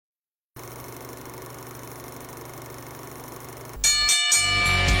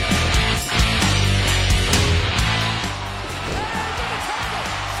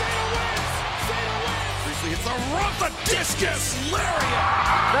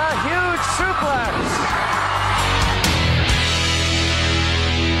suplex.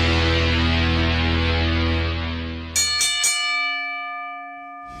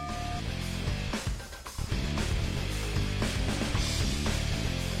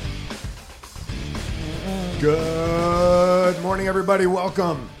 Good morning, everybody.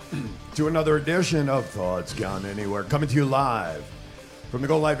 Welcome to another edition of Thoughts Gone Anywhere, coming to you live from the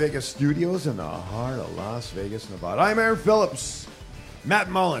Go Live Vegas studios in the heart of Las Vegas, Nevada. I'm Aaron Phillips, Matt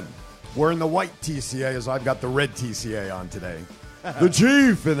Mullen. We're in the white TCA as I've got the red TCA on today. The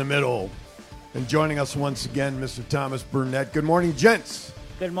Chief in the middle. And joining us once again, Mr. Thomas Burnett. Good morning, gents.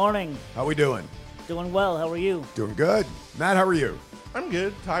 Good morning. How we doing? Doing well. How are you? Doing good. Matt, how are you? I'm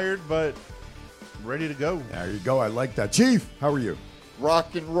good, tired, but ready to go. There you go. I like that. Chief, how are you?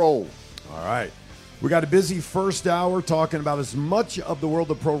 Rock and roll. All right. We got a busy first hour talking about as much of the world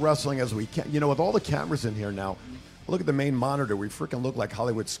of pro wrestling as we can. You know, with all the cameras in here now, look at the main monitor. We freaking look like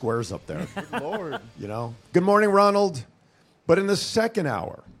Hollywood Squares up there. Good Lord. You know? Good morning, Ronald. But in the second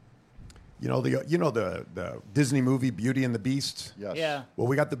hour, the Disney movie Beauty and the Beast? Yes. Yeah. Well,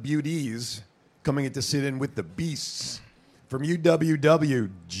 we got the beauties coming in to sit in with the beasts. From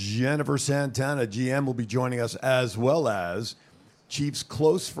UWW, Jennifer Santana, GM, will be joining us, as well as Chief's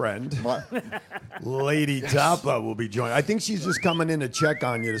close friend, Lady Tapa, will be joining. I think she's just coming in to check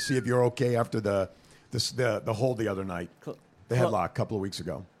on you to see if you're okay after the hold the other night, the headlock a couple of weeks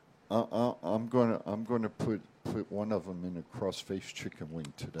ago. I'm gonna put one of them in a cross-faced chicken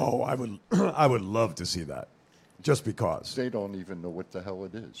wing today. Oh, I would love to see that, just because. They don't even know what the hell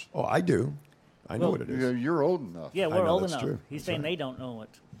it is. Oh, I do. I know what it is. You're old enough. Yeah, I we're know, old that's enough. true. He's That's saying right. they don't know it.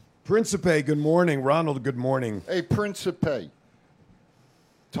 Principe, good morning. Ronald, good morning. Hey, Principe.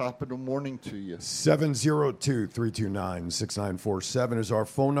 Top of the morning to you. 702-329-6947 is our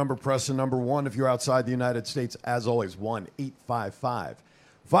phone number. Press the number 1 if you're outside the United States. As always,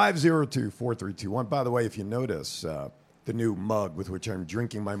 1-855-502-4321. By the way, if you notice, the new mug with which I'm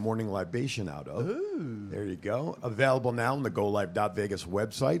drinking my morning libation out of. Ooh. There you go. Available now on the GoLive.Vegas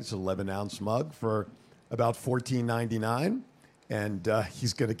website. It's an 11-ounce mug for about $14.99. And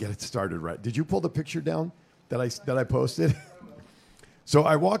he's going to get it started right. Did you pull the picture down that I posted? So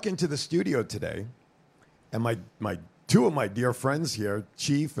I walk into the studio today, and my two of my dear friends here,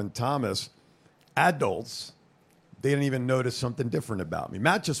 Chief and Thomas, adults, they didn't even notice something different about me.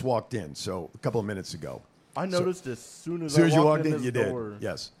 Matt just walked in, so a couple of minutes ago. I noticed as soon as you I walked in in, this you door. did.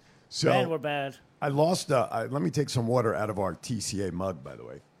 Yes. So Man, we're bad. I lost. Let me take some water out of our TCA mug, by the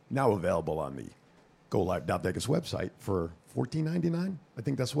way. Now available on the GoLive.Vegas website for $14.99. I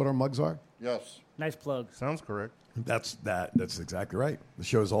think that's what our mugs are. Yes. Nice plug. Sounds correct. That's exactly right. The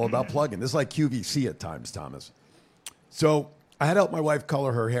show's all about plugging. This is like QVC at times, Thomas. So I had to help my wife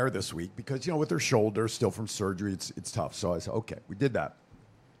color her hair this week because, with her shoulder still from surgery, it's tough. So I said, okay, we did that.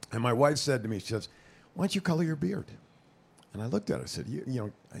 And my wife said to me, she says, why don't you color your beard? And I looked at her. I said,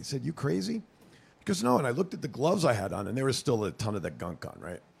 you crazy? Because no. And I looked at the gloves I had on, and there was still a ton of that gunk on,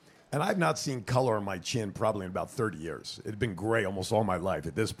 right? And I've not seen color on my chin probably in about 30 years. It had been gray almost all my life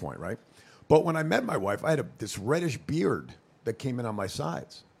at this point, right? But when I met my wife, I had this reddish beard that came in on my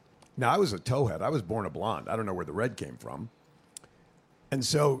sides. Now, I was a towhead. I was born a blonde. I don't know where the red came from. And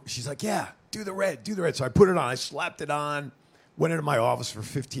so she's like, yeah, do the red. So I put it on. I slapped it on, went into my office for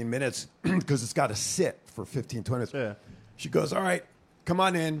 15 minutes because it's got to sit for 15, 20 minutes. Yeah. She goes, all right, come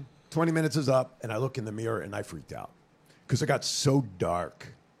on in. 20 minutes is up. And I look in the mirror, and I freaked out because it got so dark.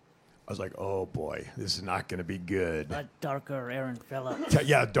 I was like, oh, boy, this is not going to be good. A darker Aaron Phillips.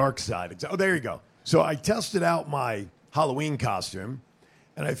 Yeah, dark side. Oh, there you go. So I tested out my Halloween costume,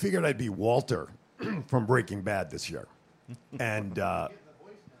 and I figured I'd be Walter from Breaking Bad this year. And I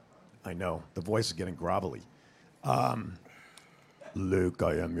know, the voice is getting grovelly. Luke,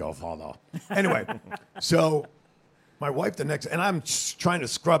 I am your father. Anyway, so my wife and I'm trying to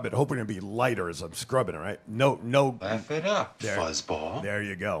scrub it, hoping it'll be lighter as I'm scrubbing it, right? No. Laugh it up, fuzzball. There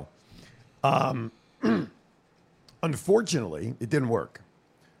you go. Unfortunately, it didn't work.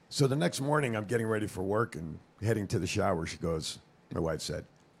 So the next morning, I'm getting ready for work and heading to the shower. She goes, my wife said,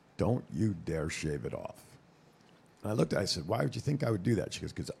 don't you dare shave it off. And I looked at her, I said, why would you think I would do that? She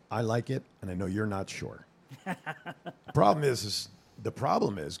goes, because I like it, and I know you're not sure. The problem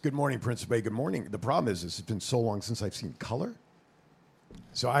is, good morning, Principe, good morning. The problem is it's been so long since I've seen color,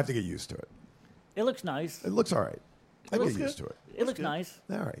 so I have to get used to it. It looks nice. It looks all right. I get used to it. It looks nice.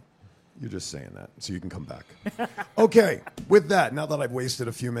 All right. You're just saying that so you can come back. Okay, with that, now that I've wasted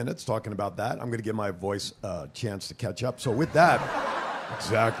a few minutes talking about that, I'm going to give my voice a chance to catch up. So with that,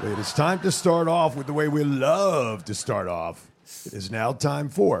 exactly, it is time to start off with the way we love to start off. It is now time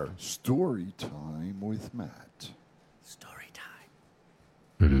for Story time with Matt. Story time.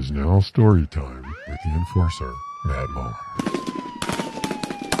 is now story time with the enforcer, Mad Mom.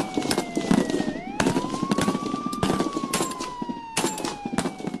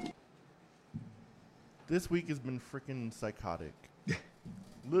 This week has been freaking psychotic.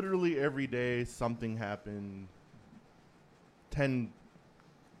 Literally every day something happened. Too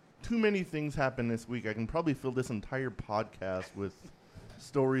many things happened this week. I can probably fill this entire podcast with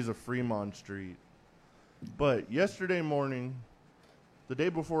stories of Fremont Street. But yesterday morning, the day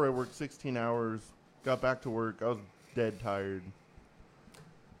before I worked 16 hours, got back to work. I was dead tired.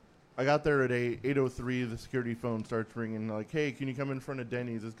 I got there at 8:03. The security phone starts ringing. Like, hey, can you come in front of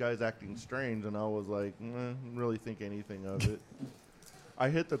Denny's? This guy's acting strange. And I was like, didn't really think anything of it. I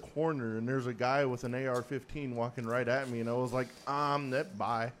hit the corner, and there's a guy with an AR-15 walking right at me. And I was like,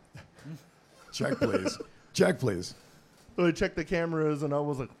 bye. Check, please. Check, please. So I checked the cameras, and I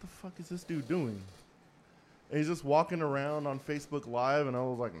was like, what the fuck is this dude doing? And he's just walking around on Facebook Live, and I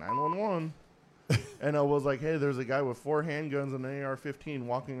was like, 911. And I was like, hey, there's a guy with 4 handguns and an AR-15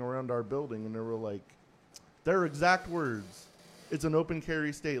 walking around our building. And they were like, their exact words, it's an open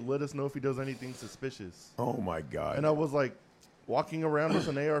carry state. Let us know if he does anything suspicious. Oh, my God. And I was like, walking around with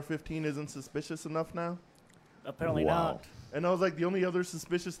an AR-15 isn't suspicious enough now? Apparently Wow. not. And I was like, the only other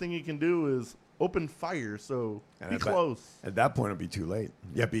suspicious thing you can do is open fire, so And be at close. At that point, it'll be too late.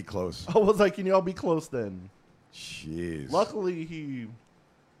 Yeah, be close. I was like, can y'all be close then? Jeez. Luckily, he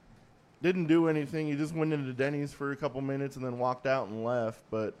didn't do anything. He just went into Denny's for a couple minutes and then walked out and left.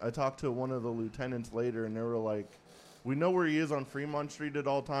 But I talked to one of the lieutenants later, and they were like, we know where he is on Fremont Street at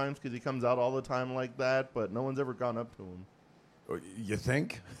all times because he comes out all the time like that, but no one's ever gone up to him. You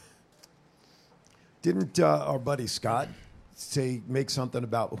think? Didn't our buddy Scott make something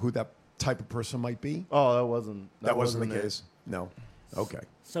about who that type of person might be? Oh, that wasn't the it. case? No. Okay.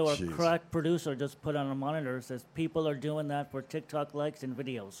 So our Jeez. crack producer just put on a monitor, says people are doing that for TikTok likes and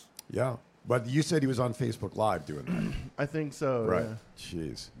videos. Yeah. But you said he was on Facebook Live doing that. I think so. Right. Yeah.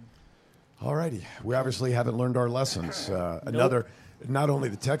 Jeez. All righty. We obviously haven't learned our lessons. Not only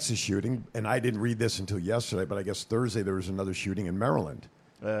the Texas shooting, and I didn't read this until yesterday, but I guess Thursday there was another shooting in Maryland.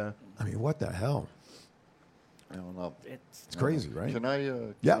 I mean, what the hell? I don't know. It's crazy, right? Can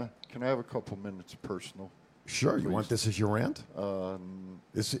I? Yeah. Can I have a couple minutes personal? Sure. You Please. want this as your rant?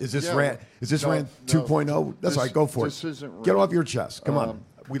 Is this yeah. rant? Is this No, rant no. 2.0? That's all right. Go for this it. isn't Get rant. off your chest. Come on.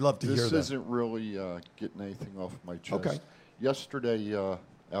 We love to hear This that. isn't really getting anything off my chest. Okay. Yesterday,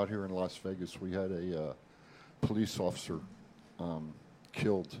 out here in Las Vegas, we had a police officer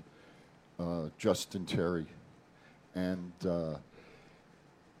killed, Justin Terry, and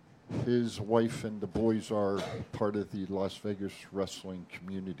his wife and the boys are part of the Las Vegas wrestling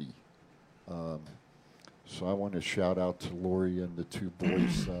community. So I want to shout out to Lori and the 2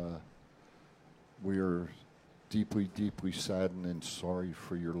 boys. We are deeply, deeply saddened and sorry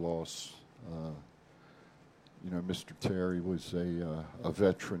for your loss. Mr. Terry was a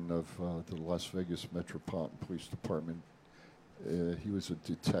veteran of the Las Vegas Metropolitan Police Department. He was a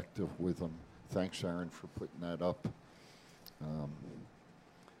detective with them. Thanks, Aaron, for putting that up.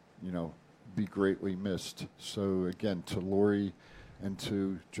 Be greatly missed. So again, to Lori and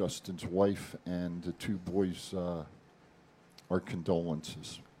to Justin's wife and the 2 boys, our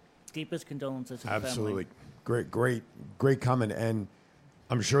condolences. Deepest condolences to the Absolutely. family. Great comment. And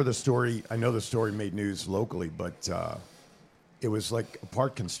I'm sure I know the story made news locally, but it was like a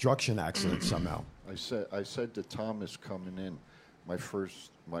part construction accident somehow. I said to Thomas coming in,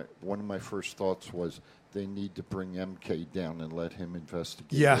 one of my first thoughts was they need to bring MK down and let him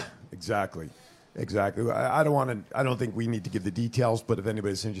investigate. Yeah, it. exactly. I don't think we need to give the details, but if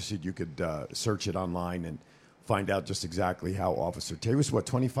anybody's interested, you could search it online and find out just exactly how Officer Terry was,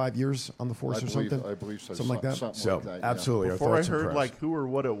 25 years on the force or something? I believe so. Something like that? Something like that, yeah. Absolutely. our Before I thoughts and heard prayers. like who or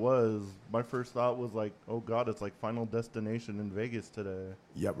what it was, my first thought was like, oh God, it's like Final Destination in Vegas today.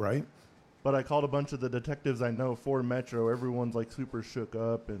 Yep, right? But I called a bunch of the detectives I know for Metro. Everyone's like super shook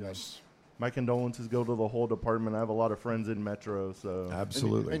up, and my condolences go to the whole department. I have a lot of friends in Metro, so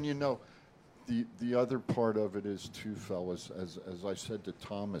Absolutely. And the other part of it is too, fellas, as I said to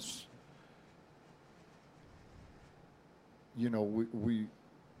Thomas, we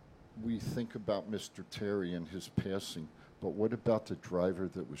think about Mr. Terry and his passing, but what about the driver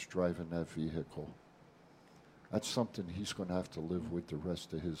that was driving that vehicle? That's something he's going to have to live with the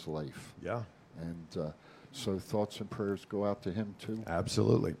rest of his life. Yeah. And so thoughts and prayers go out to him, too.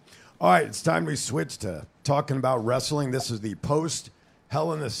 Absolutely. All right, it's time we switch to talking about wrestling. This is the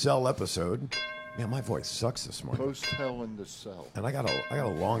post-Hell in a Cell episode. Man, my voice sucks this morning. Post-Hell in the Cell. And I got a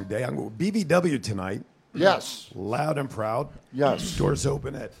long day. I'm going BBW tonight. Yes. Loud and proud. Yes. Doors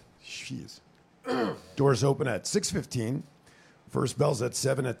open at 6:15. First bell's at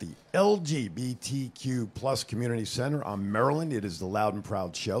 7 at the LGBTQ Plus Community Center on Maryland. It is the Loud and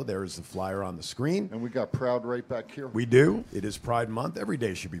Proud show. There is the flyer on the screen. And we got Proud right back here. We do. It is Pride Month. Every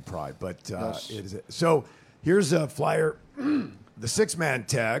day should be Pride, but Yes. it is. So here's a flyer. The six-man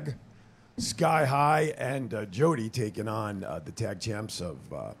tag, Sky High and Jody taking on the tag champs of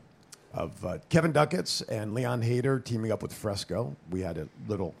Kevin Ducats and Leon Hader teaming up with Fresco. We had a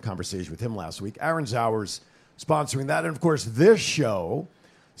little conversation with him last week. Aaron Zowers sponsoring that. And, of course, this show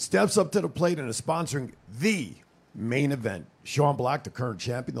steps up to the plate and is sponsoring the main event. Sean Black, the current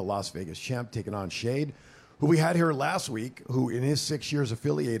champion, the Las Vegas champ, taking on Shade, who we had here last week, who in his 6 years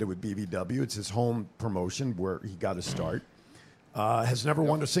affiliated with BBW, it's his home promotion where he got his start, has never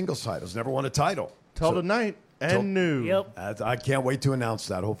won a singles title, has never won a title. Till tonight and new. Yep. I can't wait to announce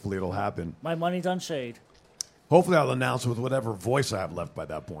that. Hopefully it'll happen. My money's on Shade. Hopefully I'll announce with whatever voice I have left by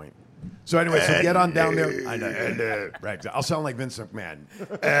that point. So anyway, so get on down there. I know. Right. I'll sound like Vince McMahon.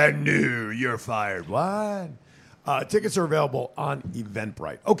 And new, you're fired. What? Tickets are available on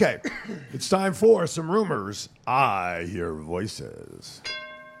Eventbrite. Okay, it's time for some rumors. I hear voices.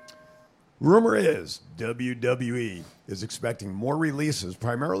 Rumor is WWE is expecting more releases,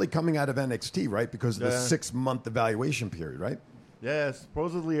 primarily coming out of NXT, right? Because of the 6-month evaluation period, right? Yeah,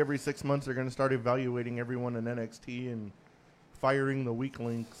 supposedly every 6 months they're going to start evaluating everyone in NXT and firing the weak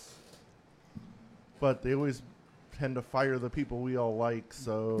links. But they always tend to fire the people we all like,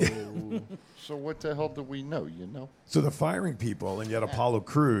 so... So what the hell do we know, you know? So they're firing people, and yet Apollo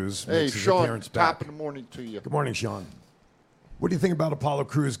Crews Hey, makes his Sean, appearance back. top of the morning to you. Good morning, Sean. What do you think about Apollo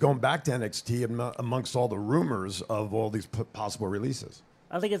Crews going back to NXT amongst all the rumors of all these possible releases?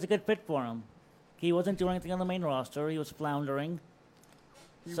 I think it's a good fit for him. He wasn't doing anything on the main roster. He was floundering.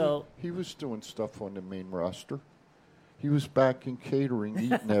 He was doing stuff on the main roster. He was back in catering,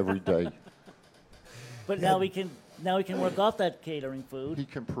 eating every day. But now we can work off that catering food. He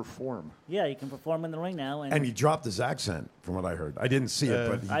can perform. Yeah, he can perform in the ring now. And he dropped his accent, from what I heard. I didn't see it,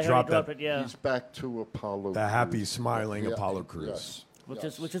 but I he heard he dropped dropped that. it. Yeah, He's back to Apollo. The happy, Crews. smiling Yeah, Apollo Crews.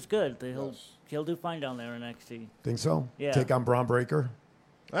 Yes. which is good. Yes. He'll do fine down there in NXT. Think so? Yeah. Take on Braun Breaker?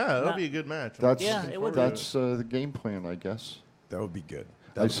 that'll be a good match. That's Yeah, it would be. that's the game plan, I guess. That would be good.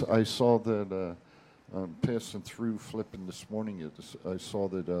 I saw that passing through, flipping this morning. I saw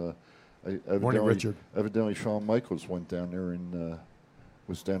that Morning, Richard. Evidently, Shawn Michaels went down there and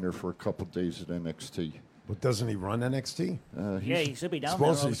was down there for a couple days at NXT. But doesn't he run NXT? Yeah, he should be down there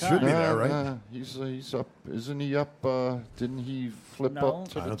all Supposedly the should time. be there, right? He's up. Isn't he up? Didn't he flip No. up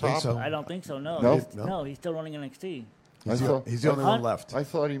to I the don't top? think so. I don't think so. No. No? No, he's still running NXT. I thought, He's the only one Hunt- left. I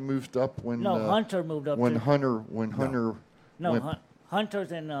thought he moved up when No, Hunter moved up. when to, Hunter no, went-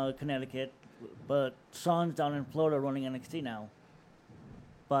 Hunter's in Connecticut, but Sean's down in Florida running NXT now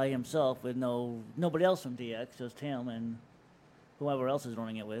by himself with nobody else from DX, just him and whoever else is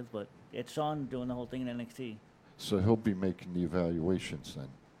running it with. But it's Sean doing the whole thing in NXT. so he'll be making the evaluations then.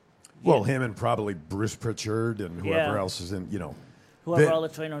 Well, him and probably Bruce Pritchard and whoever Yeah. else is in, Whoever They- all the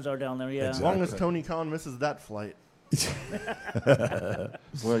trainers are down there, yeah. As long as Tony Khan misses that flight.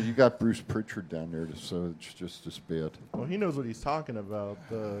 Well, you got Bruce Pritchard down there, so it's just as bad. Well, he knows what he's talking about.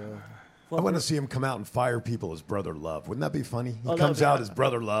 I want to see him come out and fire people as Brother Love. Wouldn't that be funny? He Oh, that'd comes be- out as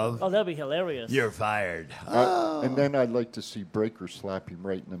Brother Love. Oh, that'd be hilarious. You're fired. And then I'd like to see Breaker slap him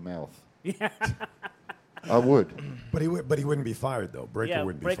right in the mouth. Yeah. I would. But he wouldn't be fired, though. Breaker Yeah,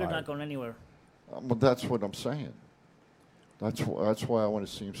 wouldn't be Breaker's fired. not going anywhere. Well, that's what I'm saying. That's why I want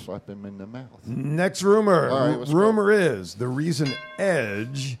to see him slap him in the mouth. Next rumor. All right, let's Rumor is the reason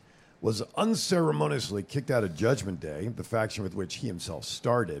Edge was unceremoniously kicked out of Judgment Day, the faction with which he himself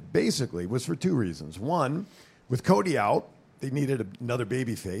started, basically was for two reasons. One, with Cody out, they needed another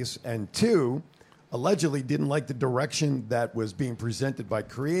babyface. And two, allegedly didn't like the direction that was being presented by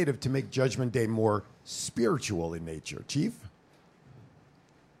creative to make Judgment Day more spiritual in nature. Chief?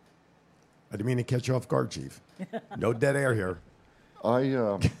 I didn't mean to catch you off guard, Chief. No dead air here. I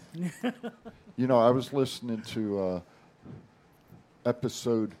was listening to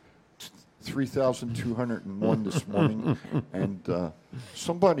episode 3,201 this morning, and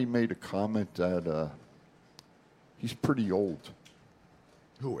somebody made a comment that he's pretty old.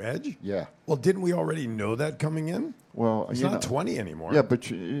 Who, Edge? Yeah. Well, didn't we already know that coming in? Well, He's not 20 anymore. Yeah, but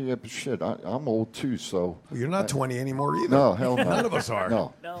shit, I'm old too, so. Well, you're not 20 anymore either. No, hell no. None of us are.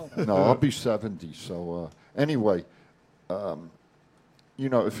 No, I'll be 70. So anyway,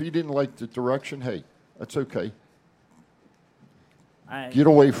 if he didn't like the direction, hey, that's okay. Get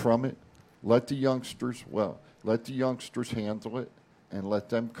away from it. Let the youngsters handle it, and let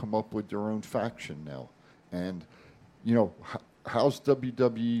them come up with their own faction now. And how's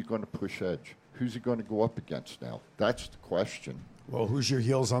WWE going to push Edge? Who's he going to go up against now? That's the question. Well, who's your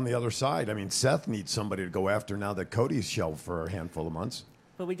heels on the other side? I mean, Seth needs somebody to go after now that Cody's shelved for a handful of months.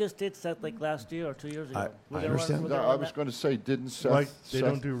 But we just did Seth like last year or 2 years ago. I We're gonna understand. Run, No, we're I gonna was run going to say, didn't Seth? Like they Seth-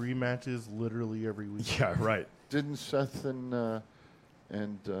 don't do rematches literally every week. Yeah, right. Didn't Seth and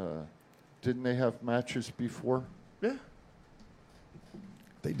didn't they have matches before? Yeah.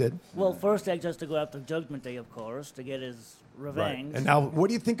 They did. Well, first Edge has to go after Judgment Day, of course, to get his revenge. And now, what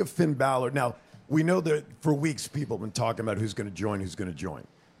do you think of Finn Balor? Now, we know that for weeks people have been talking about who's going to join,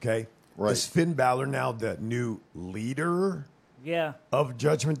 okay? Right. Is Finn Balor now the new leader Yeah. of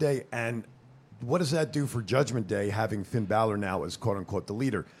Judgment Day? And what does that do for Judgment Day, having Finn Balor now as quote-unquote the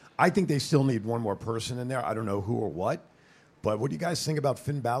leader? I think they still need one more person in there. I don't know who or what. But what do you guys think about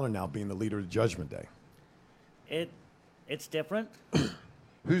Finn Balor now being the leader of Judgment Day? It's different.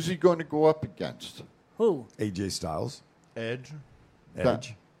 Who's he going to go up against? Who? AJ Styles, Edge.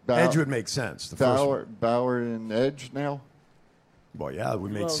 Edge. Ba- Edge would make sense. The first one. Balor and Edge now? Well, yeah, it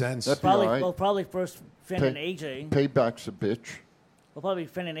would make Well, sense. That'd be Probably, all right. well, probably first Finn and AJ. Payback's a bitch. Well, probably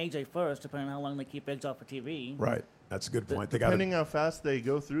Finn and AJ first, depending on how long they keep Edge off of TV. Right. That's a good point. They got Depending how fast they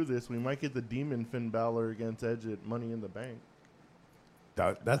go through this, we might get the Demon Finn Balor against Edge at Money in the Bank.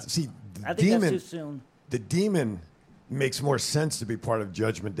 that's see. I The think demon. that's too soon. The demon makes more sense to be part of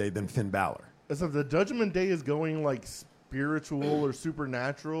Judgment Day than Finn Balor. So if the Judgment Day is going like spiritual or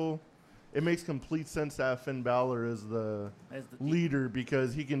supernatural, it makes complete sense to have Finn Balor as the leader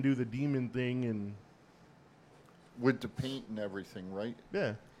because he can do the demon thing and With the paint and everything, right?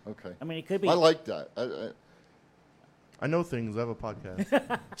 yeah. Okay. I mean, it could be. I like that. I know things. I have a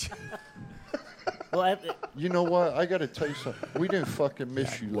podcast. Well, You know what? I got to tell you something. We didn't fucking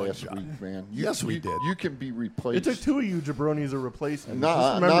miss you last week, man. Yes, we did. You can be replaced. It took two of you jabronis to replace me. Just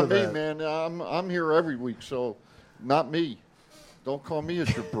Nah, remember not that. me, man. I'm here every week, so not me. Don't call me a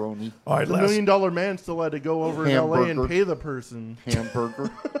jabroni. All right, The $1 million man still had to go over in LA Hamburger. and pay the person. Hamburger.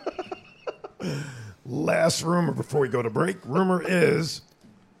 last rumor before we go to break. Rumor is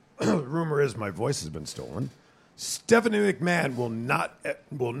my voice has been stolen. Stephanie McMahon will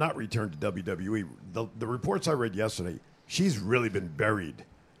not return to WWE. The reports I read yesterday, she's really been buried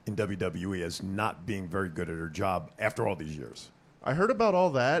in WWE as not being very good at her job after all these years. I heard about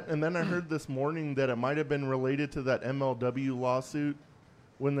all that, and then I heard this morning that it might have been related to that MLW lawsuit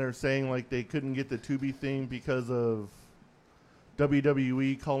when they're saying like they couldn't get the Tubi thing because of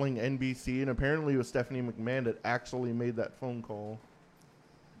WWE calling NBC, and apparently it was Stephanie McMahon that actually made that phone call.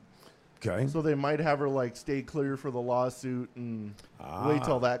 Okay. So they might have her like stay clear for the lawsuit and wait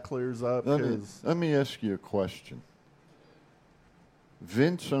till that clears up. 'Cause Let me ask you a question.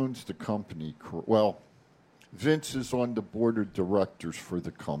 Vince owns the company. Well, Vince is on the board of directors for the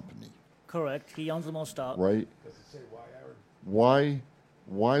company, correct. He owns the most stock. right? Why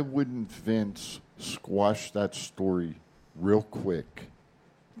wouldn't Vince squash that story real quick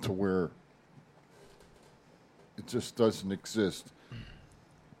to where it just doesn't exist?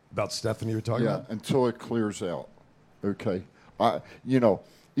 About Stephanie you're talking Yeah, about? until it clears out. Okay.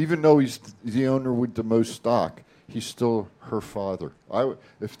 Even though he's the owner with the most stock, he's still her father.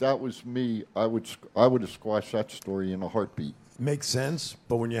 If that was me, I would have squashed that story in a heartbeat. Makes sense,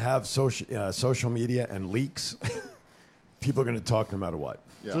 but when you have social media and leaks, people are going to talk no matter what.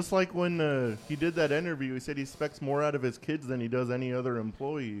 Yeah. just like when he did that interview, he said he expects more out of his kids than he does any other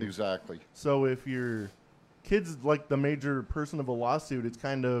employee. Exactly. So if your kid's like the major person of a lawsuit, it's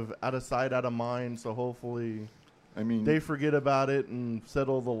kind of out of sight, out of mind. So hopefully I mean, they forget about it and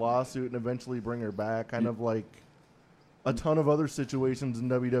settle the lawsuit and eventually bring her back. Kind of like a ton of other situations in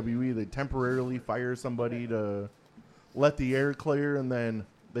WWE. They temporarily fire somebody to let the air clear, and then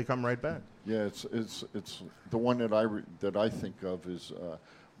they come right back. yeah, it's the one that I think of is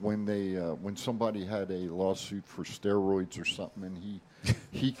when somebody had a lawsuit for steroids or something, and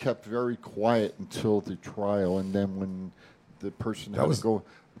he kept very quiet until the trial, and then when the person had to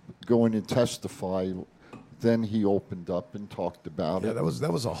go in and testify, then he opened up and talked about Yeah, it.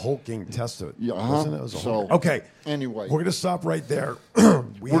 that was a hulking testament, Yeah, wasn't it? It was a so, hulking- okay. anyway. We're going to stop right there.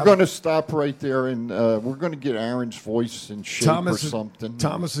 We're going to stop right there, and we're going to get Aaron's voice in shape or something.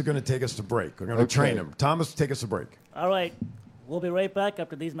 Thomas is going to take us to break. We're going to Okay. train him. Thomas, take us to break. All right. We'll be right back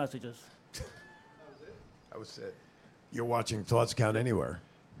after these messages. That was it. You're watching Thoughts Count Anywhere.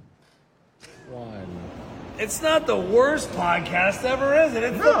 It's not the worst podcast ever, is it?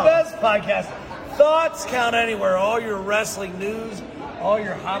 It's the best podcast. Thoughts Count Anywhere. All your wrestling news, all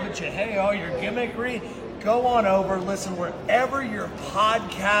your hobbit all your gimmickry. Go on over, listen wherever your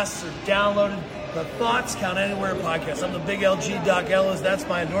podcasts are downloaded. The Thoughts Count Anywhere podcast. I'm the big LG Doc Ellis. That's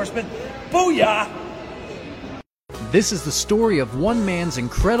my endorsement. Booyah! This is the story of one man's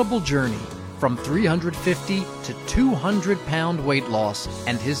incredible journey from 350 to 200-pound weight loss,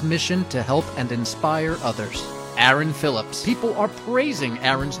 and his mission to help and inspire others. Aaron Phillips. People are praising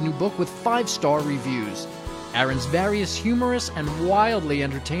Aaron's new book with 5-star reviews. Aaron's various humorous and wildly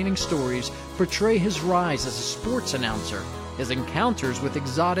entertaining stories portray his rise as a sports announcer, his encounters with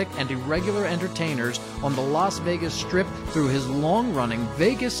exotic and irregular entertainers on the Las Vegas Strip through his long-running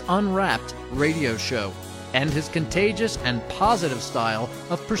Vegas Unwrapped radio show, and his contagious and positive style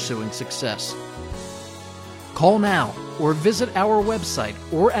of pursuing success. Call now or visit our website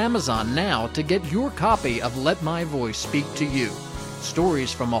or Amazon now to get your copy of Let My Voice Speak to You,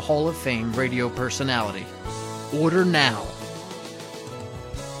 stories from a Hall of Fame radio personality. Order now.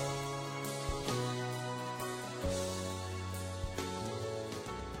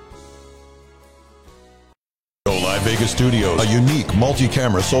 Go Live Vegas Studios, a unique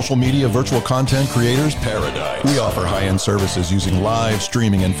multi-camera social media virtual content creators paradise. We offer high-end services using live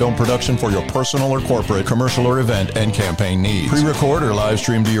streaming and film production for your personal or corporate, commercial or event and campaign needs. Pre-record or live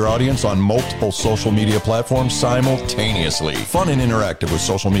stream to your audience on multiple social media platforms simultaneously. Fun and interactive with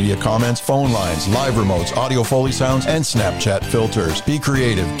social media comments, phone lines, live remotes, audio Foley sounds, and Snapchat filters. Be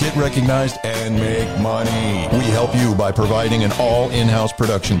creative, get recognized, and make money. We help you by providing an all in-house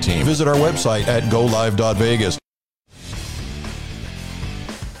production team. Visit our website at golive.vegas.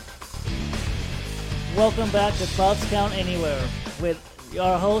 Welcome back to Thoughts Count Anywhere with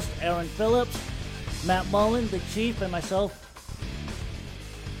our host, Aaron Phillips, Matt Mullen, the Chief, and myself,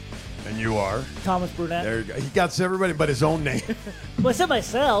 And you are? Thomas Burnett. There you go. He got everybody but his own name. Well, I said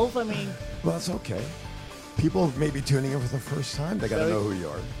myself. I mean, Well, that's okay. People may be tuning in for the first time. They got to know who you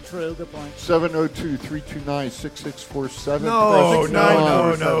are. true, good point. 702-329-6647. No. You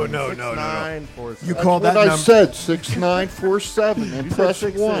That's called that what I number. said, 6947, and press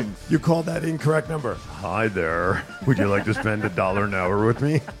 66. 1. You called that incorrect number. Hi there. Would you like to spend $1 an hour with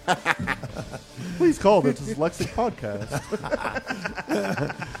me? Please call the Dyslexic Podcast.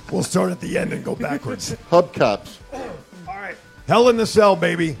 We'll start at the end and go backwards. Hubcaps. All right. Hell in the Cell,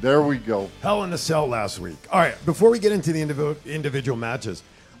 baby. There we go. Hell in the Cell last week. All right. Before we get into the individual matches,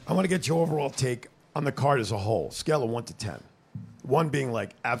 I want to get your overall take on the card as a whole. Scale of 1 to 10. 1 being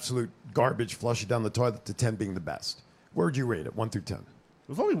like absolute garbage, flush it down the toilet, to 10 being the best. Where'd you rate it, 1 through 10?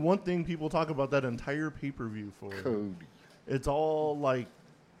 There's only one thing people talk about that entire pay-per-view for. Cody. It's all like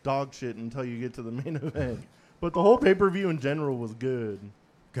dog shit until you get to the main event. But the whole pay-per-view in general was good.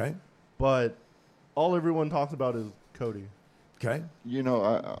 Okay. But all everyone talks about is Cody. Okay. You know,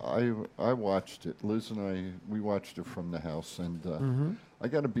 I watched it. Liz and we watched it from the house, and I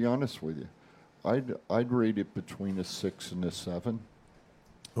got to be honest with you. I'd rate it between a 6 and a 7.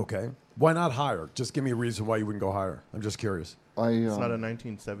 Okay. Why not higher? Just give me a reason why you wouldn't go higher. I'm just curious. It's not a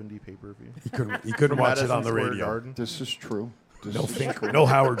 1970 pay-per-view. He couldn't watch it on the Square radio. Garden. This is true. No Finkel. No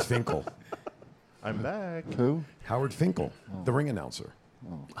Howard Finkel. I'm back. Who? Howard Finkel, the ring announcer.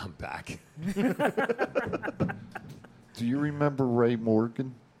 I'm back. Do you remember Ray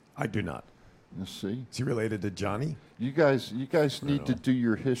Morgan? I do not. You see? Is he related to Johnny? You guys need to do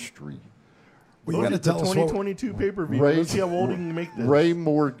your history. Well, you got to The tell us what, 2022 pay-per-view. Ray- Let's see how old you can make this. Ray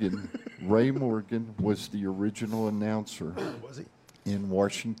Morgan was the original announcer was he? in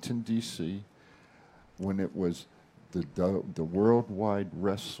Washington, D.C. when it was the Worldwide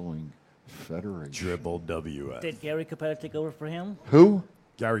Wrestling Federation. Triple WF. Did Gary Capetta take over for him? Who?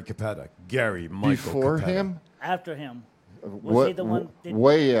 Gary Capetta. Gary Michael Before Capetta. him? After him? Was he the one?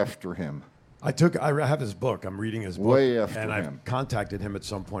 Way after him. I have his book. I'm reading his book. Way after and I've him. contacted him at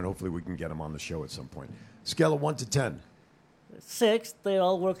some point. Hopefully we can get him on the show at some point. Scale of 1 to 10. 6. They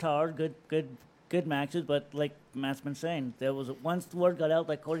all worked hard. Good matches. But like Matt's been saying, there was once the word got out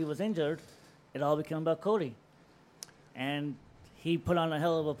that Cody was injured, it all became about Cody, and he put on a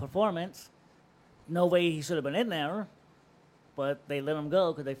hell of a performance. No way he should have been in there, but they let him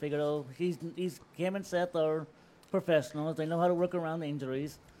go because they figured, oh, he's him and Seth are professionals. They know how to work around the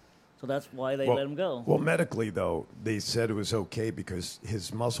injuries. So that's why they let him go. Well, medically, though, they said it was okay because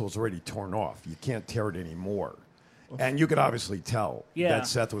his muscle was already torn off. You can't tear it anymore. And you could obviously tell that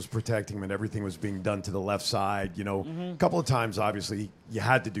Seth was protecting him and everything was being done to the left side. You know, a couple of times, obviously, you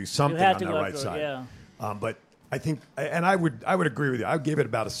had to do something on that right side. But I think, and I would agree with you. I would give it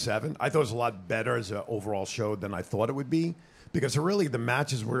about a 7. I thought it was a lot better as an overall show than I thought it would be because really the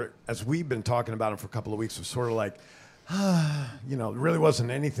matches were, as we've been talking about them for a couple of weeks, was sort of like, you know, it really wasn't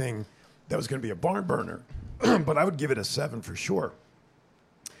anything that was going to be a barn burner. But I would give it a 7 for sure.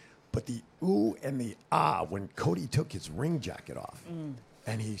 But the ooh and the ah when Cody took his ring jacket off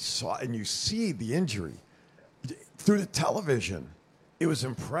and he saw, and you see the injury through the television, it was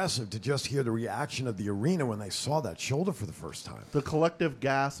impressive to just hear the reaction of the arena when they saw that shoulder for the first time. The collective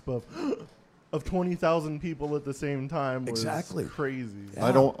gasp of, of 20,000 people at the same time was Exactly. crazy. Yeah.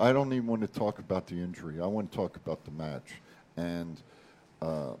 I don't even want to talk about the injury. I want to talk about the match. And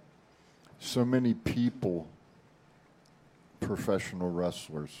so many people, professional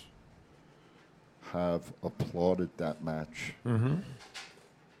wrestlers, have applauded that match. Mm-hmm.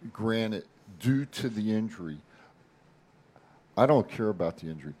 Granted, due to the injury, I don't care about the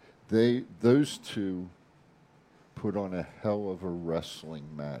injury. Those two put on a hell of a wrestling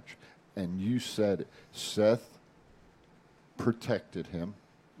match. And you said it. Seth protected him,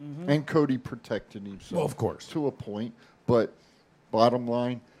 and Cody protected himself. Well, of course. To a point. But bottom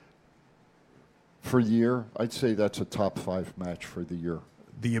line, for the year, I'd say that's a top 5 match for the year.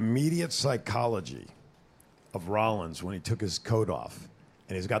 The immediate psychology of Rollins when he took his coat off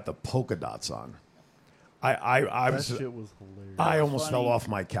and he's got the polka dots on. I That shit was hilarious. I almost funny. fell off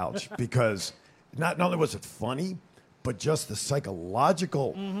my couch because not only was it funny, but just the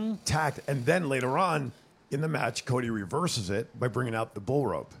psychological tact. And then later on in the match, Cody reverses it by bringing out the bull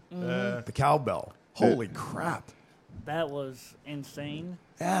rope, the cowbell. Holy crap. That was insane.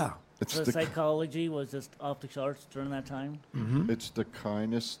 Yeah. It's The the psychology was just off the charts during that time. It's the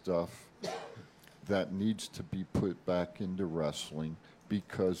kind of stuff that needs to be put back into wrestling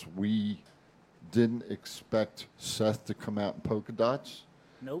because we didn't expect Seth to come out in polka dots,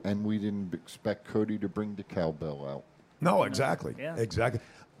 Nope. and we didn't expect Cody to bring the cowbell out. No, exactly. Yeah. Exactly.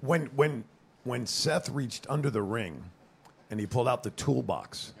 When Seth reached under the ring and he pulled out the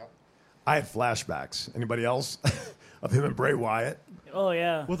toolbox, I had flashbacks. Anybody else? Of him and Bray Wyatt. Oh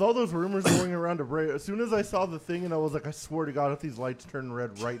yeah. With all those rumors going around to Bray, as soon as I saw the thing, and I was like, I swear to God, if these lights turn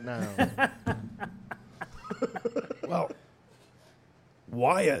red right now. Well,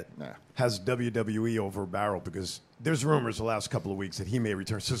 Wyatt Nah. has WWE over a barrel because there's rumors the last couple of weeks that he may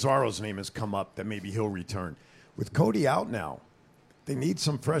return. Cesaro's name has come up that maybe he'll return. With Cody out now, they need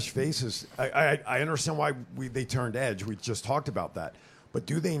some fresh faces. I understand why they turned Edge. We just talked about that. But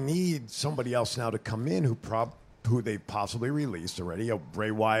do they need somebody else now to come in who they possibly released already?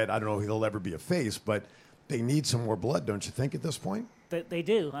 Bray Wyatt, I don't know if he'll ever be a face, but they need some more blood, don't you think, at this point? They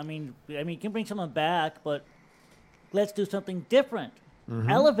do. I mean, you can bring someone back, but let's do something different.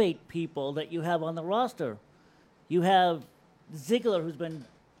 Elevate people that you have on the roster. You have Ziggler, who's been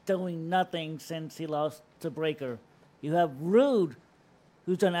doing nothing since he lost to Breaker. You have Rude,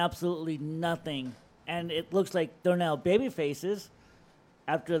 who's done absolutely nothing, and it looks like they're now baby faces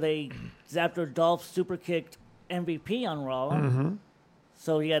after Dolph super kicked MVP on Raw.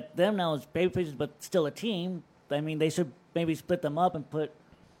 So you got them now as baby faces, but still a team. I mean, they should maybe split them up and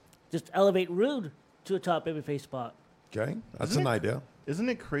just elevate Rude to a top babyface spot. Okay, that's an idea. Isn't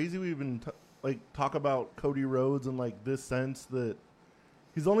it crazy we've been talk about Cody Rhodes in like this sense that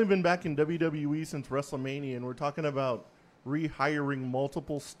he's only been back in WWE since WrestleMania, and we're talking about rehiring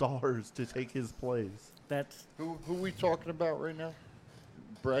multiple stars to take his place. That's Who are we talking about right now?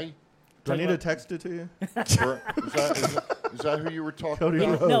 Bray? Do I need to text it to you? Is that who you were talking Cody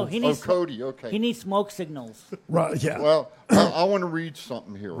about? Rhodes. no. He needs Cody, okay. he needs smoke signals. Yeah. Well, I want to read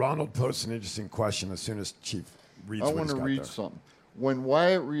something here. Ronald posed an interesting question as soon as Chief reads I what want he's to got read there. something. When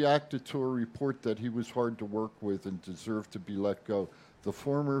Wyatt reacted to a report that he was hard to work with and deserved to be let go, the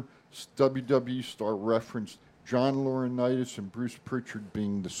former WWE star referenced John Laurinaitis and Bruce Pritchard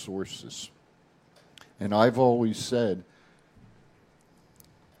being the sources. And I've always said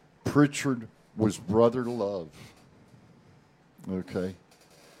Pritchard was brother love. Okay?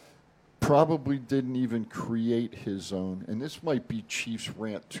 Probably didn't even create his own, and this might be Chiefs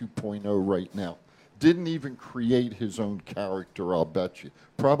Rant 2.0 right now. Didn't even create his own character, I'll bet you.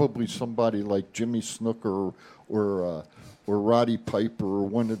 Probably somebody like Jimmy Snooker or Roddy Piper or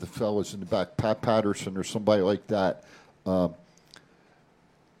one of the fellas in the back, Pat Patterson or somebody like that,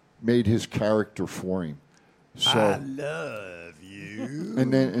 made his character for him. So, I love you.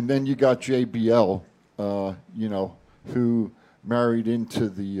 and then you got JBL, who married into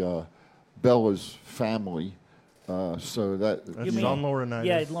the Bella's family. So that. That's You mean- John Laurinaitis.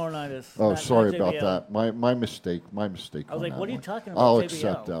 Yeah, Laurinaitis. Oh, not sorry JBL. about that. My mistake. My mistake. I was on like, that what are you one. talking about, I'll JBL?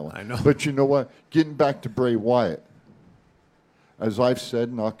 accept that one. I know. But you know what? Getting back to Bray Wyatt, as I've said,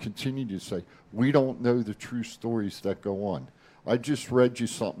 and I'll continue to say, we don't know the true stories that go on. I just read you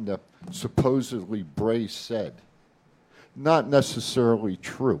something that supposedly Bray said. Not necessarily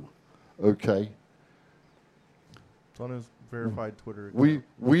true. Okay. It's on his verified Twitter account.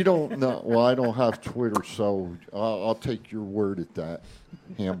 We don't know. Well, I don't have Twitter, so I'll take your word at that,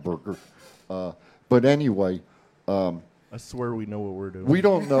 hamburger. But anyway, I swear we know what we're doing. we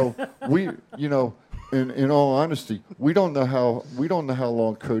don't know. In all honesty, we don't know how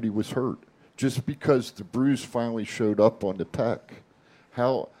long Cody was hurt. Just because the bruise finally showed up on the pec,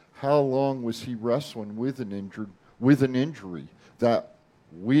 how how long was he wrestling with an injury that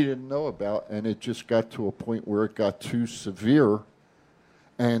we didn't know about, and it just got to a point where it got too severe,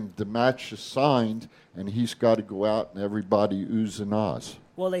 and the match is signed, and he's got to go out and everybody oohs and ahs.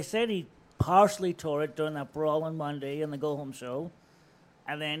 Well, they said he partially tore it during that brawl on Monday in the go-home show,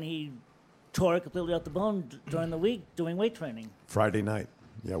 and then he tore it completely out the bone during the week doing weight training. Friday night.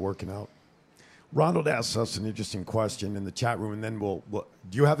 Yeah, working out. Ronald asks us an interesting question in the chat room, and then we'll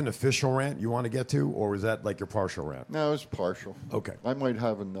do you have an official rant you want to get to, or is that like your partial rant? No, it's partial. Okay. I might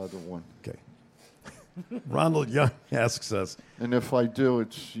have another one. Okay. Ronald Young asks us. And if I do,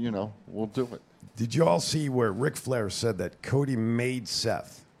 it's, we'll do it. Did you all see where Ric Flair said that Cody made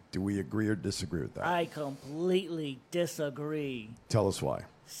Seth? Do we agree or disagree with that? I completely disagree. Tell us why.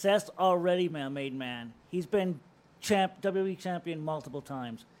 Seth's already made man. He's been WWE champion multiple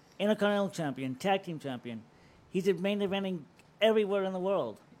times. Intercontinental champion, tag team champion. He's been main eventing everywhere in the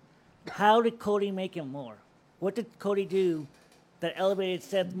world. How did Cody make him more? What did Cody do that elevated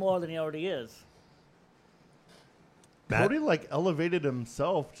Seth more than he already is? Cody elevated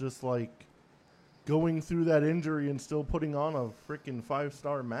himself, just going through that injury and still putting on a freaking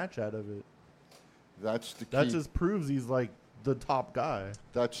 5-star match out of it. That's the key. That just proves he's the top guy.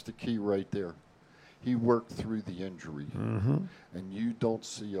 That's the key right there. He worked through the injury, and you don't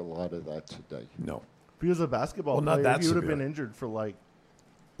see a lot of that today. No. If he was a basketball player, he would have been injured for the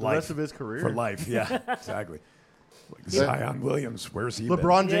rest of his career. For life, yeah, exactly. Zion Williams, where's he?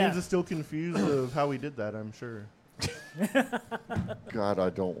 LeBron James is still confused of how he did that, I'm sure. God,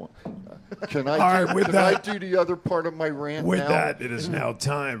 I don't want. Can I do the other part of my rant With now? that, it is now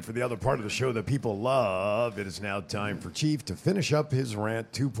time for the other part of the show that people love. It is now time for Chief to finish up his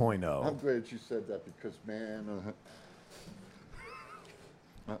rant 2.0. I'm glad you said that because, man.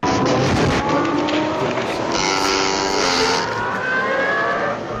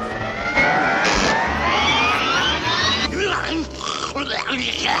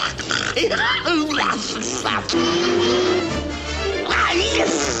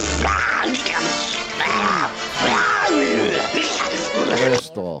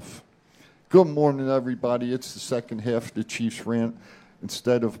 Blast off. Good morning, everybody. It's the second half of the Chiefs rant.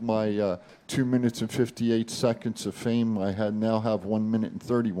 Instead of my 2 minutes and 58 seconds of fame, I now have 1 minute and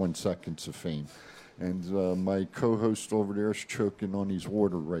 31 seconds of fame. And my co-host over there is choking on his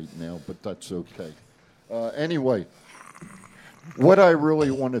water right now, but that's okay. Anyway, what I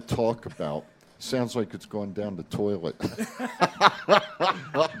really want to talk about sounds like it's going down the toilet.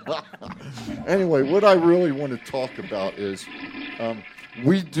 Anyway, what I really want to talk about is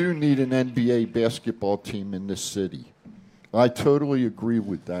we do need an NBA basketball team in this city. I totally agree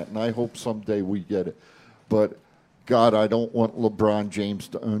with that, and I hope someday we get it. But, God, I don't want LeBron James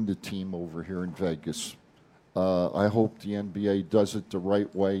to own the team over here in Vegas. I hope the NBA does it the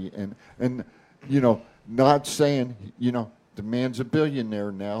right way. And not saying, the man's a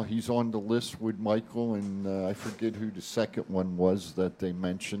billionaire now. He's on the list with Michael, and I forget who the second one was that they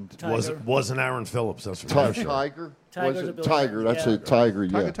mentioned. Wasn't Aaron Phillips? That's for sure. Tiger? Tiger's was a it billionaire. Tiger? That's it. Tiger.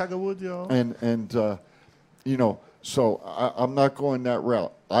 Yeah. Tiger Woods, y'all. And so I'm not going that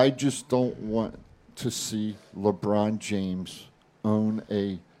route. I just don't want to see LeBron James own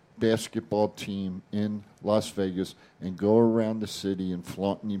a basketball team in Las Vegas and go around the city and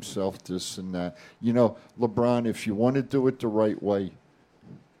flaunting himself this and that. LeBron, if you want to do it the right way,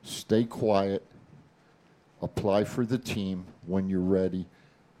 stay quiet, apply for the team when you're ready,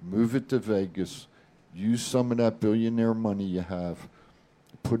 move it to Vegas, use some of that billionaire money you have,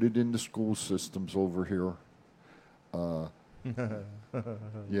 put it in the school systems over here.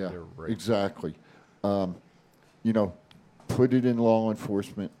 Yeah, exactly. Put it in law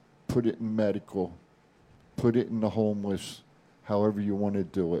enforcement, put it in medical, put it in the homeless, however you want to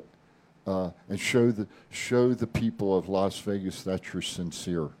do it, and show the people of Las Vegas that you're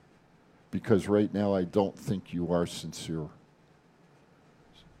sincere, because right now I don't think you are sincere.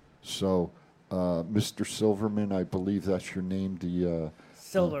 So, Mr. Silverman, I believe that's your name. Adam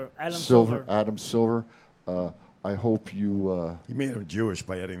Silver. Adam Silver. I hope you... He made him Jewish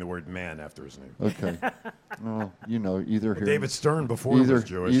by adding the word man after his name. Okay. Well, either here... David Stern before he was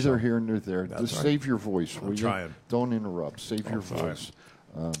Jewish. Either here nor there. Just right. save your voice. I'm trying. Don't interrupt. Save your voice.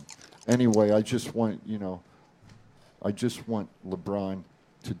 Anyway, I just want LeBron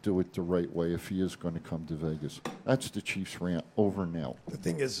to do it the right way if he is going to come to Vegas. That's the Chiefs rant. Over now. The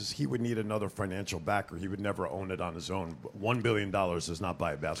thing is he would need another financial backer. He would never own it on his own. $1 billion does not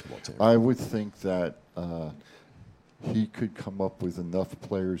buy a basketball team. I would think that he could come up with enough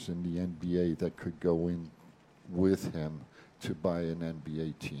players in the NBA that could go in with him to buy an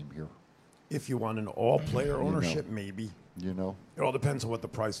NBA team here. If you want an all-player ownership, maybe. You know, It all depends on what the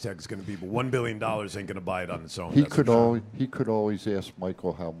price tag is going to be, but $1 billion ain't going to buy it on its own. he that's for could sure. always ask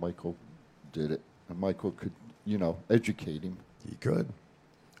Michael how Michael did it, and Michael could, educate him. He could.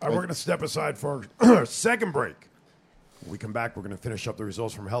 All right, we're going to step aside for our second break. When we come back, we're going to finish up the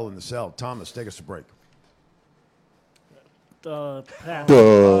results from Hell in the Cell. Thomas, take us a break. Pass.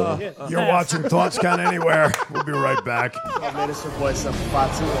 You're watching Thoughts Count Anywhere. We'll be right back. Oh, man, it's your boy,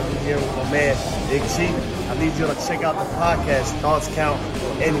 Fatu. I'm here with my man, Big G. I need you to check out the podcast, Thoughts Count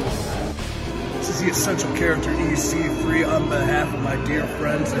Anywhere. This is the Essential Character EC3 on behalf of my dear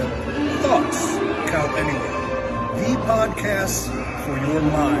friends at Thoughts Count Anywhere, the podcast for your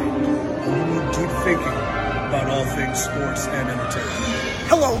mind when you need deep thinking about all things sports and entertainment.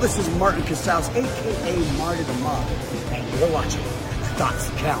 Hello, this is Martin Casals, a.k.a. Marty the Mob, and you're watching Thoughts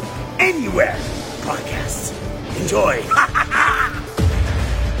Count Anywhere podcast. Enjoy.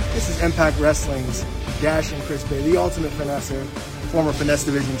 This is Impact Wrestling's Dash and Chris Bay, the ultimate finesser, former Finesse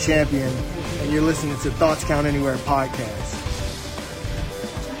Division champion, and you're listening to Thoughts Count Anywhere podcast.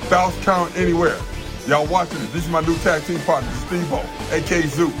 Thoughts Count Anywhere. Y'all watching it. This is my new tag team partner, Steve-O, a.k.a.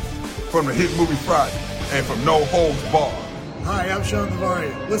 Zeus, from the hit movie Friday, and from No Holds Barred. Hi, I'm Sean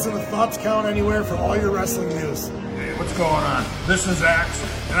Devari. Listen to Thoughts Count Anywhere for all your wrestling news. Hey, what's going on? This is Axe,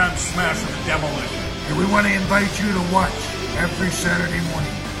 and I'm smashing the demolition. And we want to invite you to watch every Saturday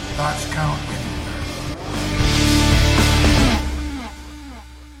morning. Thoughts Count Anywhere.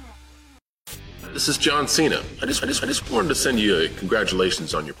 This is John Cena. I just wanted to send you a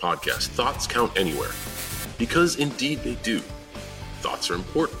congratulations on your podcast, Thoughts Count Anywhere. Because indeed they do. Thoughts are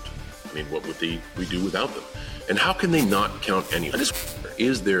important. I mean, what would we do without them? And how can they not count anywhere?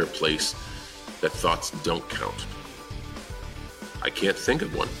 Is there a place that thoughts don't count? I can't think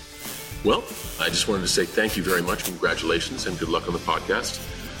of one. Well, I just wanted to say thank you very much, congratulations, and good luck on the podcast.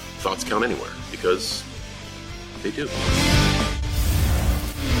 Thoughts count anywhere, because they do.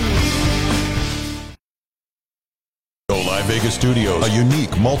 Live Vegas Studios, a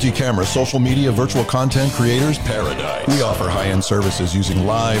unique multi-camera social media virtual content creators paradise. We offer high-end services using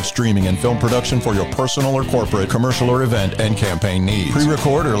live streaming and film production for your personal or corporate, commercial or event, and campaign needs.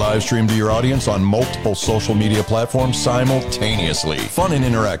 Pre-record or live stream to your audience on multiple social media platforms simultaneously. Fun and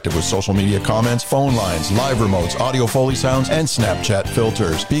interactive with social media comments, phone lines, live remotes, audio Foley sounds, and Snapchat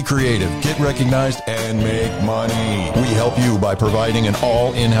filters. Be creative, get recognized, and make money. We help you by providing an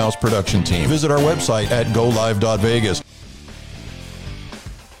all in-house production team. Visit our website at golive.vegas.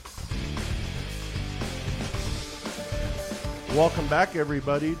 Welcome back,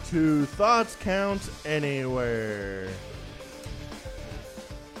 everybody, to Thoughts Count Anywhere.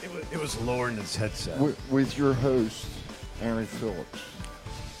 It was lowering his headset. With your host, Aaron Phillips.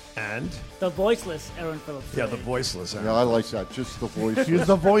 And? The voiceless Aaron Phillips. Yeah, the voiceless Aaron. Yeah, I like that. Just the voiceless. Use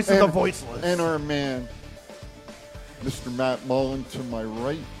the voice of the voiceless. And our man, Mr. Matt Mullen to my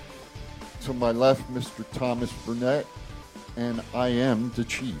right. To my left, Mr. Thomas Burnett. And I am the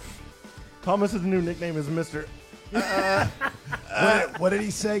Chief. Thomas's new nickname is Mr. What did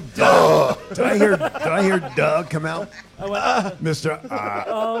he say? Duh. Did I hear duh come out? Mr.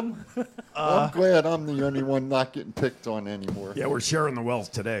 I'm glad I'm the only one not getting picked on anymore. Yeah, we're sharing the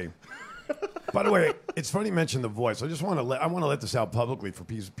wealth today. By the way, it's funny you mentioned the voice. I want to let this out publicly for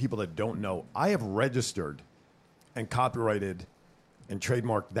people that don't know. I have registered and copyrighted and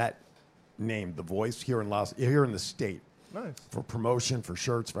trademarked that name, The Voice, here in the state. Nice. For promotion, for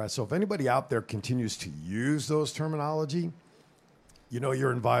shirts, for that. So if anybody out there continues to use those terminology,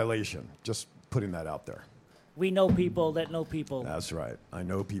 you're in violation. Just putting that out there. We know people that know people. That's right. I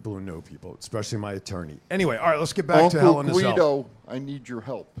know people who know people, especially my attorney. Anyway, all right, let's get back to Hell in a Cell. Guido, I need your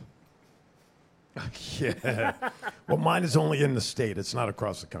help. Yeah. Well, mine is only in the state. It's not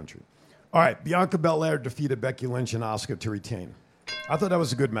across the country. All right, Bianca Belair defeated Becky Lynch and Asuka to retain. I thought that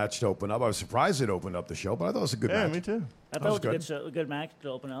was a good match to open up. I was surprised it opened up the show, but I thought it was a good match. Yeah, me too. I thought it was a good match to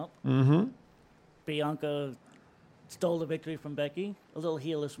open up. Mm-hmm. Bianca stole the victory from Becky. A little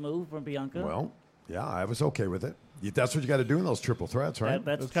heelless move from Bianca. Well, yeah, I was okay with it. That's what you got to do in those triple threats, right?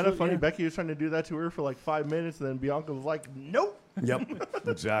 It's kind of funny. Yeah. Becky was trying to do that to her for like 5 minutes, and then Bianca was like, nope. Yep,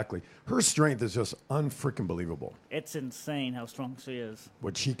 exactly. Her strength is just unfreaking believable. It's insane how strong she is.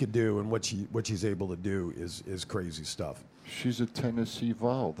 What she could do and what she's able to do is crazy stuff. She's a Tennessee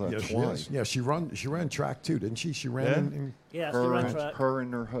Vol. That's why. Yeah, she ran track too, didn't she? She ran. She ran track. Her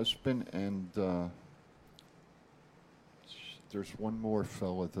and her husband, and there's one more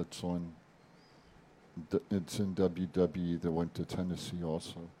fella that's on. It's in WWE that went to Tennessee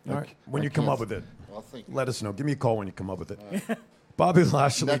also. All right. When you come up with it, let us know. Give me a call when you come up with it. Right. Bobby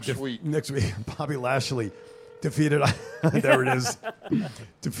Lashley. Next week. Bobby Lashley defeated. There it is.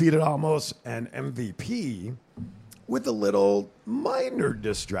 Defeated Almost and MVP with a little minor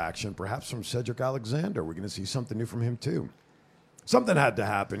distraction, perhaps from Cedric Alexander. We're going to see something new from him too. Something had to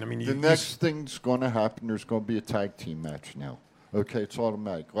happen. I mean, the next thing's going to happen. There's going to be a tag team match now. Okay, it's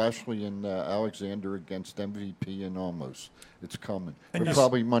automatic. Lashley and Alexander against MVP and Almost. It's coming. And There's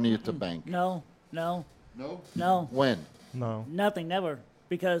probably Money at the Bank. No. No? When? No. Nothing, never.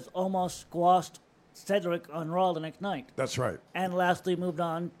 Because Almost squashed Cedric on Raw the next night. That's right. And Lashley moved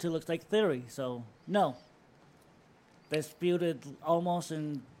on to looks like Theory. So, no. Disputed Almost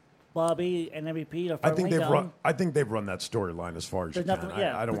and Bobby and MVP are firmly done. I think they've run that storyline as far as There's you nothing, can.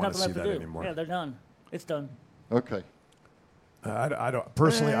 yeah, I don't there's want to see nothing that left to do. anymore. Yeah, they're done. It's done. Okay. I don't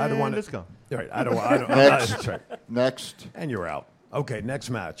personally. I don't want to. Let's go. All right. I don't. Next. That's right. Next. And you're out. Okay.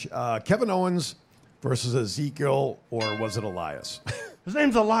 Next match. Kevin Owens versus Ezekiel, or was it Elias? His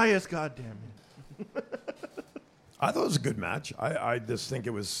name's Elias. Goddamn it. I thought it was a good match. I just think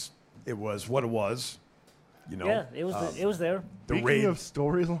it was what it was. You know. Yeah, it was there. The Speaking raid of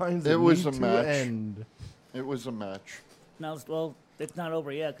storylines, It was a to match. end. It was a match. Now, well, it's not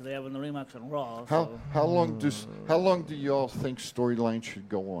over yet because they haven't the rematch on Raw. How so. how long do y'all think storyline should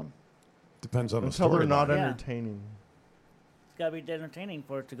go on? depends on the Until they're not storyline. Yeah. entertaining. It's got to be entertaining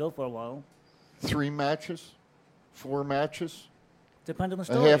for it to go for a while. 3 matches? 4 matches? Depends on the A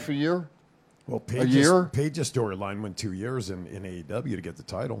story. half a year? Well, year? Paige's storyline went 2 years in AEW to get the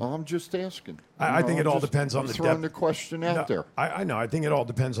title. I'm just asking. I think it all just depends on the throwing depth. the question out there. I know. I think it all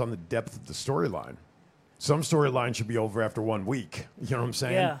depends on the depth of the storyline. Some storyline should be over after 1 week. You know what I'm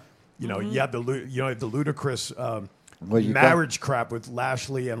saying? Yeah. You know, you have the ludicrous you marriage crap with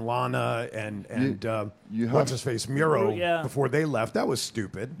Lashley and Lana and you have- what's his face Miro Yeah. before they left. That was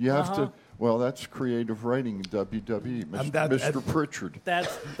stupid. You have to. Well, that's creative writing in WWE, Mr. Pritchard.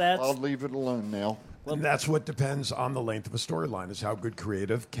 That's I'll leave it alone now. And that's what depends on the length of a storyline, is how good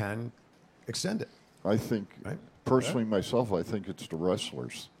creative can extend it. I think, Right? personally, myself, I think it's the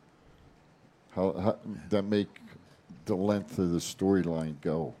wrestlers how that make the length of the storyline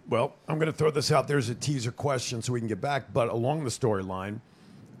go. Well, I'm going to throw this out there as a teaser question so we can get back. But along the storyline,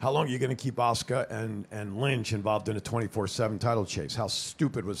 how long are you going to keep Asuka and Lynch involved in a 24/7 title chase? How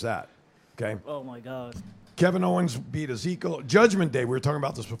stupid was that? Okay. Oh my God. Kevin Owens beat Ezekiel. Judgment Day, we were talking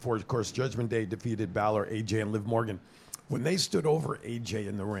about this before. Of course, Judgment Day defeated Balor, AJ, and Liv Morgan. When they stood over AJ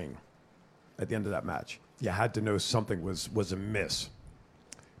in the ring at the end of that match, you had to know something was amiss.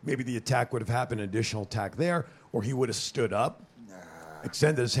 Maybe the attack would have happened, an additional attack there, or he would have stood up,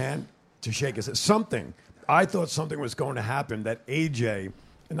 extended his hand to shake his head. Something. I thought something was going to happen that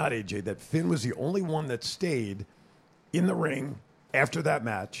that Finn was the only one that stayed in the ring after that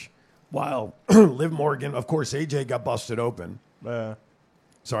match, while Liv Morgan, of course, AJ got busted open.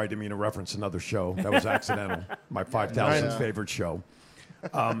 Sorry, I didn't mean to reference another show. That was accidental. My 5,000th favorite show.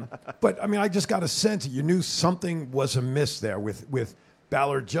 But, I mean, I just got a sense that you knew something was amiss there with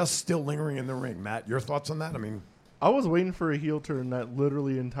Balor just still lingering in the ring. Matt, your thoughts on that? I mean, I was waiting for a heel turn that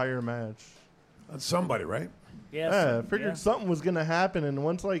literally entire match. That's somebody, right? Yeah, I figured something was going to happen, and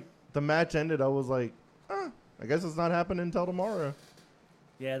once, like, the match ended, I was like, I guess it's not happening until tomorrow.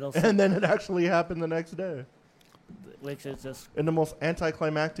 Yeah, and then it actually happened the next day. Which is just in the most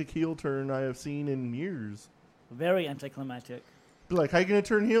anticlimactic heel turn I have seen in years. Very anticlimactic. Be like, how you going to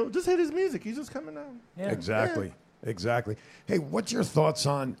turn heel? Just hit his music. He's just coming out. Yeah. Exactly. Exactly. Hey, what's your thoughts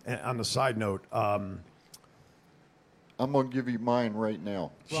on the side note? I'm going to give you mine right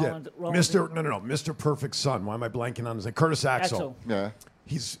now. Mr. Perfect Son. Why am I blanking on his name? Curtis Axel. Yeah.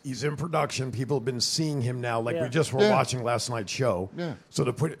 He's in production. People have been seeing him now, like Yeah. we just were watching last night's show. Yeah. So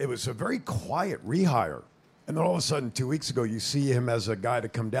it was a very quiet rehire. And then all of a sudden, 2 weeks ago, you see him as a guy to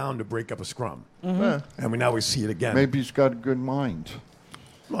come down to break up a scrum. Mm-hmm. And now we see it again. Maybe he's got a good mind.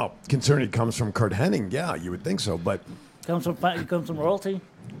 Well, considering he comes from Kurt Hennig, yeah, you would think so. But He comes from royalty.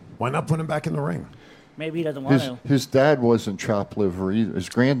 why not put him back in the ring? Maybe he doesn't want to. His dad wasn't chopped liver either. His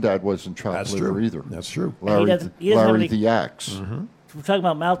granddad wasn't chopped That's liver true. either. That's true. Larry, He doesn't have Larry any- the Axe. Mm-hmm. We were talking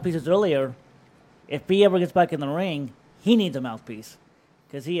about mouthpieces earlier. If he ever gets back in the ring, he needs a mouthpiece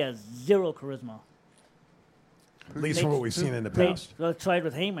because he has zero charisma. At least from what we've seen in the past. They tried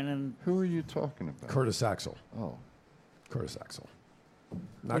with Heyman, and Who are you talking about? Curtis Axel. Oh. Curtis Axel.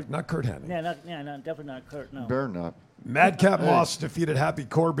 Not Kurt Hennig. definitely not Kurt. No. Better not. Madcap Hey. Moss defeated Happy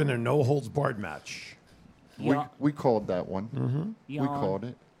Corbin in a no-holds-barred match. We called that one. Mm-hmm. We called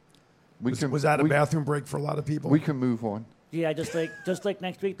it. Was that a bathroom break for a lot of people? We can move on. Yeah, just like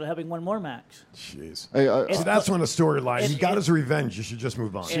next week they're having one more match. Jeez. Hey, See, that's when a storyline. He got it- his revenge. You should just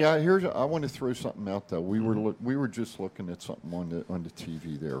move on. See, I want to throw something out there. We were just looking at something on the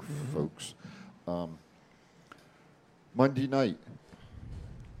TV there, folks. Monday night,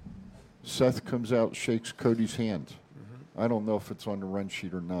 Seth comes out, shakes Cody's hand. I don't know if it's on the run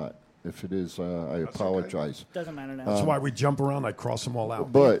sheet or not. If it is, I apologize. Doesn't matter now. That's why we jump around. I cross them all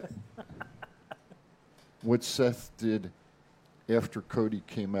out. But what Seth did after Cody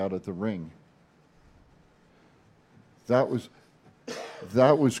came out of the ring, that was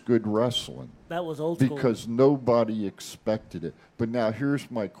good wrestling. That was old school. Because nobody expected it. But now here's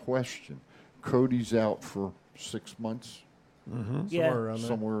my question. Cody's out for 6 months? Mm-hmm. Yeah.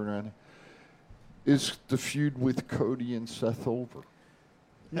 Somewhere around there. Is the feud with Cody and Seth over?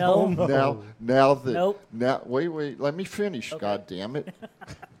 No. Now that Nope. now wait, let me finish, God damn it.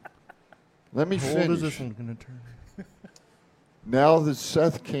 Let me How finish. old is this one going to turn? Now that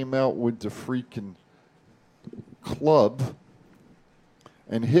Seth came out with the freaking club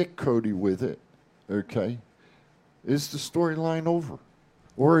and hit Cody with it, okay, is the storyline over?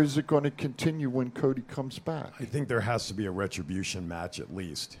 Or is it going to continue when Cody comes back? I think there has to be a retribution match at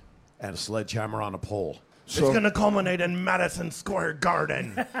least, and a sledgehammer on a pole. It's going to culminate in Madison Square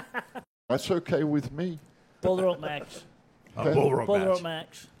Garden. That's okay with me. Bull rope match. A bull rope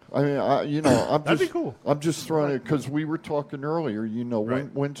match. I mean, I'm That'd just be cool. I'm just throwing it because we were talking earlier.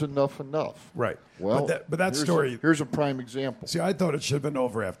 When's enough? Right. Well, but that story. Here's a prime example. See, I thought it should have been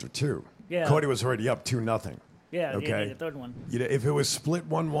over after 2. Yeah. Cody was already up 2-0. Yeah, Okay. the third one. If it was split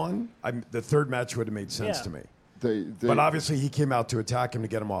 1-1, the third match would have made sense Yeah. to me. They, But obviously, he came out to attack him to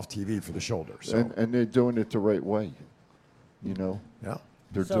get him off TV for the shoulder. So. and they're doing it the right way. Yeah.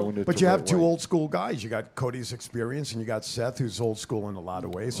 They're doing it. But the you have right two way. old school guys. You got Cody's experience, and you got Seth, who's old school in a lot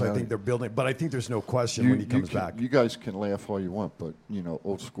of ways. So I Well, think they're building. But I think there's no question when he comes back. You guys can laugh all you want, but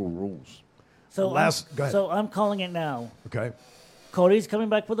old school rules. So go ahead. So I'm calling it now. Okay. Cody's coming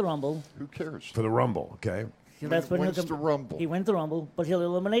back for the Rumble. Who cares? For the Rumble, okay. That's when When's he'll the Rumble? He wins the Rumble, but he'll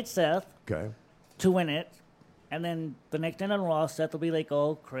eliminate Seth Okay. to win it. And then the next night on Raw, Seth will be like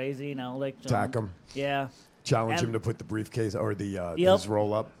all crazy, Attack him. Yeah. Challenge And- him to put the briefcase or the Yep. his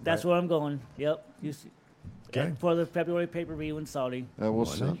roll up. That's where I'm going. Yep. You see. Okay. For the February pay-per-view in Saudi. We'll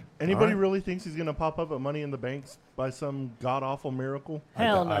see. Anybody really thinks he's going to pop up at Money in the Banks by some god-awful miracle?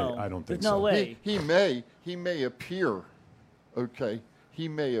 Hell no. I don't think There's no so. way. He may appear, okay. He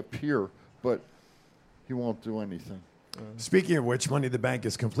may appear, but he won't do anything. Speaking of which, Money in the Bank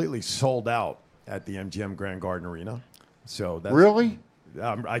is completely sold out at the MGM Grand Garden Arena. So that's, Really?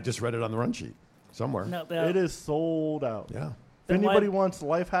 I just read it on the run sheet somewhere. No, It is sold out. Yeah. If Then anybody why- wants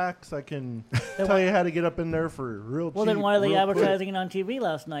life hacks, I can tell you how to get up in there for real cheap. Well, then why are they real quick. advertising it on TV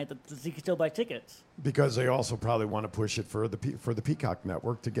last night that you can still buy tickets? Because they also probably want to push it for the Peacock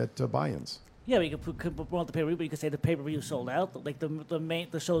Network to get could Yeah, but you could promote the pay-per-view, but you could say the pay-per-view sold out. Like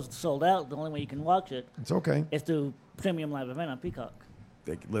the show's sold out. The only way you can watch it It's okay. is through premium live event on Peacock.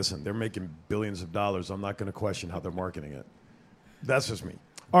 Listen, they're making billions of dollars. I'm not going to question how they're marketing it. That's just me.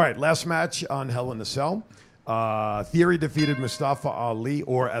 All right, last match on Hell in a Cell. Theory defeated Mustafa Ali,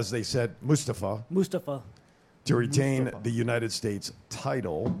 or as they said, Mustafa, to retain the United States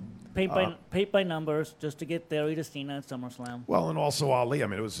title. Paint by numbers, just to get Theory to Cena at SummerSlam. Well, and also Ali. I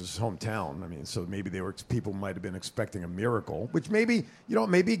mean, it was his hometown. I mean, so maybe people might have been expecting a miracle, which maybe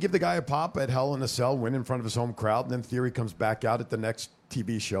give the guy a pop at Hell in a Cell, win in front of his home crowd, and then Theory comes back out at the next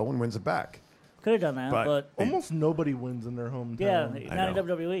TV show and wins it back. Could have done that, but almost nobody wins in their hometown. yeah, not in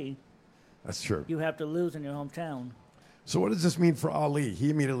WWE. That's true. You have to lose in your hometown. So what does this mean for Ali? He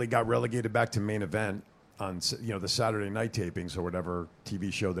immediately got relegated back to main event on the Saturday night tapings or whatever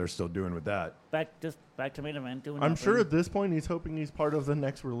TV show they're still doing with that. Back to main event. Doing I'm nothing. sure at this point he's hoping he's part of the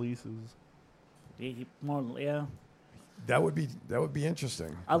next releases. Yeah. That would be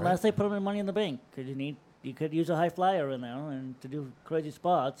interesting. Unless right? they put him in Money in the Bank, because you could use a high flyer in there and to do crazy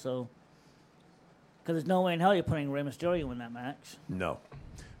spots. So, because there's no way in hell you're putting Rey Mysterio in that match. No.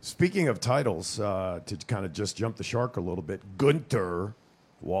 Speaking of titles, to kind of just jump the shark a little bit, Gunther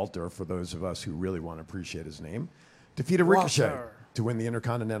Walter, for those of us who really want to appreciate his name, defeated Ricochet Walter. to win the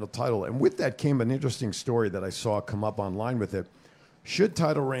Intercontinental title. And with that came an interesting story that I saw come up online with it. Should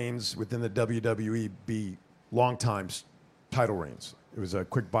title reigns within the WWE be long-time title reigns? It was a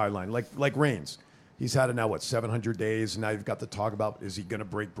quick byline, like Reigns. He's had it now, 700 days, and now you've got the talk about, is he going to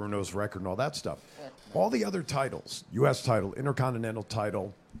break Bruno's record and all that stuff. All the other titles, U.S. title, Intercontinental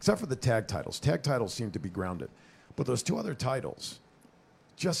title, except for the tag titles seem to be grounded. But those two other titles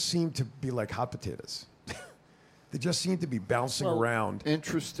just seem to be like hot potatoes. They just seem to be bouncing around.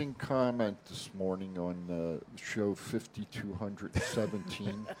 Interesting comment this morning on show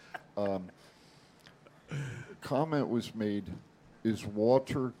 5217. Comment was made, is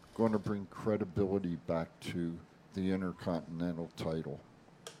Walter going to bring credibility back to the Intercontinental title?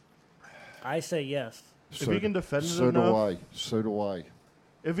 I say yes. If he can defend it so enough, So do I.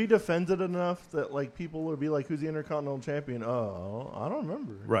 If he defends it enough that like people would be like, "Who's the Intercontinental Champion?" Oh, I don't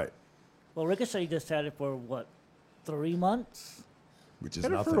remember. Right. Well, Ricochet just had it for what, 3 months? Which is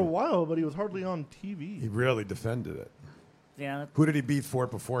Had it nothing. for a while, but he was hardly on TV. He really defended it. Yeah. Who did he beat for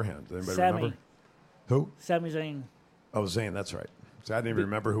it beforehand? Does anybody Sami. remember? Who? Sami Zayn. Oh, Zayn, that's right. So I didn't even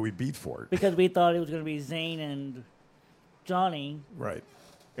remember who he beat for it. Because we thought it was going to be Zayn and Johnny. Right.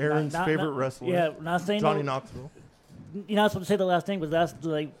 Aaron's favorite wrestler. Yeah, not saying Johnny no- Knoxville. You're not supposed to say the last thing, but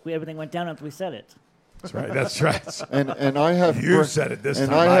everything went down after we said it. That's right. That's right. And I have You said it this and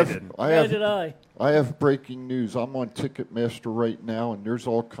time. I didn't. Neither did I. I have breaking news. I'm on Ticketmaster right now, and there's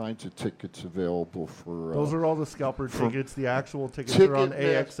all kinds of tickets available for. Those are all the scalper for- tickets. The actual tickets are on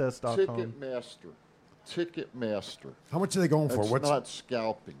AXS.com. Ticketmaster. How much are they going for? It's What's not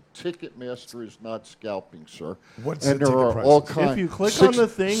scalping. Ticketmaster is not scalping, sir. What's and the there ticket are all prices? kinds. If you click on the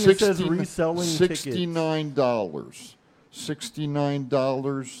thing, it says reselling tickets. $69.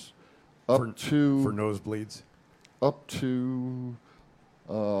 $69 up to for nosebleeds. Up to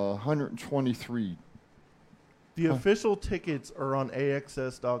 123. The official tickets are on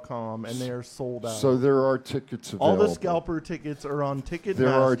AXS.com, and they are sold out. So there are tickets available. All the scalper tickets are on Ticketmaster. There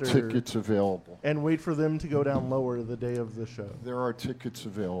are tickets available. And wait for them to go down lower the day of the show. There are tickets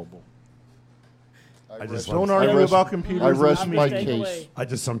available. Don't argue about computers. I rest with my me. case. I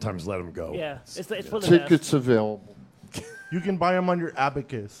just sometimes let them go. Yeah, it's for the Tickets available. You can buy them on your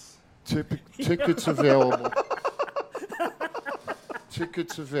Abacus. Tickets available.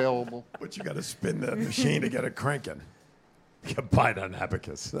 Tickets available. But you got to spin the machine to get it cranking. You can buy it on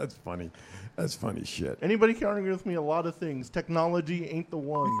Abacus. That's funny. That's funny shit. Anybody can argue with me a lot of things. Technology ain't the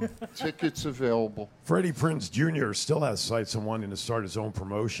one. Tickets available. Freddie Prinze Jr. still has sights on wanting to start his own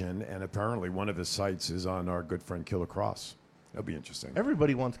promotion, and apparently one of his sights is on our good friend Killer Cross. That'll be interesting.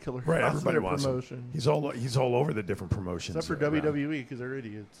 Everybody wants Killer Right, Cross everybody in their wants him. promotion. He's all over the different promotions. Except for around. WWE, because they're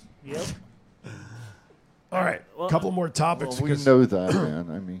idiots. Yep. All right, a couple more topics. Well, we because know that, man.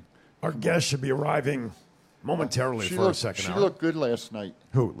 I mean, our guest should be arriving momentarily for our second She hour. looked good last night.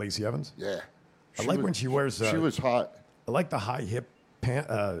 Who? Lacey Evans? Yeah. I like when she wears. She was hot. I like the high hip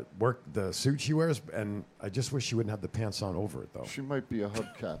the suit she wears, and I just wish she wouldn't have the pants on over it though. She might be a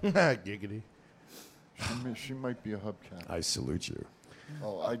hubcap. Giggity. She might be a hubcap. I salute you.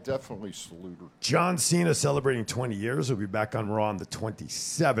 Oh, I definitely salute her. John Cena celebrating 20 years. We'll be back on Raw on the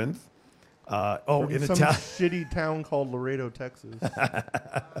 27th. From in some a town. shitty town called Laredo, Texas.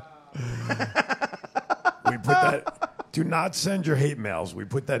 We put that. Do not send your hate mails. We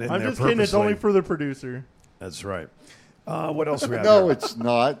put that in I'm there just kidding. It's only purposely. for the producer. That's right. What else we have? No, here? it's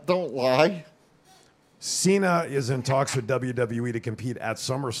not. Don't lie. Cena is in talks with WWE to compete at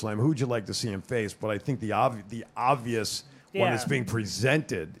SummerSlam. Who would you like to see him face? But I think the obvious one Yeah. that's being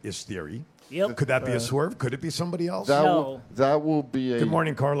presented is Theory. Yep. Could that be a swerve? Could it be somebody else? That will be a. Good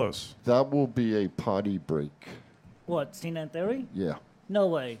morning, Carlos. That will be a potty break. What, Cena and Theory? Yeah. No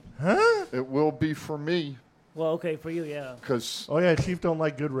way. Huh? It will be for me. Well, okay, for you, yeah. Because Oh yeah, Chief don't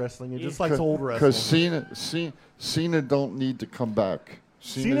like good wrestling. He just likes old wrestling. Because Cena don't need to come back.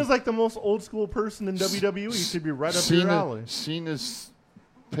 Cena's like the most old school person in WWE. He should be right up your alley. Cena's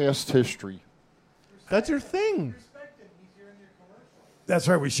past history. That's your thing. That's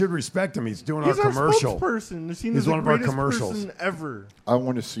right. We should respect him. He's doing He's our our commercial. spokesperson. Cena's He's the one of our greatest commercials. person ever. I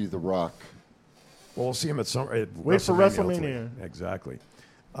want to see The Rock. Well, we'll see him at Wait for hopefully. WrestleMania. Exactly.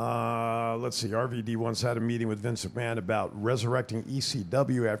 Let's see. RVD once had a meeting with Vince McMahon about resurrecting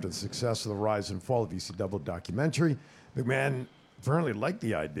ECW after the success of the rise and fall of ECW documentary. McMahon apparently liked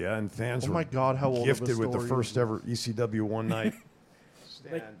the idea, and fans Oh my God, how old of a gifted with the story first is ever ECW one night.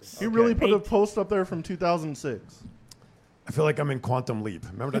 He really put a post up there from 2006. I feel like I'm in Quantum Leap.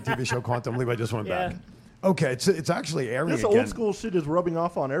 Remember that TV show Quantum Leap? I just went Yeah. back. Okay, it's actually airing This again. old school shit is rubbing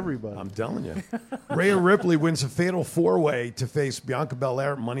off on everybody. I'm telling you. Rhea Ripley wins a fatal four-way to face Bianca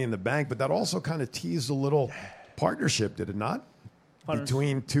Belair at Money in the Bank, but that also kind of teased a little partnership, did it not?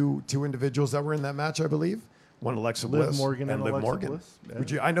 Between two individuals that were in that match, I believe. One Alexa Liv Bliss Morgan and Liv Alexa Morgan. Bliss. Yeah.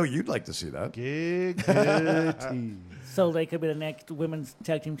 Would you? I know you'd like to see that. Giggity. So they could be the next women's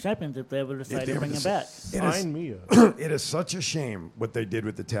tag team champions if they ever decide to bring them back. Sign me up. It is such a shame what they did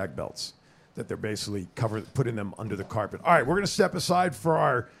with the tag belts, that they're basically putting them under the carpet. All right, we're going to step aside for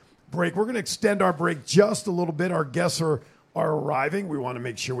our break. We're going to extend our break just a little bit. Our guests are arriving. We want to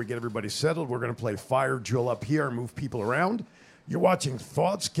make sure we get everybody settled. We're going to play Fire Drill up here and move people around. You're watching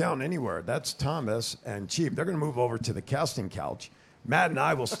Thoughts Count Anywhere. That's Thomas and Chief. They're going to move over to the casting couch. Matt and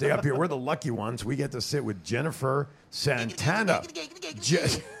I will stay up here. We're the lucky ones. We get to sit with Jennifer Santana,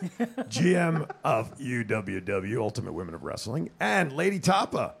 GM of UWW, Ultimate Women of Wrestling, and Lady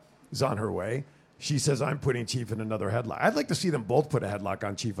Tapa is on her way. She says, I'm putting Chief in another headlock. I'd like to see them both put a headlock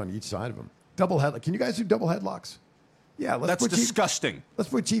on Chief on each side of him. Double headlock. Can you guys do double headlocks? Yeah, That's disgusting.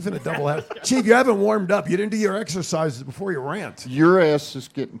 Let's put Chief in a double head. Chief, you haven't warmed up. You didn't do your exercises before you rant. Your ass is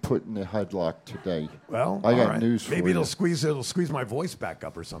getting put in the headlock today. Well, I got all right. news for Maybe you. it'll squeeze my voice back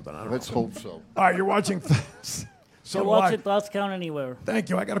up or something. I don't know. Let's hope so. All right, you're watching. You're watching Thoughts Count Anywhere. Thank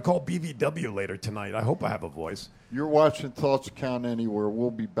you. I got to call BVW later tonight. I hope I have a voice. You're watching Thoughts Count Anywhere.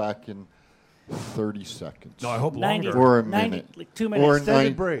 We'll be back in 30 seconds. No, I hope longer. Or a minute. Like 2 minutes.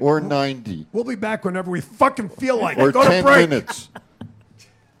 Or 90. We'll be back whenever we fucking feel like Or it. Go 10 to break. minutes.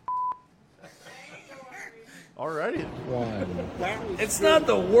 Alrighty. It's not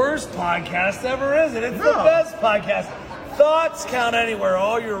the worst podcast ever, is it? It's the best podcast. Thoughts Count Anywhere.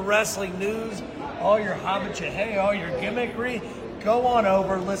 All your wrestling news, all your hobbit, all your gimmickry. Go on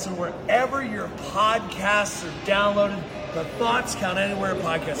over, listen wherever your podcasts are downloaded. The Thoughts Count Anywhere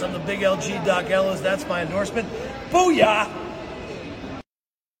podcast. I'm the big LG Doc Ellis. That's my endorsement. Booyah!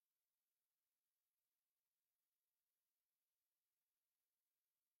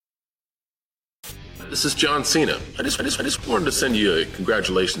 This is John Cena. I just wanted to send you a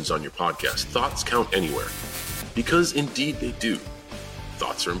congratulations on your podcast. Thoughts count anywhere. Because indeed they do.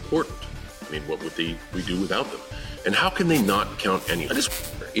 Thoughts are important. I mean, what would we do without them? And how can they not count anywhere?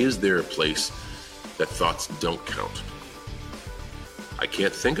 Is there a place that thoughts don't count? I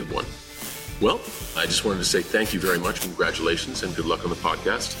can't think of one. Well, I just wanted to say thank you very much, congratulations, and good luck on the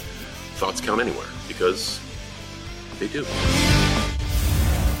podcast. Thoughts count anywhere, because they do.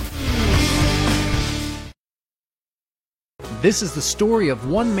 This is the story of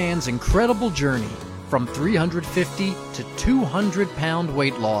one man's incredible journey from 350 to 200-pound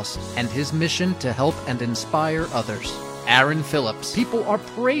weight loss and his mission to help and inspire others. Aaron Phillips. People are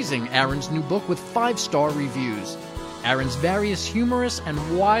praising Aaron's new book with 5-star reviews. Aaron's various humorous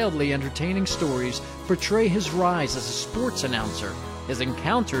and wildly entertaining stories portray his rise as a sports announcer, his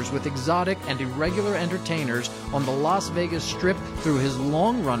encounters with exotic and irregular entertainers on the Las Vegas Strip through his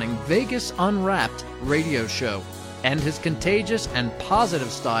long-running Vegas Unwrapped radio show, and his contagious and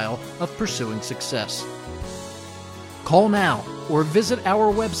positive style of pursuing success. Call now or visit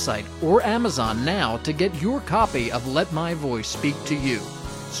our website or Amazon now to get your copy of Let My Voice Speak to You,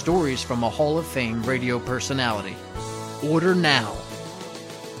 stories from a Hall of Fame radio personality. Order now.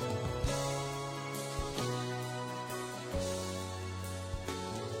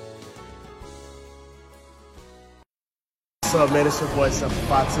 What's up, man? It's your boy,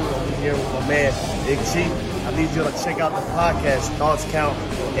 752. I'm here with my man, Big G. I need you to check out the podcast, Thoughts Count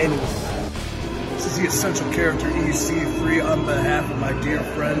Anywhere. This is the essential character EC3 on behalf of my dear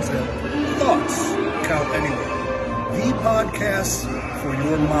friends at Thoughts Count Anywhere. The podcast for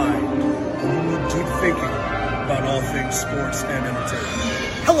your mind when you need deep thinking about all things sports and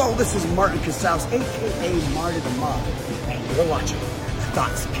entertainment. Hello, this is Martin Casals, a.k.a. Marty the Mob, and you're watching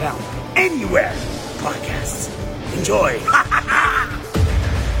Thoughts Count Anywhere podcast. Enjoy.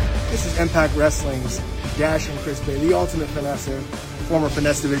 This is Impact Wrestling's Dash and Chris Bay, the ultimate finesser, former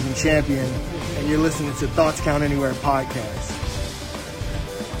Finesse Division champion, and you're listening to Thoughts Count Anywhere podcast.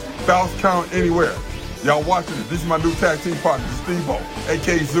 Thoughts Count Anywhere. Y'all watching it. This is my new tag team partner, Steve-O,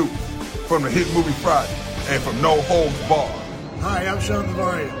 a.k.a. Zeus, from the hit movie Friday, and from No Holds Barred. Hi, I'm Sean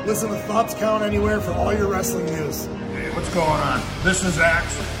Bavaria. Listen to Thoughts Count Anywhere for all your wrestling news. Hey, what's going on? This is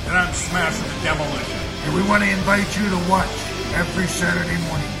Axe, and I'm smashing the demolition. And we want to invite you to watch every Saturday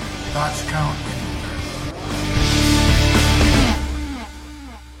morning. Thoughts Count Anywhere.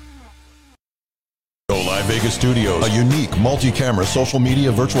 Go Live Vegas Studios, a unique multi-camera social media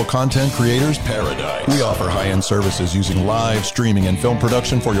virtual content creators paradise. We offer high-end services using live streaming and film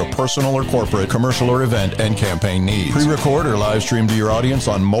production for your personal or corporate, commercial or event and campaign needs. Pre-record or live stream to your audience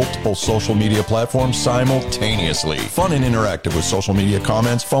on multiple social media platforms simultaneously. Fun and interactive with social media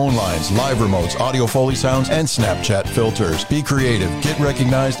comments, phone lines, live remotes, audio Foley sounds, and Snapchat filters. Be creative, get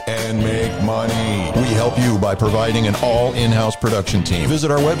recognized, and make money. We help you by providing an all in-house production team.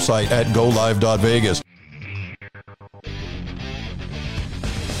 Visit our website at golive.vegas.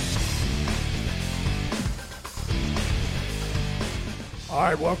 All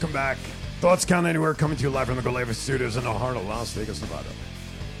right, welcome back. Thoughts Count Anywhere, coming to you live from the Goleva Studios in Oharna, Las Vegas, Nevada.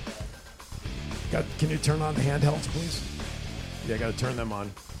 Can you turn on the handhelds, please? Yeah, I got to turn them on.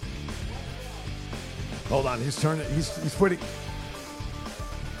 Hold on, he's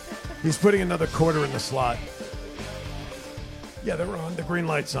putting another quarter in the slot. Yeah, they were on. The green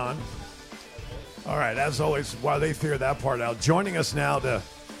light's on. All right, as always, while they figure that part out, joining us now to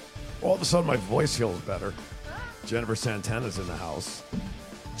all of a sudden my voice feels better. Jennifer Santana's in the house.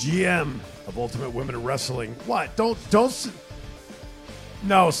 GM of Ultimate Women Wrestling. What? Don't.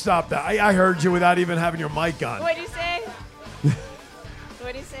 No, stop that. I heard you without even having your mic on. What'd you say?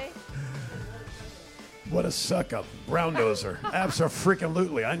 What'd you say? What a suck up. Brown noser.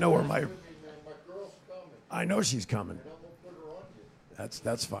 Abso-freaking-lutely. I know where my... I know she's coming.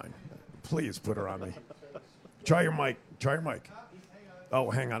 That's fine. Please put her on me. Try your mic. Oh,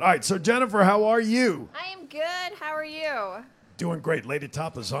 hang on. All right, so Jennifer, how are you? I am good. How are you? Doing great. Lady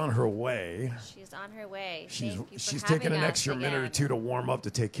Top is on her way. She's on her way. She's taking an extra minute or two to warm up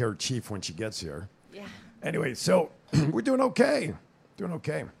to take care of Chief when she gets here. Yeah. Anyway, so we're doing okay.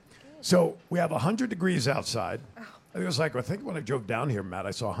 So we have 100 degrees outside. I think when I drove down here, Matt,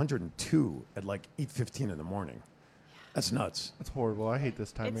 I saw 102 at like 8:15 in the morning. That's nuts. That's horrible. I hate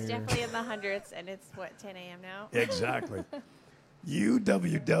this time It's of year. definitely in the hundreds, and it's, 10 a.m. now? Exactly.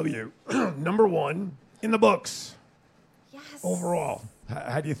 UWW, number one in the books. Yes. Overall,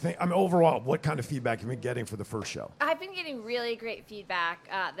 how do you think? Overall, what kind of feedback have you been getting for the first show? I've been getting really great feedback.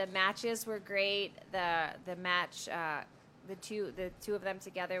 The matches were great. The match, the two of them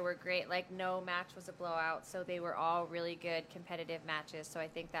together were great. Like, no match was a blowout, so they were all really good competitive matches. So I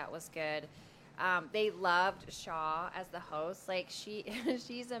think that was good. They loved Shaw as the host. Like,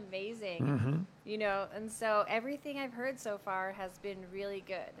 she's amazing, And so everything I've heard so far has been really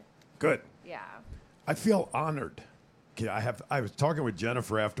good. Good. Yeah. I feel honored. I was talking with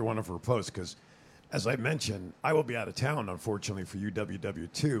Jennifer after one of her posts because, as I mentioned, I will be out of town, unfortunately, for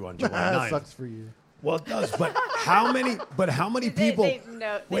UWW2 on July 9th. That sucks for you. Well, it does. But how many people? Wait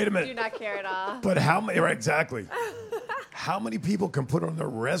a minute. Do not care at all. But how many? Right, exactly. How many people can put on their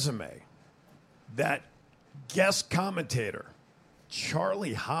resume that guest commentator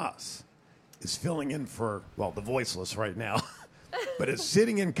Charlie Haas is filling in for, the voiceless right now, but is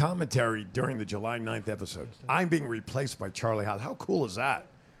sitting in commentary during the July 9th episode. I'm being replaced by Charlie Haas. How cool is that?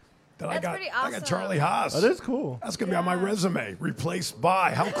 That's pretty awesome. I got Charlie Haas. That is cool. That's going to be on my resume. Replaced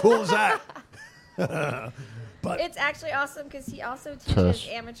by. How cool is that? But it's actually awesome because he also teaches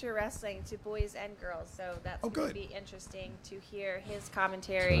amateur wrestling to boys and girls, so that's going to be interesting to hear his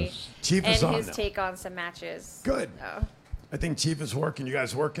commentary Chief and is on his now. take on some matches. Good. So. I think Chief is working. You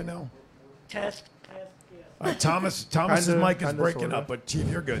guys working now? Test. All right, Thomas's mic is breaking up, but Chief,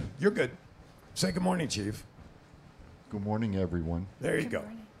 you're good. You're good. Say good morning, Chief. Good morning, everyone. There you go.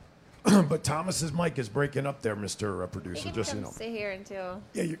 But Thomas's mic is breaking up there, Mr. Producer. You can just so come you know. sit here until.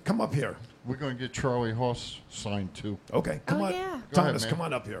 Yeah, you come up here. We're going to get Charlie Haas signed too. Okay, come on. Yeah. Thomas, ahead, come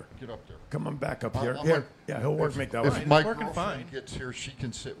on up here. Get up there. Come on back up here. I'm Here. like- Yeah, he'll make that If work. my working girlfriend fine. gets here, she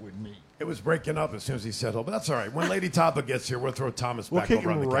can sit with me. It was breaking up as soon as he said hello, but that's all right. When Lady Tapa gets here, we'll throw Thomas We'll back kick over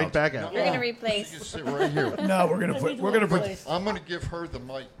on him the right couch. back out. You're going to She replace. can sit right here. No, we're gonna put. I'm going to give her the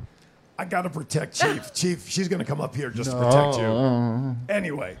mic. I got to protect Chief. Chief, she's going to come up here just to protect you.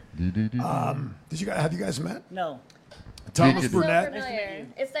 Anyway, have you guys met? No. Thomas Did So Burnett. familiar.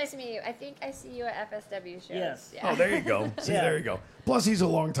 It's nice to meet you. I think I see you at FSW shows. Yes. Yeah. Oh, there you go. See, Yeah. there you go. Plus, he's a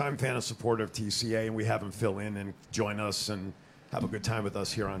longtime fan and supporter of TCA, and we have him fill in and join us and have a good time with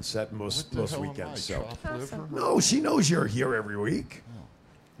us here on set most What the hell weekends. am I, So, chopped liver? no, she knows you're here every week.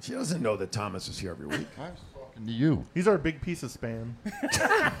 She doesn't know that Thomas is here every week. I was talking to you. He's our big piece of spam.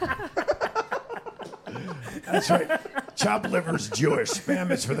 That's right. Chopped liver's Jewish.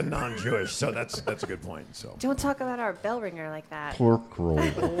 Spam is for the non-Jewish. So that's a good point. So Don't talk about our bell ringer like that. Pork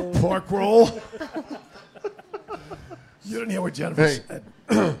roll. pork roll. You didn't hear what Jennifer Hey, said.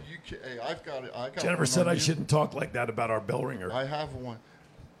 I've got it. I got Jennifer one said on I you. shouldn't talk like that about our bell ringer. I have one.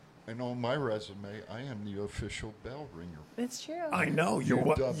 And on my resume, I am the official bell ringer. It's true. I know. You're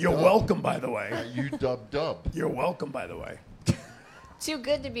dub-dub. welcome, by the way. You dub. You're welcome, by the way. Too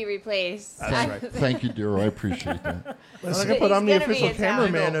good to be replaced. That's right. Thank you, dear. I appreciate that. Listen, I but I'm the gonna be official in town.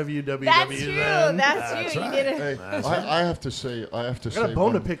 cameraman of UWW. That's true. Then. That's That's true. right. You did it. Hey, That's I have to say, I got a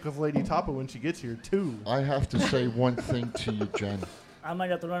bone to one- pick with Lady Tapa when she gets here too. I have to say one thing to you, Jen. I might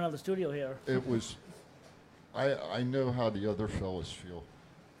have to run out of the studio here. It was, I know how the other fellas feel.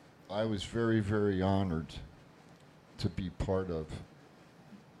 I was very, very honored to be part of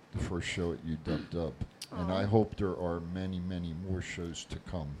the first show at UW. And I hope there are many, many more shows to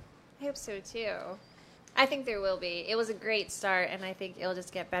come. I hope so too. I think there will be. It was a great start, and I think it'll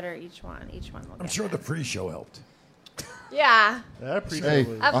just get better each one. Each one will. I'm get sure the better. pre-show helped. Yeah. I appreciate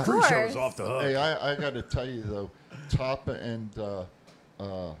Hey, it. Of Pre-show course. was off the hook. Hey, I got to tell you, though, Tapa and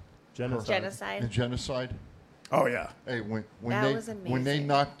Genocide. Genocide. Oh yeah. Hey, when That was when they amazing.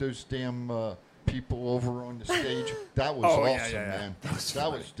 knocked those damn people over on the stage, that was Oh, yeah, awesome, yeah, yeah. man.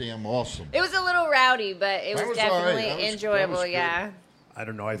 That was damn awesome. It was a little rowdy, but it That was was all right. definitely That was enjoyable. good. Yeah. I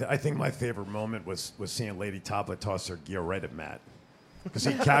don't know. I think my favorite moment was seeing Lady Tapa toss her gear right at Matt. because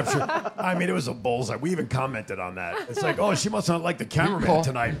he captured. I mean, it was a bullseye. We even commented on that. It's like, oh, she must not like the cameraman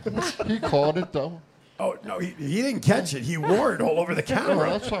tonight. He caught it, though. Oh, no, he didn't catch it. He wore it all over the camera.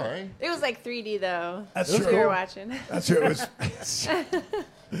 Oh, that's all right. It was like 3D though. That's if true. you were watching. That's true. It was,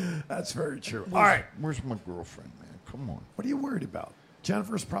 that's very true. All right. Where's my girlfriend, man? Come on. What are you worried about?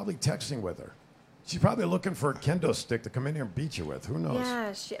 Jennifer's probably texting with her. She's probably looking for a kendo stick to come in here and beat you with. Who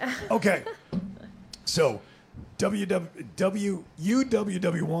knows? Yeah. Okay. So,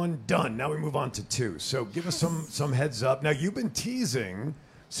 UWW1 done. Now we move on to 2. So give us some heads up. Now you've been teasing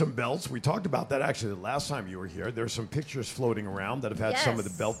some belts. We talked about that actually the last time you were here. There's some pictures floating around that have had some of the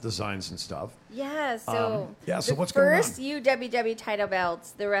belt designs and stuff. Yeah, so so what's going on? First UWW title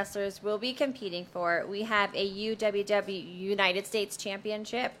belts the wrestlers will be competing for. We have a UWW United States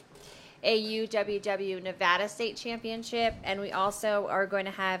Championship, a UWW Nevada State Championship, and we also are going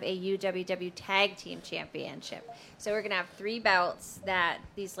to have a UWW Tag Team Championship. So we're going to have 3 belts that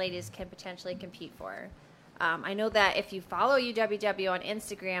these ladies can potentially compete for. I know that if you follow UWW on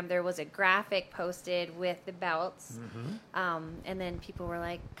Instagram, there was a graphic posted with the belts. And then people were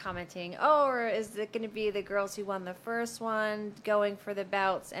like commenting, oh, or is it going to be the girls who won the first one going for the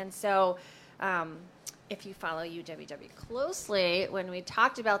belts? And so if you follow UWW closely, when we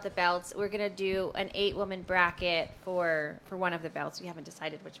talked about the belts, we're going to do an 8-woman bracket for one of the belts. We haven't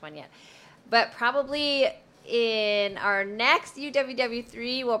decided which one yet. But probably in our next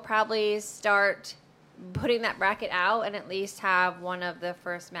UWW3, we'll probably start putting that bracket out and at least have one of the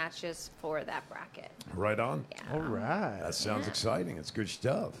first matches for that bracket. Right on. Yeah. All right. That sounds exciting. It's good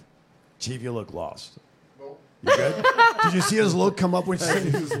stuff. Chief, you look lost. You good? Did you see his look come up when she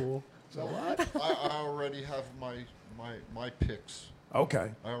said So what? I already have my picks.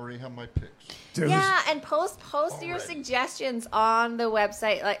 Okay. I already have my picks. Yeah, and post your suggestions on the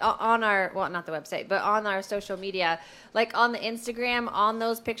website, like on our, well, not the website, but on our social media, like on the Instagram, on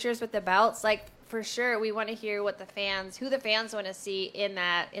those pictures with the belts, like for sure we want to hear what who the fans want to see in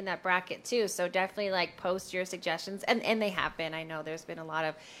that bracket too. So definitely like post your suggestions, and they have been. I know there's been a lot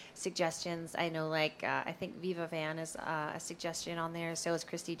of suggestions. I know like I think Viva Van is a suggestion on there. So is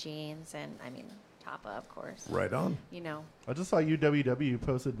Christy Jeans, and I mean Tapa, of course. Right on. You know. I just saw UWW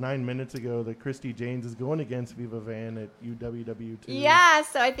posted 9 minutes ago that Christy Janes is going against Viva Van at UWW2. Yeah,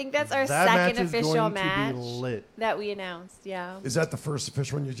 so I think that's our second official match match is lit. that we announced. Yeah. Is that the first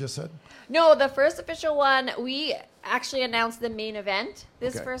official one you just said? No, the first official one, we actually announced the main event,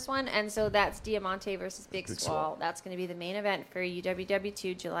 this Okay. first one, and so that's Diamante versus Big Big Swole. Swole. That's going to be the main event for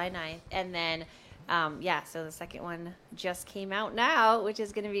UWW2 July 9th. And then, so the second one just came out now, which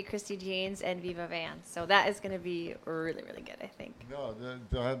is going to be Christy Jeans and Viva Van. So that is going to be really, really good, I think. No,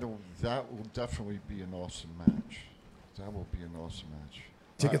 that will definitely be an awesome match. That will be an awesome match.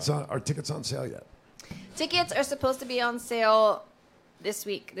 Are tickets on sale yet? Tickets are supposed to be on sale this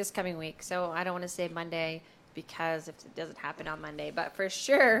coming week. So I don't want to say Monday because if it doesn't happen on Monday, but for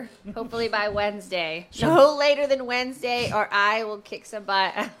sure, hopefully by Wednesday. No later than Wednesday, or I will kick some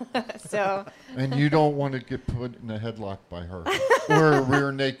butt. So. And you don't want to get put in a headlock by her or a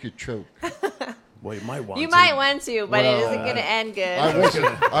rear naked choke. Well, you might want You to. might want to, but it isn't going to end good.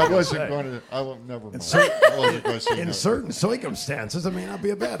 I wasn't going to. I will never mind. I wasn't going to say In no. certain circumstances, it may not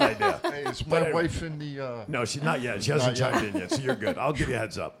be a bad idea. Hey, is my wife in the? No, she's not yet. She hasn't chimed in yet, so you're good. I'll give you a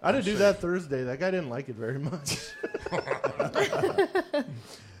heads up. I had to do that Thursday. That guy didn't like it very much.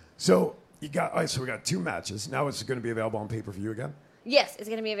 So you got. All right, so we got 2 matches. Now it's going to be available on pay-per-view again. Yes, it's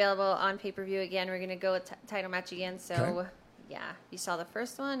going to be available on pay-per-view again. We're going to go with title match again. So, Okay. yeah, you saw the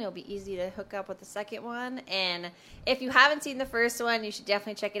first one. It'll be easy to hook up with the second one. And if you haven't seen the first one, you should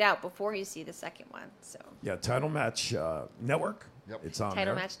definitely check it out before you see the second one. So, Yeah, Title Match Network. Yep. It's on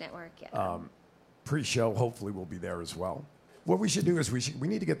Title there. Match Network, yeah. Pre-show, hopefully, will be there as well. What we should do is we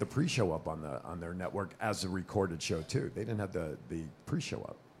need to get the pre-show up on their network as a recorded show too. They didn't have the pre-show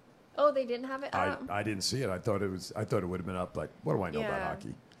up. Oh, they didn't have it up? I didn't see it. I thought it would have been up. Like, what do I know about Yeah.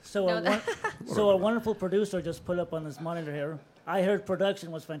 hockey? So, a wonderful producer just put up on this monitor here. I heard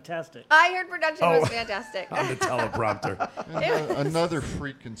production was fantastic. I heard production Oh. was fantastic. On the teleprompter. Another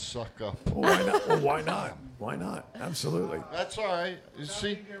freaking suck up. Well, why not? Well, why not? Why not? Absolutely. That's all right. You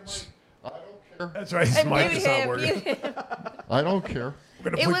see, I don't care. That's right. His And mic mute is not him, working. mute him. I don't care.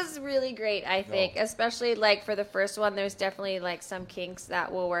 It was really great, I think, especially like for the first one. There's definitely like some kinks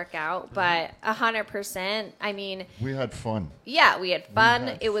that will work out, but 100%. I mean, We had fun. yeah, we had fun.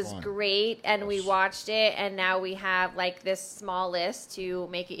 had It was fun. great, and we watched it, and now we have like this small list to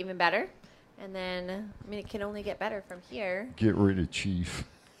make it even better. And then, I mean, it can only get better from here. Get rid of Chief.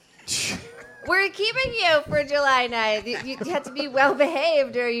 Wait, We're keeping you for July 9th. You have to be well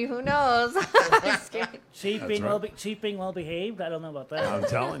behaved, or who knows? Sheep being well behaved. I don't know about that. I'm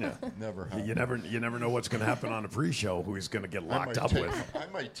telling you, Never you never know what's going to happen on a pre-show. Who he's going to get locked up with. I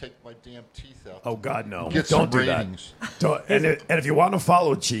might take my damn teeth out. Oh God, no! Get Don't some do that. ratings. And if you want to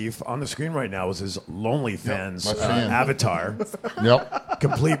follow Chief on the screen right now is his Lonely Fans my fan. avatar. Yep.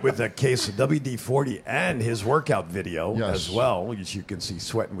 Complete with a case of WD-40 and his workout video Yes. as well, which you can see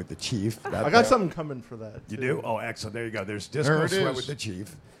sweating with the Chief. I got something coming for that. You too. do? Oh, excellent. There you go. There's Disco There it Sweat is. with the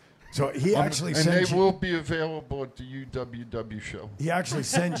Chief. So he And actually they sends you, will be available at the UWW show. he actually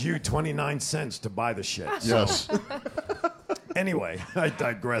sends you 29 cents to buy the shit. Yes. Anyway, I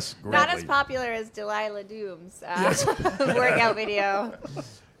digress greatly. Not as popular as Delilah Doom's workout video.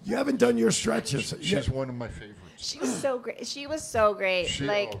 You haven't done your stretches. She's one of my favorites. She was so great. She was so great.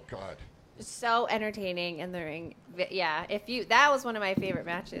 Oh God. So entertaining in the ring. Yeah, that was one of my favorite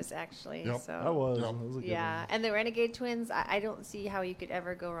matches actually. Yep. So That was a good yeah, one. and the Renegade Twins. I don't see how you could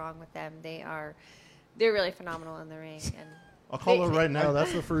ever go wrong with them. They're really phenomenal in the ring. And I'll call it right now.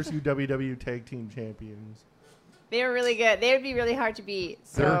 That's the first UWW Tag Team Champions. they were really good. They would be really hard to beat.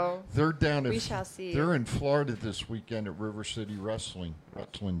 So They're down. we shall see. They're in Florida this weekend at River City Wrestling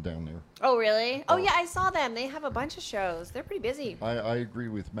down there. Oh really? Oh yeah, I saw them. They have a bunch of shows. They're pretty busy. I agree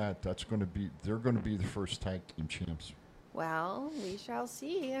with Matt. They're going to be the first tag team champs. Well, we shall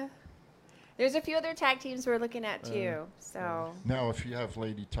see. There's a few other tag teams we're looking at too. So Now, if you have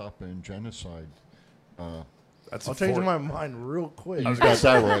Lady Tapa and Genocide, I'll change my mind real quick. you got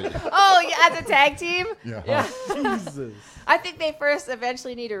that right. oh yeah, as a tag team. Yeah. Jesus. I think they first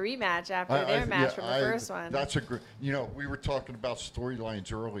eventually need a rematch after their match from the first one. That's a great. We were talking about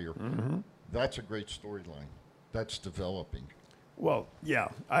storylines earlier. Mm-hmm. That's a great storyline. That's developing. Well, yeah.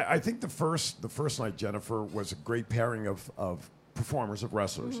 I think the first night, Jennifer, was a great pairing of performers, of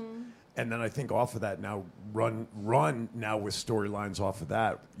wrestlers. Mm-hmm. And then I think off of that now, run now with storylines off of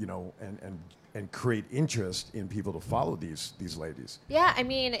that, and create interest in people to follow these ladies. Yeah, I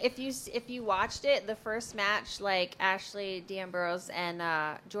mean, if you watched it, the first match, like Ashley D'Ambrose and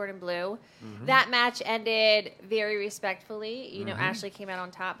Jordan Blue, that match ended very respectfully. You know, Ashley came out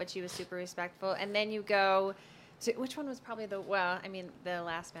on top, but she was super respectful. And then you go to which one was probably the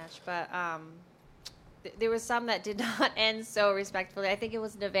last match, but there was some that did not end so respectfully. I think it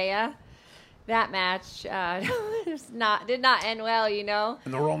was Nevaeh. That match did not end well, And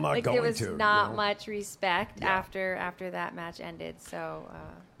they're all not like going there was to. not much respect after that match ended. So,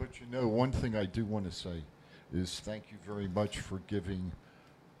 But one thing I do want to say is thank you very much for giving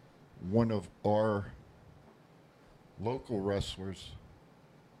one of our local wrestlers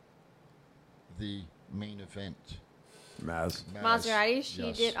the main event. Maserati,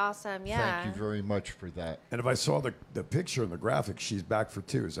 she did awesome. Yeah. Thank you very much for that. And if I saw the picture and the graphic, she's back for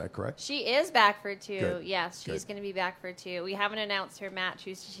 2. Is that correct? She is back for 2. Good. Yes, she's going to be back for 2. We haven't announced her match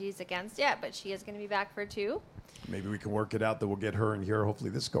who she's against yet, but she is going to be back for 2. Maybe we can work it out that we'll get her in here. Hopefully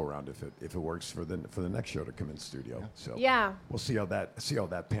this go around if it works for the next show to come in studio. So yeah, we'll see how that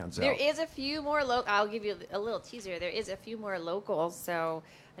pans There out. is a few more I'll give you a little teaser. There is a few more locals, so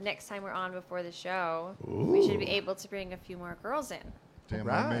next time we're on before the show, we should be able to bring a few more girls in. Damn,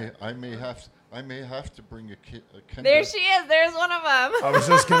 Right. I may have to bring a kendo. There she is. There's one of them. I was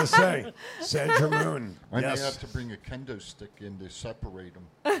just going to say, Sandra Moon. I Yes. may have to bring a kendo stick in to separate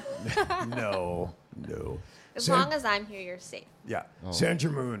them. No. As long as I'm here, you're safe. Yeah. Oh.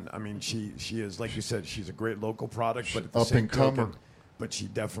 Sandra Moon, I mean, she is, like you said, she's a great local product, but at the Up same and comer. token, but she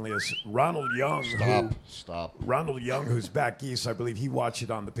definitely is. Ronald Young. Stop. Ronald Young, who's back east, I believe he watched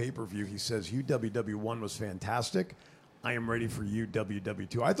it on the pay-per-view. He says, UWW1 was fantastic. I am ready for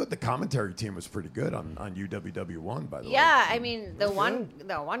UWW2. I thought the commentary team was pretty good on UWW1, by the way. Yeah, I mean the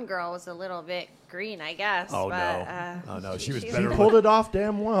one girl was a little bit green, I guess. Oh, but, no. No, she was She better. pulled it off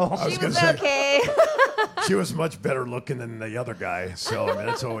damn well. I was She gonna was say, okay. she was much better looking than the other guy. So I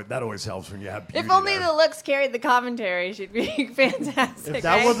mean, that always helps when you have beauty If only there. the looks carried the commentary, she'd be fantastic. If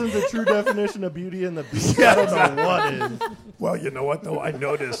that right? wasn't the true definition of Beauty and the Beast, I don't know what is. Well, you know what though? I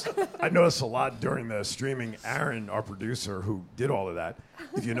noticed a lot during the streaming. Aaron, our producer, who did all of that,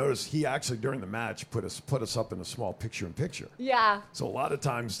 if you notice, he actually during the match put us up in a small picture-in-picture. Yeah. So a lot of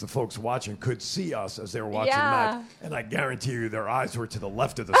times the folks watching could see us as they were watching the Yeah. match, and I guarantee you their eyes were to the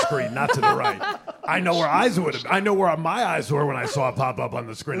left of the screen, not to the right. I know where my eyes were when I saw it pop up on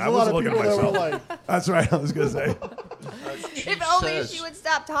the screen. There's I a lot wasn't of looking at people myself. that were like- That's right. I was going to say. If only she would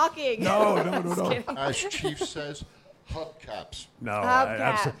stop talking. No. Just kidding. As Chief says, hubcaps. No,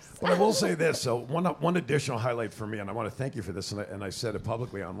 Hubcaps. Well, I will say this. So one additional highlight for me, and I want to thank you for this, and I said it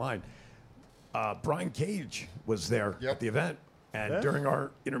publicly online. Brian Cage was there at the event, and Yeah. during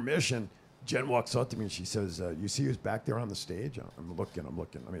our intermission, Jen walks up to me and she says, "You see who's back there on the stage?" I'm looking.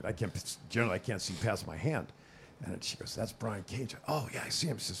 I mean, I can't see past my hand. And she goes, "That's Brian Cage." "Oh yeah, I see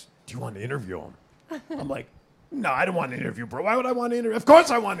him." She says, "Do you want to interview him?" I'm like, "No, I don't want to interview bro. Why would I want to interview? Of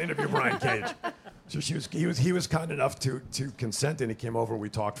course I want to interview Brian Cage." So he was kind enough to consent, and he came over. We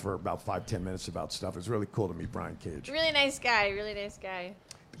talked for about 5-10 minutes about stuff. It was really cool to meet Brian Cage. Really nice guy. Really nice guy.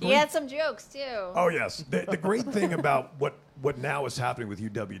 He had some jokes too. Oh yes, the great thing about what now is happening with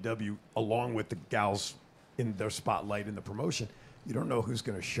UWW, along with the gals in their spotlight in the promotion, you don't know who's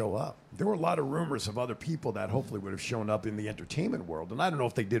going to show up. There were a lot of rumors of other people that hopefully would have shown up in the entertainment world, and I don't know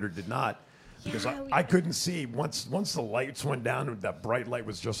if they did or did not. Because I couldn't see, once the lights went down and that bright light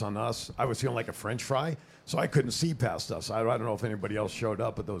was just on us, I was feeling like a French fry, so I couldn't see past us. I don't know if anybody else showed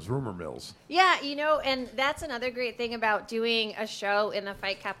up at those rumor mills. Yeah, and that's another great thing about doing a show in the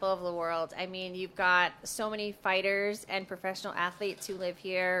fight capital of the world. I mean, you've got so many fighters and professional athletes who live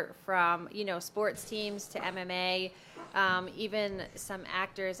here, from, sports teams to MMA, even some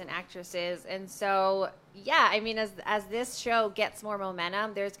actors and actresses. And so, yeah, I mean, as this show gets more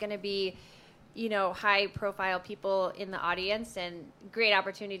momentum, there's going to be high profile people in the audience and great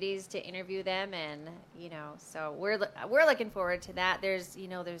opportunities to interview them. And, so we're looking forward to that. There's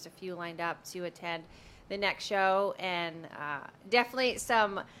a few lined up to attend the next show, and definitely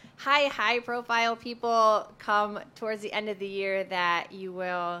some high profile people come towards the end of the year that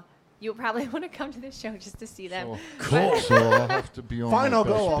you'll probably want to come to the show just to see them. Cool. So I'll have to be on Fine, my I'll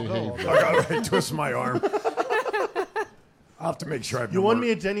best go. behavior. I got to twist my arm. I'll have to make sure I have You won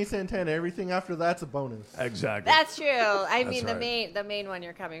me a Jenny Santana. Everything after that's a bonus. Exactly. That's true. I mean, right. the main one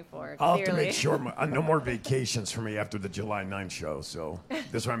you're coming for. I'll clearly. have to make sure no more vacations for me after the July 9th show. So this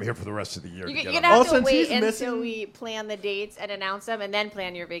is why I'm here for the rest of the year. You're going to have to wait until we plan the dates and announce them, and then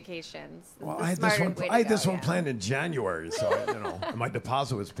plan your vacations. Well, I had this one planned in January, so my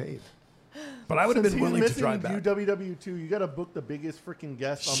deposit was paid. But I would have been willing to drive back. UWW2, you got to book the biggest freaking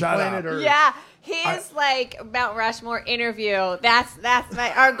guest on Shut planet up. Earth. Yeah, his Mount Rushmore interview. That's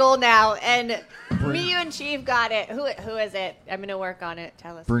our goal now. And me, you, and Chief got it. Who is it? I'm gonna work on it.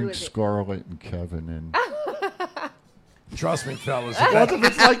 Tell us. Bring who is Scarlett and Kevin in. Trust me, fellas. What if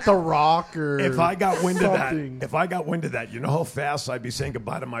it's like The Rock or if I got wind something? of that, you know how fast I'd be saying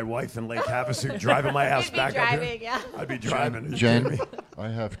goodbye to my wife in Lake Havasu, driving my ass back up here. Yeah. I'd be driving. Jen, I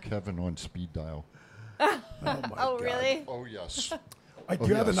have Kevin on speed dial. Oh, really? Oh, yes. Do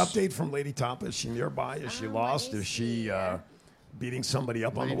you have an update from Lady Tapa? Is she nearby? Is she lost? Is she beating somebody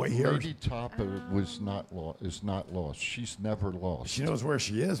up on the way here? Lady Tapa is not lost. She's never lost. She knows where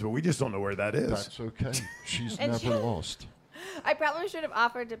she is, but we just don't know where that is. That's okay. She's And never lost. I probably should have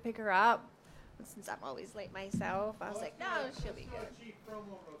offered to pick her up, since I'm always late myself. I was like, no, she'll be good.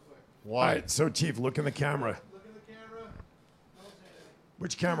 All right, so Chief, look in the camera.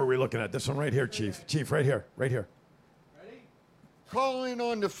 Which camera are we looking at? This one right here, Chief. Chief, right here. Right here. Calling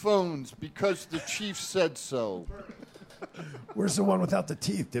on the phones because the chief said so. Where's the one without the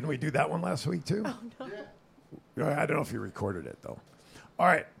teeth? Didn't we do that one last week, too? Oh, no. I don't know if you recorded it, though. All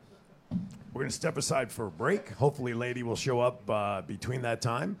right. We're going to step aside for a break. Hopefully, Lady will show up between that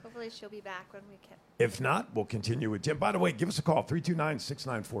time. Hopefully she'll be back when we can. If not, we'll continue with Jim. By the way, give us a call,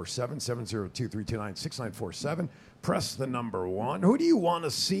 329-6947, 702-329-6947. Press the number 1. Who do you want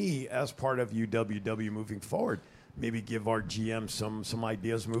to see as part of UWW moving forward? Maybe give our GM some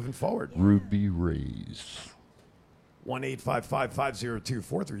ideas moving forward. Ruby Rays.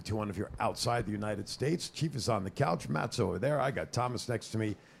 1-855-502-4321 if you're outside the United States. Chief is on the couch. Matt's over there. I got Thomas next to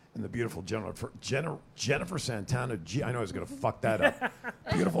me. And the beautiful Jennifer Santana. I know I was going to fuck that up.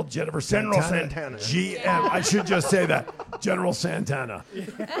 Beautiful Jennifer General Santana. Santana. GM. I should just say that. General Santana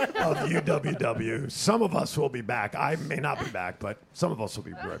of UWW. Some of us will be back. I may not be back, but some of us will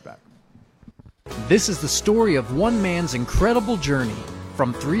be right back. This is the story of one man's incredible journey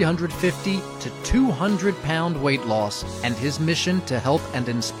from 350 to 200-pound weight loss and his mission to help and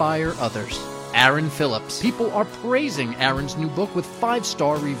inspire others. Aaron Phillips. People are praising Aaron's new book with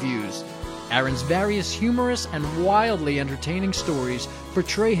 5-star reviews. Aaron's various humorous and wildly entertaining stories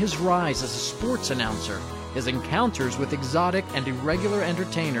portray his rise as a sports announcer, his encounters with exotic and irregular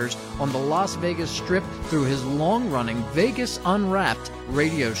entertainers on the Las Vegas Strip through his long-running Vegas Unwrapped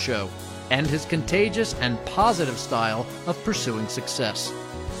radio show, and his contagious and positive style of pursuing success.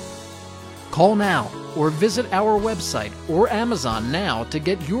 Call now or visit our website or Amazon now to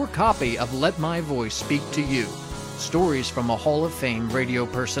get your copy of Let My Voice Speak to You, stories from a Hall of Fame radio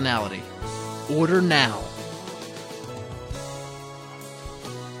personality. Order now.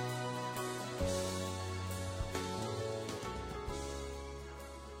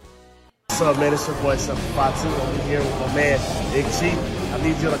 What's up, man? It's your boy, 752, over here with my man, Big G. I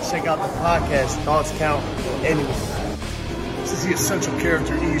need you to check out the podcast, Thoughts Count Anywhere. This is the essential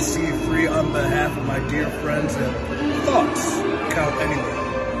character EC3 on behalf of my dear friends at Thoughts Count Anywhere.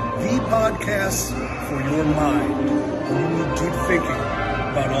 The podcast for your mind when you need deep thinking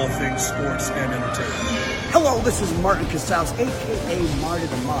about all things sports and entertainment. Hello, this is Martin Casals, a.k.a. Marty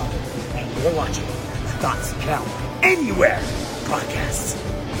the Mob, and you're watching the Thoughts Count Anywhere podcast.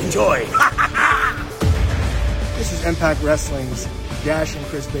 Enjoy. This is Impact Wrestling's Dash and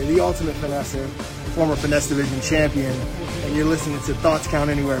Chris Bay, the ultimate finesser, former Finesse Division champion, and you're listening to Thoughts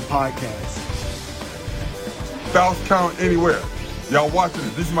Count Anywhere podcast. Thoughts Count Anywhere. Y'all watching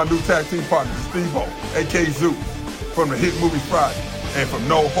it. This is my new tag team partner, Steve-O, a.k.a. Zeus, from the hit movie Friday, and from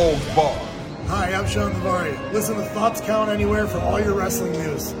No Holds Barred. Hi, I'm Sean Davari. Listen to Thoughts Count Anywhere for all your wrestling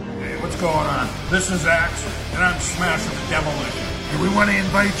news. Hey, what's going on? This is Axe, and I'm Smash of the Demolition. And we want to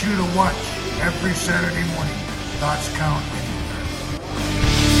invite you to watch every Saturday morning. Thoughts Count Anywhere.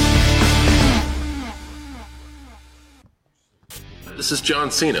 This is John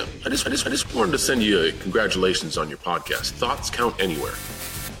Cena. I just wanted to send you a congratulations on your podcast. Thoughts count anywhere.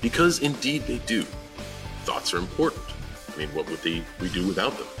 Because indeed they do. Thoughts are important. I mean, what would we do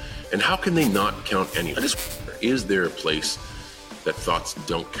without them? And how can they not count anywhere? Is there a place that thoughts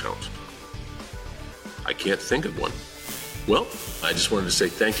don't count? I can't think of one. Well, I just wanted to say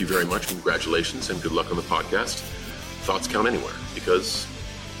thank you very much, congratulations, and good luck on the podcast. Thoughts count anywhere, because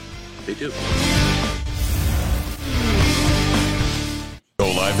they do. Go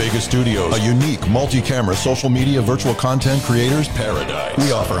Live Vegas Studios, a unique multi-camera social media virtual content creators paradise.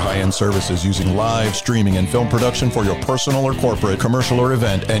 We offer high-end services using live streaming and film production for your personal or corporate, commercial or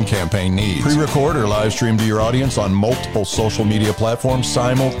event and campaign needs. Pre-record or live stream to your audience on multiple social media platforms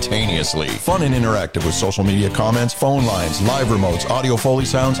simultaneously. Fun and interactive with social media comments, phone lines, live remotes, audio Foley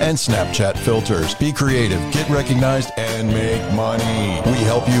sounds, and Snapchat filters. Be creative, get recognized, and make money. We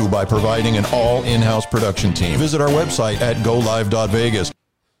help you by providing an all in-house production team. Visit our website at golive.vegas.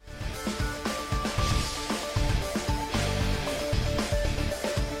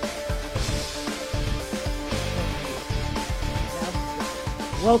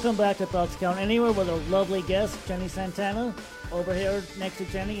 Welcome back to Thoughts Count Anywhere with our lovely guest, Jenny Santana. Over here next to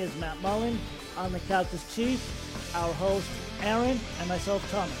Jenny is Matt Mullen. On the couch is Chief, our host, Aaron, and myself,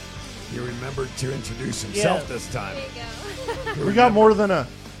 Thomas. He remembered to introduce himself this time. There you go. We got more than a...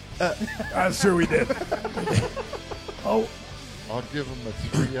 I'm sure we did. Oh, I'll give him a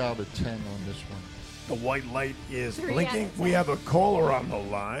 3 out of 10 on this one. The white light is blinking. We have a caller on the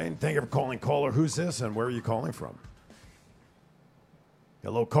line. Thank you for calling, caller. Who's this, and where are you calling from?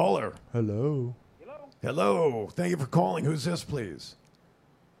 Hello, caller. Hello. Hello. Thank you for calling. Who's this, please?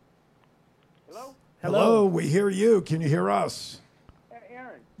 Hello? Hello. We hear you. Can you hear us?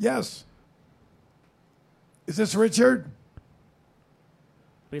 Aaron. Yes. Is this Richard?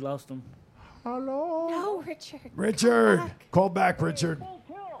 We lost him. Hello. No, Richard. Richard. Call back, Richard.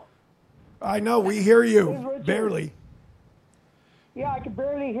 I know. We hear you. Barely. Yeah, I can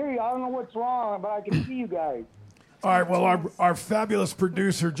barely hear you. I don't know what's wrong, but I can see you guys. All right, well, our fabulous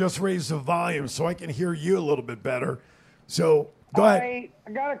producer just raised the volume so I can hear you a little bit better. So, go ahead.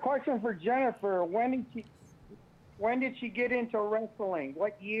 I got a question for Jennifer. When did she get into wrestling?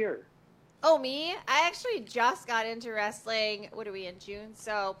 What year? Oh, me? I actually just got into wrestling, what are we, in June?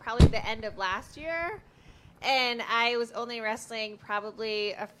 So probably the end of last year. And I was only wrestling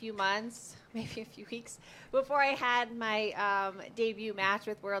probably a few months, maybe a few weeks, before I had my debut match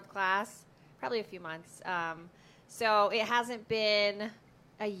with World Class. Probably a few months. So it hasn't been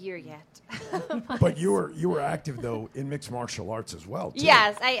a year yet. But you were active, though, in mixed martial arts as well, too.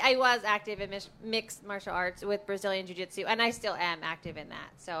 Yes, I was active in mixed martial arts with Brazilian Jiu-Jitsu, and I still am active in that.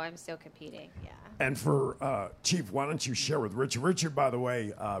 So I'm still competing, yeah. And for Chief, why don't you share with Richard? Richard, by the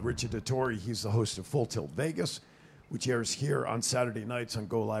way, Richard Dottori, he's the host of Full Tilt Vegas, which airs here on Saturday nights on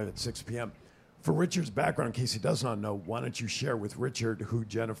Go Live at 6 p.m. For Richard's background, in case he does not know, why don't you share with Richard who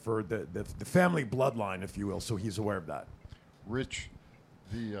Jennifer, the family bloodline, if you will, so he's aware of that. Rich,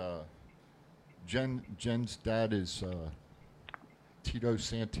 Jen's dad is Tito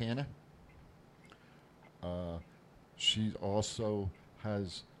Santana. She also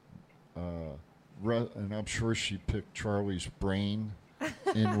has, and I'm sure she picked Charlie's brain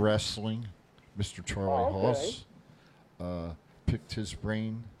in wrestling. Mr. Charlie Haas picked his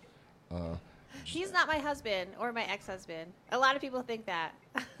brain. He's not my husband or my ex-husband. A lot of people think that.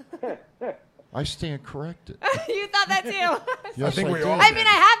 I stand corrected. You thought that too? Yes, I think we all I mean,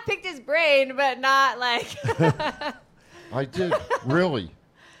 I have picked his brain, but not like... I did, really.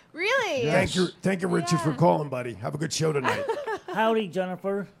 Really? Yes. Thank you, Richard, for calling, buddy. Have a good show tonight. Howdy,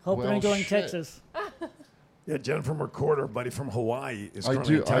 Jennifer. Hope you're enjoying Texas. Yeah, Jennifer McCorder, buddy from Hawaii, is I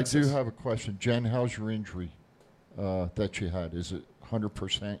currently in do Texas. have a question. Jen, how's your injury that you had? Is it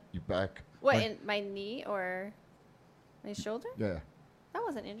 100%? You back? What, in my knee or my shoulder? Yeah. That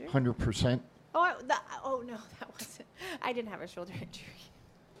wasn't injury. 100%? Oh, no, that wasn't. I didn't have a shoulder injury.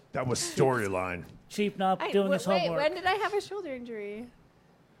 That was storyline. Chief not doing his Wait, homework. when did I have a shoulder injury?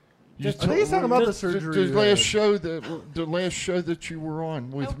 I think he's talking about the surgery. The last show that you were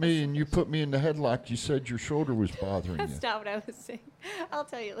on with me, and you put me in the headlock. You said your shoulder was bothering you. That's not what I was saying. I'll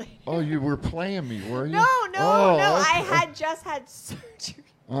tell you later. Oh, you were playing me, were you? No. Oh, I okay. had just had surgery.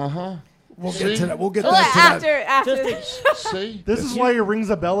 We'll get to that. We'll get Well, back to that. after. See? This is why it rings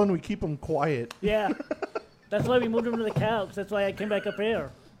a bell and we keep him quiet. Yeah. That's why we moved him to the couch. That's why I came back up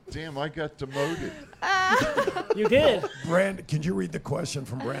here. Damn, I got demoted. You did. Brandon, can you read the question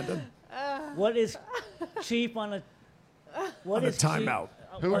from Brandon? What is Chief on a... What On a is Chief- timeout.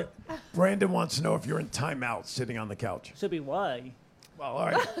 Brandon wants to know if you're in timeout sitting on the couch. Should be why. Well, all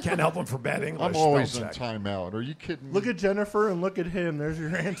right. Can't help him for bad English. I'm always spell in check. timeout. Are you kidding me? Look at Jennifer and look at him. There's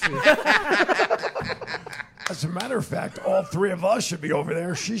your answer. As a matter of fact, all three of us should be over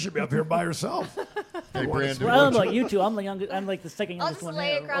there. She should be up here by herself. Hey, Brandon. Well, I don't know about you two. I'm the youngest. I'm like the second I'll youngest just one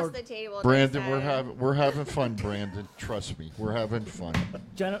lay here. across Or the table. Brandon, next time. we're having fun, Brandon. Trust me, we're having fun.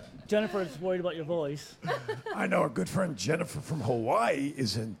 Jennifer is worried about your voice. I know our good friend Jennifer from Hawaii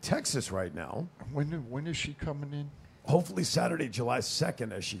is in Texas right now. When is she coming in? Hopefully Saturday, July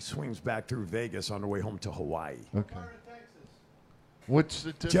 2nd, as she swings back through Vegas on her way home to Hawaii. Okay. What's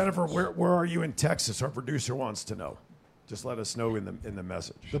the difference? Jennifer, where are you in Texas? Our producer wants to know. Just let us know in the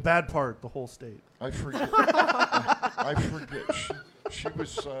message. The bad part, the whole state. I forget. I forget. She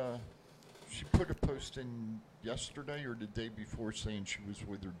was. She put a post in yesterday or the day before saying she was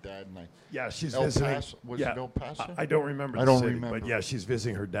with her dad, and Yeah, she's El visiting. Paso? Was it El Paso? I don't remember. I the don't city, remember. But yeah, she's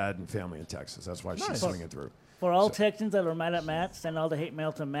visiting her dad and family in Texas. That's why she's Nice. swinging through. For all Texans that are mad at Matt, send all the hate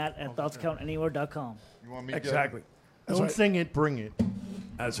mail to matt@thoughtscountanywhere.com. You want me Exactly. That's Don't right. sing it, bring it.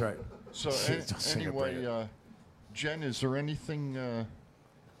 That's right. So Don't sing it, bring it. anyway, Jen, is there anything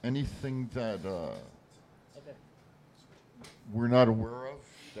that we're not aware of?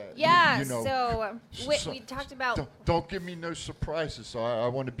 That, Yeah, you know, so we talked about... Don't give me no surprises. I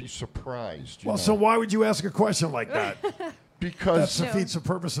want to be surprised. Well, so why would you ask a question like that? Because that defeats the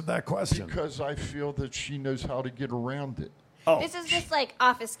purpose of that question. Because I feel that she knows how to get around it. Oh. This is just like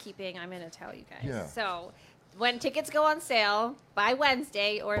office keeping, I'm going to tell you guys. Yeah. So when tickets go on sale by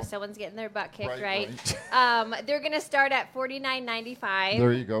Wednesday, or if someone's getting their butt kicked, right? They're going to start at $49.95.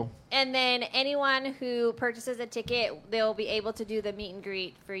 There you go. And then anyone who purchases a ticket, they'll be able to do the meet and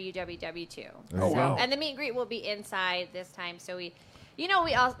greet for UWW2. Oh, wow. And the meet and greet will be inside this time. So we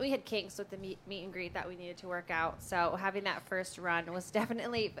had kinks with the meet and greet that we needed to work out. So having that first run was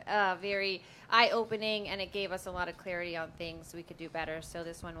definitely very eye-opening, and it gave us a lot of clarity on things we could do better. So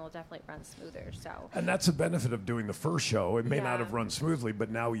this one will definitely run smoother. So. And that's a benefit of doing the first show. It may Yeah. not have run smoothly, but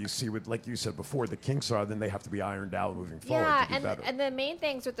now you see, with, like you said before, the kinks are, then they have to be ironed out moving forward Yeah, to do better. and the main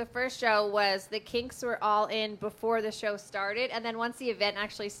things with the first show was the kinks were all in before the show started, and then once the event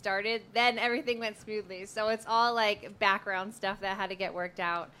actually started, then everything went smoothly. So it's all like background stuff that had to get worked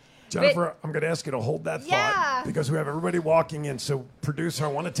out. Jennifer, I'm going to ask you to hold that Yeah. thought because we have everybody walking in. So, producer, I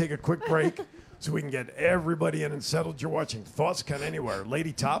want to take a quick break so we can get everybody in and settled. You're watching Thoughts Count Anywhere.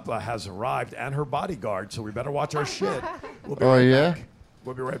 Lady Tapa has arrived and her bodyguard, so we better watch our shit. We'll be right back.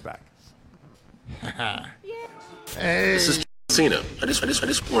 We'll be right back. This is Cena. I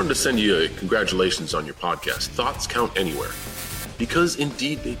just wanted to send you a congratulations on your podcast. Thoughts count anywhere, because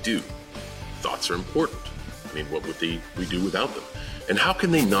indeed they do. Thoughts are important. I mean, what would we do without them? And how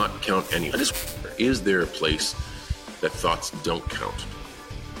can they not count anywhere? I just wonder, is there a place that thoughts don't count?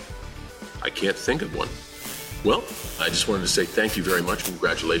 I can't think of one. Well, I just wanted to say thank you very much,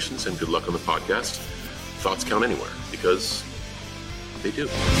 congratulations, and good luck on the podcast. Thoughts count anywhere, because they do.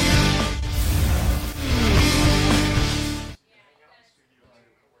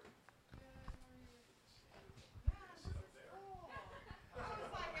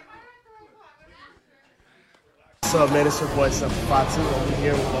 What's up, man? It's your boy, Simple Fatu. I'm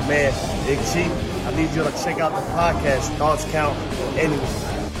here with my man, Big G. I need you to check out the podcast, Thoughts Count Anywhere.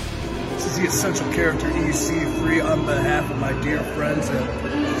 This is the essential character EC3 on behalf of my dear friends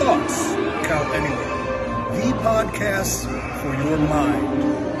at Thoughts Count Anywhere. The podcast for your mind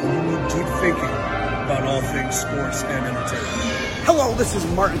when you need deep thinking about all things sports and entertainment. Hello, this is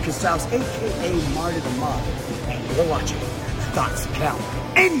Martin Casals, a.k.a. Marty the Mob, and you're watching Thoughts Count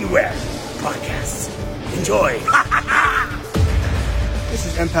Anywhere podcast. Enjoy. This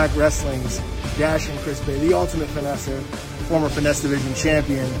is Impact Wrestling's Dash and Chris Bay, the ultimate finesser, former Finesse Division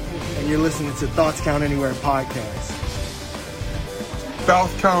champion, and you're listening to Thoughts Count Anywhere podcast.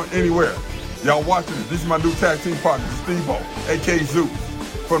 Thoughts Count Anywhere. Y'all watching it. This is my new tag team partner, Steve-O, a.k.a. Zeus,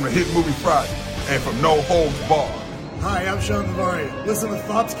 from the hit movie Friday, and from No Holds Barred. Hi, I'm Sean Navari. Listen to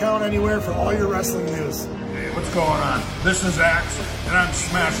Thoughts Count Anywhere for all your wrestling news. Hey, what's going on? This is Axe, and I'm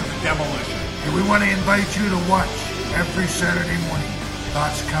smashing the demolition. And we want to invite you to watch every Saturday morning.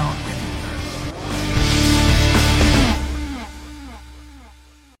 Thoughts Count Anywhere.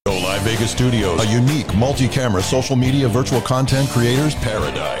 Go Live Vegas Studios, a unique multi-camera social media virtual content creators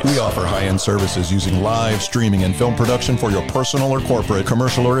paradise. We offer high-end services using live streaming and film production for your personal or corporate,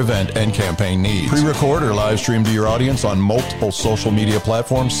 commercial or event and campaign needs. Pre-record or live stream to your audience on multiple social media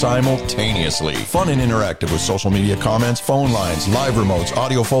platforms simultaneously. Fun and interactive with social media comments, phone lines, live remotes,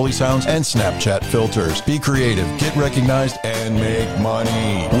 audio Foley sounds, and Snapchat filters. Be creative, get recognized, and make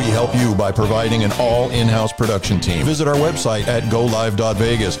money. We help you by providing an all in-house production team. Visit our website at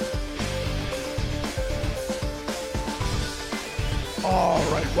golive.vegas. All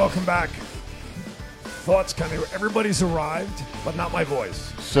right, welcome back. Thoughts kind of everybody's arrived, but not my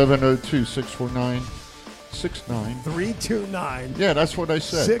voice. 702-649-6929. Yeah, that's what I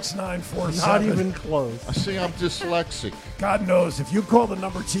said. 6947. Not even close. I see I'm dyslexic. God knows if you call the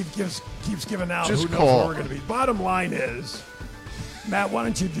number Chief keeps giving out, Just who knows call. where we're going to be. Bottom line is, Matt, why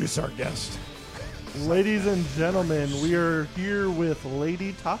don't you introduce our guest? Ladies and gentlemen, we are here with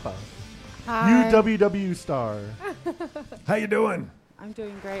Lady Tapa. Hi. UWW star. How you doing? I'm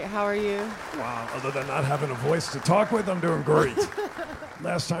doing great. How are you? Wow, other than not having a voice to talk with, I'm doing great.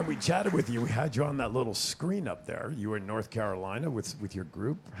 Last time we chatted with you, we had you on that little screen up there. You were in North Carolina with your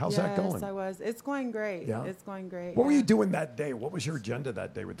group. How's that going? Yes, I was. It's going great. Yeah? It's going great. What were you doing that day? What was your agenda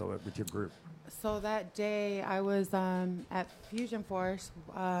that day with your group? So that day I was at Fusion Force.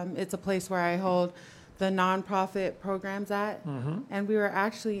 It's a place where I hold the nonprofit programs at. Mhm. And we were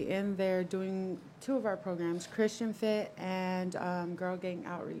actually in there doing two of our programs, Christian Fit and Girl Gang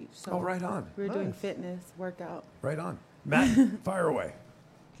Outreach. So Oh, right on. We were doing Nice. fitness, workout. Right on. Matt, fire away.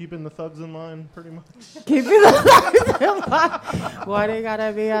 Keeping the thugs in line, pretty much. Keeping the thugs in line. Why they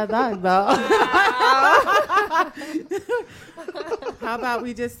gotta be a thug, though? How about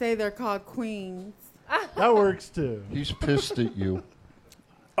we just say they're called queens? That works too. He's pissed at you.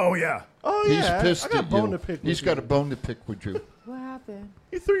 Oh, yeah. Oh, He's yeah. pissed I got at a bone you. to pick He's with got you. a bone to pick with you. What happened?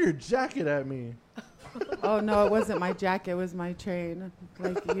 You threw your jacket at me. Oh, no, it wasn't my jacket. It was my chain.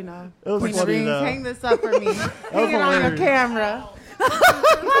 Like, It was Queen funny, Rings, though. hang this up for me. was Hang it on your hilarious. camera.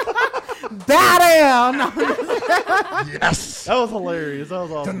 Bow down. Yes. That was hilarious. That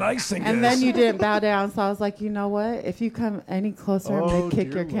was awesome. The nice thing And is, then you didn't bow down, so I was like, you know what? If you come any closer, I'm Oh, going to kick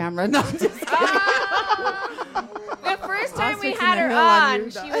dear your Lord. camera. No, I'm just The first I time was we fixing had to her hill on on,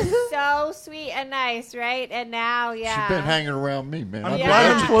 you. she was so sweet and nice, right? And now, yeah. She's been hanging around me, man. I'm I've glad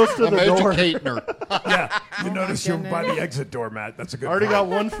been I'm close to I'm the door. educating her. yeah, you notice you're by goodness. the exit door, Matt. That's a good Already point. got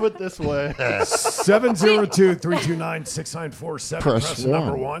 1 foot this way. 702-329-6947. Press the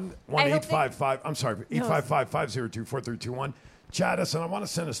number one. 1-855. I'm sorry, 855-502-4321. Chat us, and I want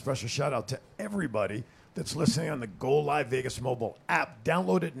to send a special shout out to everybody that's listening on the Go Live Vegas mobile app.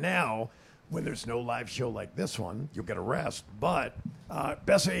 Download it now. When there's no live show like this one, you'll get a rest. But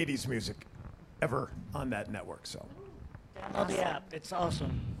best 80s music ever on that network. So Download the app. It's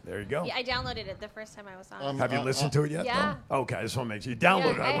awesome. there you go. Yeah, I downloaded it the first time I was on. Have you listened to it yet? Yeah. though? Okay, I just want to make sure you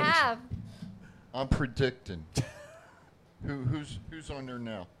download Yeah, it. I have. I'm predicting. Who's on there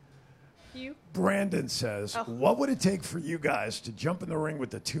now? You? Brandon says, Oh. what would it take for you guys to jump in the ring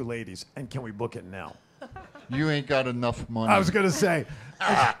with the two ladies, and can we book it now? You ain't got enough money. I was going to say,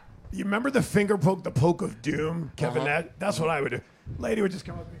 you remember the finger poke, the poke of doom, Kevin Nash? That's what I would do. Lady would just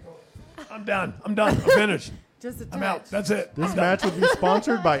come up and go, I'm done. I'm finished. Just a I'm out. touch. That's it. This I'm done." match would be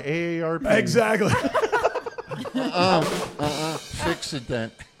sponsored by AARP. Exactly.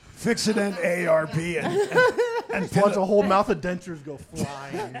 Fix-a-dent. Fix-a-dent, AARP, and Watch a whole mouth of dentures go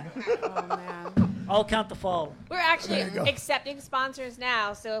flying. Oh, man. I'll count the fall. We're actually There you go. accepting sponsors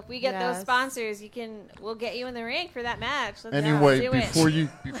now, so if we get those Yes. sponsors, we'll get you in the ring for that match. Let's Anyway, do it.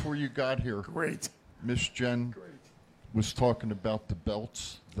 before you got here, Great. Miss Jen was talking about the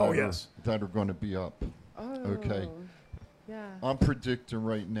belts Oh, yes. that are going to be up. Oh, Okay. Yeah. I'm predicting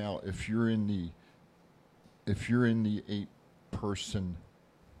right now if you're in the 8-person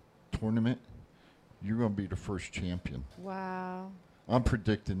tournament, you're going to be the first champion. Wow. I'm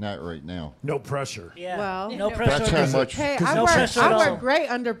predicting that right now. No pressure. Yeah. Well, no pressure. That's how much. Hey, There's I no pressure at work all. great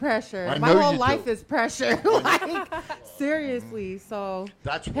under pressure. I My know whole you life do. is pressure. Like, seriously. So,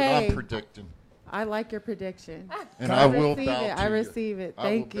 That's what hey, I'm predicting. I like your prediction. And I will receive bow it. to I you. receive it. I will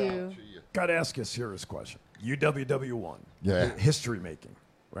Thank bow you. to you. Got to ask you a serious question. UWW1. Yeah. History making,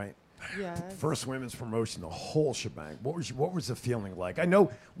 right? Yes. First women's promotion, the whole shebang. What was the feeling like? I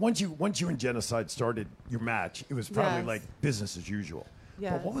know once you and Genocide started your match, it was probably Yes. like business as usual.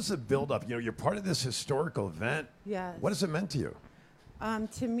 Yes. But what was the build up? You know, you're part of this historical event. Yes. What has it meant to you?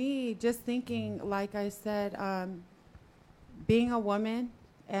 To me, just thinking, like I said, being a woman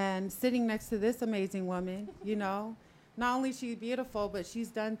and sitting next to this amazing woman, you know, not only she's beautiful, but she's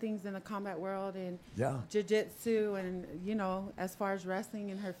done things in the combat world and jiu-jitsu and, you know, as far as wrestling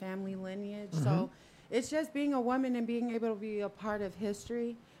and her family lineage. So it's just being a woman and being able to be a part of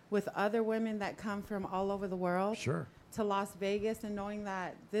history with other women that come from all over the world. Sure. To Las Vegas, and knowing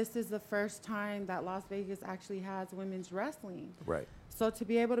that this is the first time that Las Vegas actually has women's wrestling. Right. So to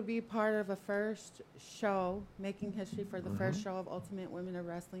be able to be part of a first show, making history for the first show of Ultimate Women of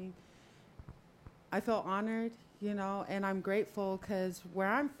Wrestling, I feel honored, you know, and I'm grateful because where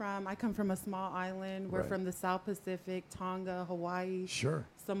I'm from, I come from a small island. We're from the South Pacific, Tonga, Hawaii,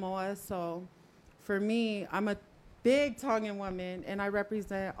 Samoa. So for me, I'm a big Tongan woman, and I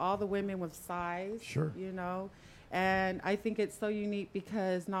represent all the women with size, you know. And I think it's so unique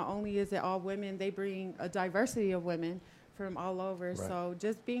because not only is it all women, they bring a diversity of women from all over. Right. So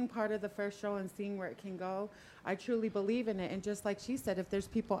just being part of the first show and seeing where it can go, I truly believe in it. And just like she said, if there's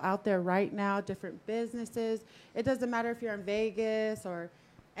people out there right now, different businesses, it doesn't matter if you're in Vegas or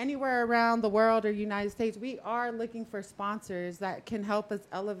anywhere around the world or United States, we are looking for sponsors that can help us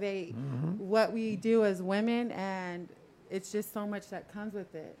elevate what we do as women. And it's just so much that comes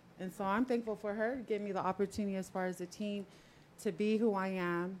with it. And so I'm thankful for her to give me the opportunity as far as a team to be who I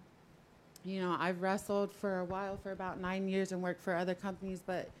am. You know, I've wrestled for a while, for about 9 years, and worked for other companies.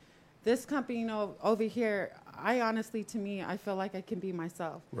 But this company, you know, over here, I honestly, to me, I feel like I can be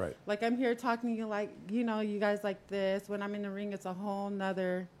myself. Right. Like I'm here talking to you like, you know, you guys like this. When I'm in the ring, it's a whole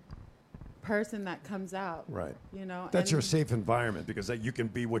nother person that comes out. Right. You know. That's your safe environment because you can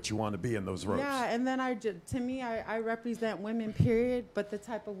be what you want to be in those ropes. Yeah, and then to me, I represent women, period, but the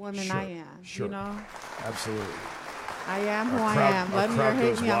type of woman I am, you know? Absolutely. I am who Our I crowd- am. our Love me or crowd hate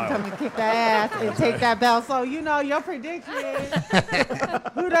goes me, I'm wild. coming to kick that ass and take that belt. So, you know, your prediction is,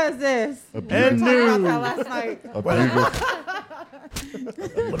 who does this? We were talking about that last night.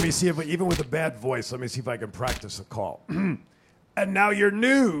 Let me see if, even with a bad voice, let me see if I can practice a call. And now your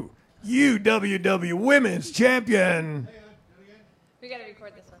new UWW Women's Champion. We gotta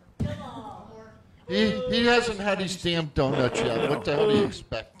record this one. He hasn't had his damn donuts yet. What the hell do you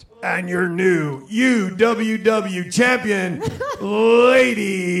expect? And your new UWW Champion,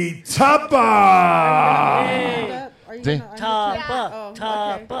 Lady Tapa.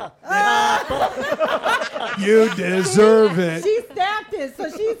 Tapa. You deserve it. She stamped it, so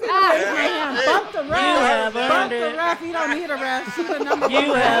she's going to raise my hand. Bump the ref. have Bump earned the it. ref. You don't need a ref. She's the number one.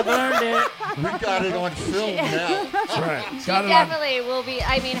 You have earned it. We got it on film now. That's right. She definitely will be.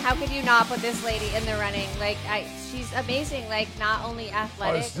 I mean, how could you not put this lady in the running? Like, she's amazing. Like, not only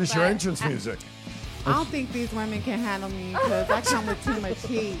athletic. Is this your but entrance music? I don't think these women can handle me because I come with too much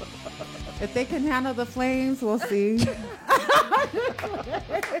heat. If they can handle the flames, we'll see.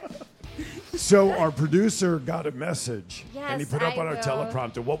 So our producer got a message, and he Yes, put up I on our will.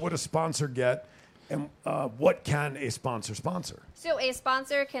 teleprompter, what would a sponsor get, and what can a sponsor sponsor? So a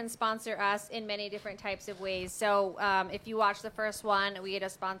sponsor can sponsor us in many different types of ways. So if you watch the first one, we had a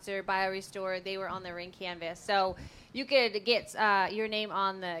sponsor, BioRestore. They were on the ring canvas. So you could get your name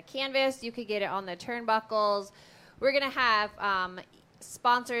on the canvas. You could get it on the turnbuckles. We're going to have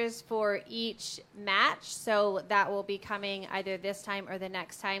sponsors for each match. So that will be coming either this time or the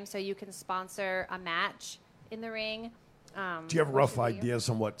next time. So you can sponsor a match in the ring. Do you have rough ideas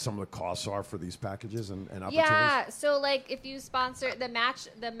on what some of the costs are for these packages and opportunities? Yeah, so like if you sponsor the match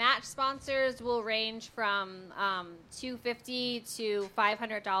sponsors will range from $250 to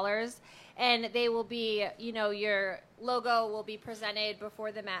 $500, and they will be, you know, your logo will be presented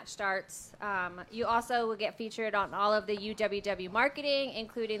before the match starts. You also will get featured on all of the UWW marketing,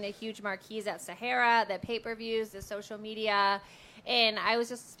 including the huge marquees at Sahara, the pay-per-views, the social media. And I was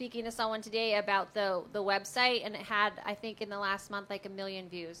just speaking to someone today about the website, and it had, I think, in the last month, like 1 million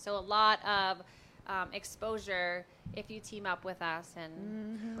views. So a lot of exposure if you team up with us.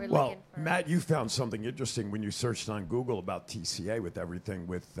 And we're Well, looking for... Matt, you found something interesting when you searched on Google about TCA with everything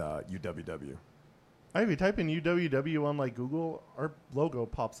with UWW. If you type in UWW on like Google, our logo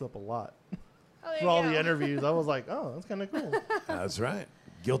pops up a lot. Oh, For all the interviews, I was like, oh, that's kind of cool. That's right.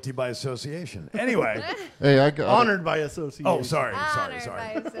 Guilty by association. Anyway. Hey, I got Honored by association. Oh, sorry. Honored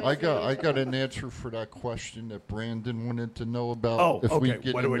Sorry. by I got an answer for that question that Brandon wanted to know about. Oh, if we okay.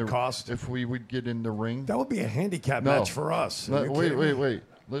 get What it in would the, cost? If we would get in the ring. That would be a handicap No. match for us. Are you Wait, kidding me? wait.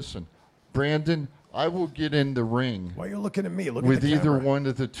 Listen, Brandon, I will get in the ring. Why are you looking at me? Look with at the either camera. one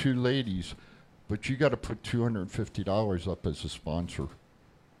of the two ladies, but you got to put $250 up as a sponsor.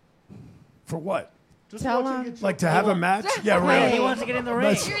 For what? Tell him. Like to have a match? Yeah, really. He wants to get in the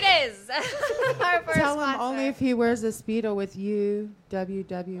ring. Here it is. Our first Tell him sponsor. only if he wears a Speedo with UWW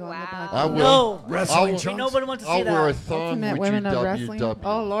on the back. I will. No. Wrestling Ain't chunks? nobody wants to see I'll that. wear a thong Ultimate with Women of UWW. Wrestling.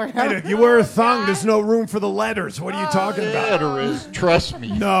 Oh, Lord. Hey, if you wear a thong, there's no room for the letters. What are you talking about? Yeah, there is. Trust me.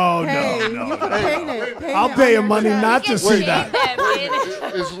 No, Hey, no, you no. can paint it. Paint I'll it pay on him money your not to chest. see that.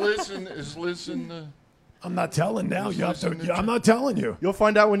 Is Liz in the... I'm not telling now. You have to. I'm not telling you. You'll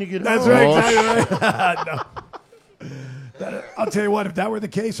find out when you get That's home. right. Exactly right. No. I'll tell you what. If that were the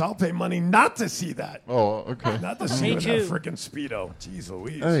case, I'll pay money not to see that. Oh, okay. Not to see Me you in that too. freaking Speedo. Jeez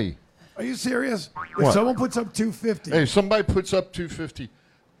Louise. Hey. Are you serious? If What? someone puts up $250 Hey, somebody puts up $250,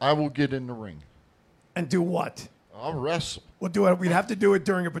 I will get in the ring. and do what? I'll wrestle. We'll do it. We'd have to do it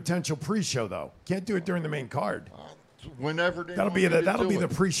during a potential pre-show, though. Can't do it during the main card. Whenever they That'll want be me the to that'll do be it. the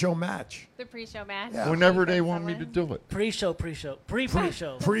pre-show match. The pre-show match. Yeah. Whenever they want me to do it. Pre-show. Pre-show. Pre. Do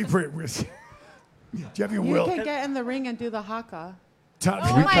you have your You will? can get in the ring and do the haka. Tom,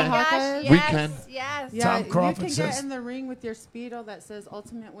 Oh We my can. gosh, Haka. yes, We can. yes. Yeah, Tom Crawford you can says- get in the ring with your Speedo that says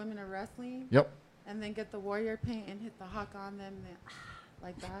Ultimate Women of Wrestling. Yep, And then get the warrior paint and hit the haka on them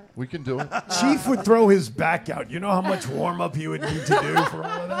like that. we can do it. Chief would throw his back out. You know how much warm-up he would need to do for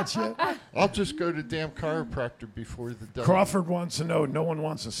all of that shit? I'll just go to damn chiropractor before the day. Crawford wants to know. No one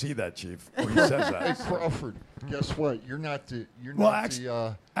wants to see that, Chief. Or he says Hey, that. Crawford, guess what? You're not the... You're Well, not actually,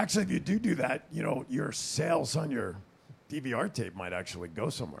 the... actually, if you do that, you know, your sales on your DVR tape might actually go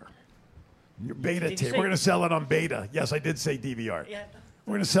somewhere. Your beta Did you tape. say- We're going to sell it on beta. Yes, I did say DVR. Yeah.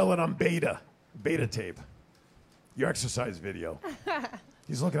 We're going to sell it on beta tape. Your exercise video.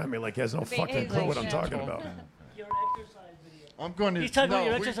 He's looking at me like he has no Beta fucking clue what I'm like talking shit. about. Your exercise video. I'm going to... He's talking about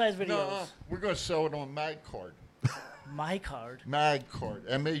your exercise videos. No, we're going to sell it on MagCard. My card. MagCard.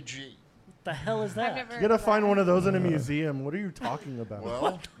 M-A-G. What the hell is that? never You gotta find one of those in a museum. What are you talking about?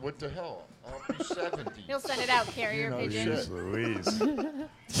 Well, what the hell? I'll be 70. He'll send it out, carrier pigeon. shit. Louise.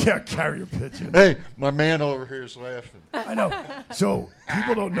 Yeah, carrier pigeon. Hey, my man over here is laughing. I know. So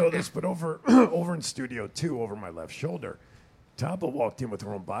people don't know this, but over over in Studio 2, over my left shoulder, Tapa walked in with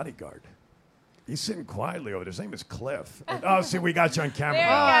her own bodyguard. He's sitting quietly over there. His name is Cliff. Oh, see, we got you on camera.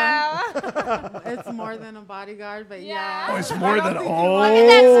 now. It's more than a bodyguard, but yeah. Oh, it's more than Look oh. at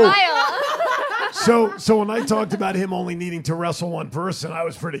that smile. So when I talked about him only needing to wrestle one person, I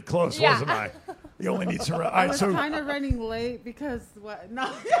was pretty close, Yeah. wasn't I? He only needs to wrestle. I was kind of running late because what? No.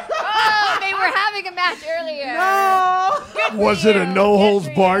 Oh, they were having a match earlier. No. Good for Was it a you. no Good holds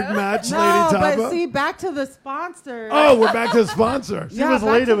for barred you. match, No, Lady Tapa? but see, back to the sponsor. Oh, we're back to the sponsor. She was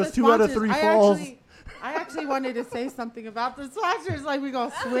late. It was 2 out of 3 falls. I actually wanted to say something about the sponsors. Like, we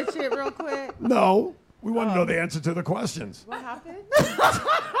gonna switch it real quick. No, we want to know the answer to the questions. What happened?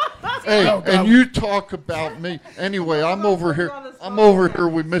 Hey, Oh, God. and you talk about me. Anyway, I'm over here. I'm over here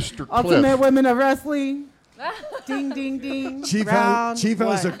with Mr. Ultimate Cliff. Women of Wrestling. Ding, ding, ding. Chief Round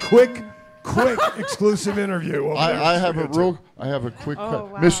has a one. quick exclusive interview. Over there. I have a quick Oh,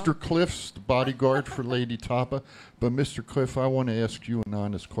 wow. Mr. Cliff's the bodyguard for Lady Tapa. But Mr. Cliff, I want to ask you an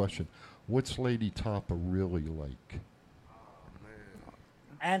honest question. What's Lady Tapa really like?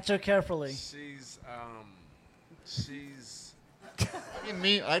 Answer carefully. She's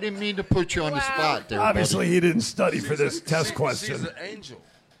I didn't mean to put you on the spot there. Obviously, buddy. he didn't study for this test question. She's an angel.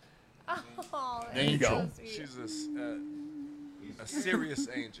 Oh, There you go. She's a serious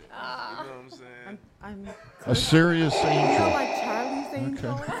angel. You know what I'm saying? I'm A serious I feel angel. like Charlie's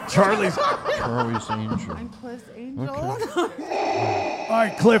angel. Charlie's angel. I'm Cliff's angel. All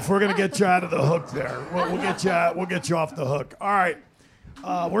right, Cliff, we're gonna get you out of the hook there. We'll get you out. We'll get you off the hook. All right,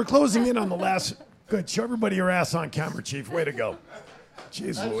 we're closing in on the last. Good. Show everybody your ass on camera, Chief. Way to go.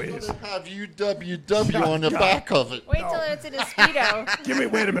 Jeez Louise. Have UWW on the back of it. Wait till it's in a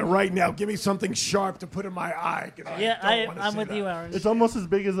Speedo. Wait a minute, right now. Give me something sharp to put in my eye. 'Cause Yeah, don't wanna I'm see with that. you, Aaron. It's almost as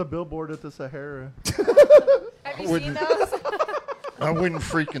big as a billboard at the Sahara. Have you seen those? I wouldn't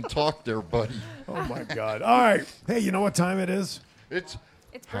freaking talk there, buddy. Oh my God. All right. Hey, you know what time it is? It's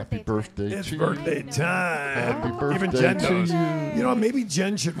Happy birthday It's to birthday you. time. Happy birthday Even Jen to knows. you. You know, maybe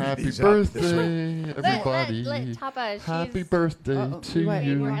Jen should read Happy these out this week. birthday, everybody. Let Tapa, Happy she's- birthday to Wait,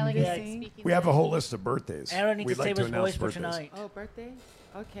 you. we're like Yeah. speaking We have a whole list of birthdays. Aaron needs We'd to like save to his announce voice for birthdays. tonight. Oh, birthday?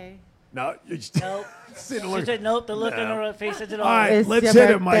 Okay. No, you just Nope. see the She look. said nope. The look on No. her face says it all. All right, It's let's your hit it,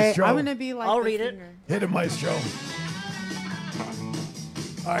 birthday. Maestro. I'm gonna be like I'll the read it. singer. Hit it, Maestro.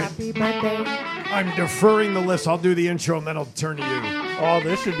 All right, Happy birthday. I'm deferring the list. I'll do the intro and then I'll turn to you. Oh,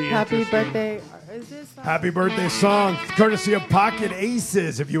 this should be Happy interesting. birthday. Is this Happy birthday song, courtesy of Pocket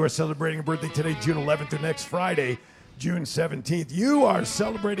Aces. If you are celebrating a birthday today, June 11th, or next Friday, June 17th, you are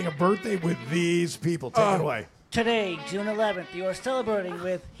celebrating a birthday with these people. Take it away. Today, June 11th, you are celebrating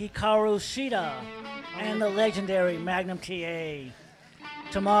with Hikaru Shida and the legendary Magnum TA.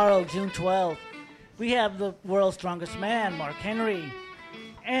 Tomorrow, June 12th, we have the world's strongest man, Mark Henry,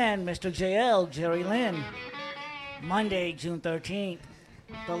 and Mr. JL, Jerry Lynn. Monday, June 13th,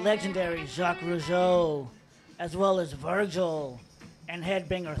 the legendary Jacques Rougeau, as well as Virgil and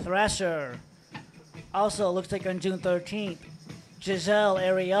Headbanger Thrasher. Also, looks like on June 13th, Giselle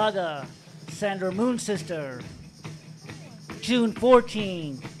Arriaga, Sandra Moon Sister. June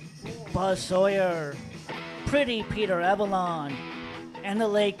 14th, Buzz Sawyer, Pretty Peter Avalon, and the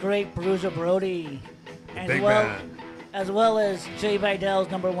late great Bruiser Brody. Big man. As well as Jay Vidal's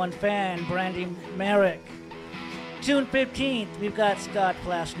 #1 fan, Brandy Merrick. June 15th, we've got Scott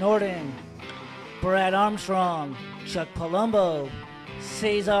Flash Norton, Brad Armstrong, Chuck Palumbo,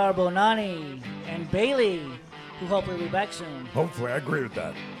 Cesar Bonani, and Bailey, who hopefully will be back soon. Hopefully, I agree with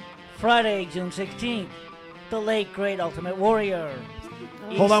that. Friday, June 16th, the late great Ultimate Warrior.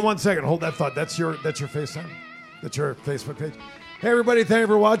 Hold on one second. Hold that thought. That's your FaceTime? That's your Facebook page? Hey, everybody. Thank you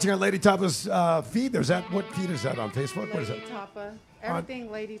for watching on Lady Tapa's feed. There's that. What feed is that on Facebook? What is Lady it? Tapa.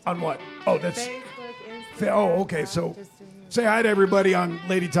 Everything Lady Tapa. On what? Oh, that's... Facebook, Instagram. Oh, okay. So say hi to everybody on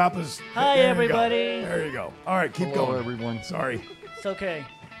Lady Tapa's. Hi, There you go. everybody. There you go. All right, keep Hello, going. everyone. Sorry. It's okay.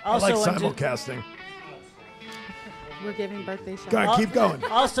 I like on June- simulcasting. We're giving birthday shout Go ahead, keep going.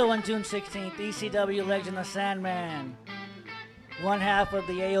 Also on June 16th, ECW legend The Sandman. One half of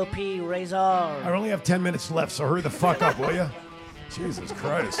the AOP, Razor. I only have 10 minutes left, so hurry the fuck up, will you? Jesus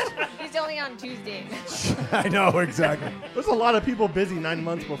Christ. He's only on Tuesday. I know, exactly. There's a lot of people busy 9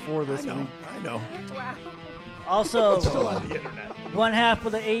 months before this week. I know. Wow. Also, It's still on the internet. one half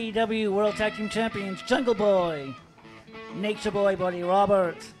of the AEW World Tag Team Champions, Jungle Boy, Nature Boy Buddy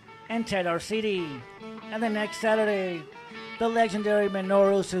Roberts, and Ted Arcidi. And the next Saturday, the legendary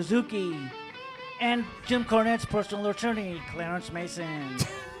Minoru Suzuki, and Jim Cornette's personal attorney, Clarence Mason.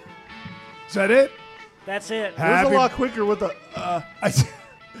 Is that it? That's it. It was a lot quicker with the.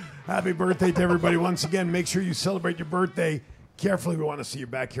 Happy birthday to everybody once again. Make sure you celebrate your birthday carefully. We want to see you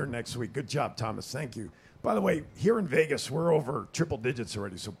back here next week. Good job, Thomas. Thank you. By the way, here in Vegas, we're over triple digits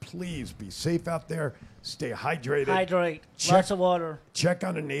already, so please be safe out there. Stay hydrated. Hydrate. Lots of water. Check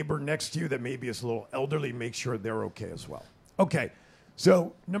on a neighbor next to you that maybe is a little elderly. Make sure they're okay as well. Okay,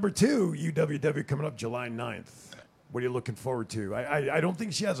 so number 2, UWW coming up July 9th. What are you looking forward to? I don't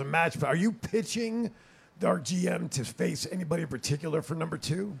think she has a match, but are you pitching our GM to face anybody in particular for number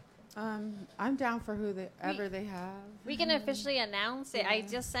 2? I'm down for whoever they have. We can officially announce it. I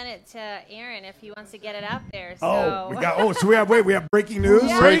just sent it to Aaron if he wants to get it up there. So. Oh, we have breaking news.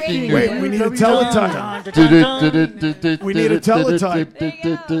 Yeah, breaking news. Wait, we need a teletype. We need a teletype.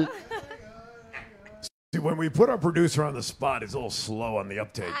 See, when we put our producer on the spot, he's a little slow on the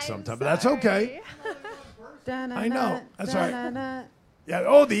uptake sometimes, but that's okay. I know. That's all right. Yeah.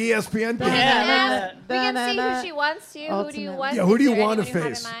 Oh, the ESPN thing. We can see who she wants to. Who do you want? Yeah. Who do you Is there want to anyone you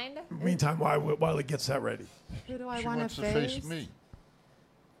have face? in mind? Meantime, while he gets that ready. Who do I She want wants to to face? face me.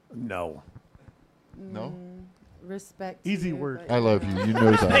 No. No? Respect. Easy you, word. but- I love you. You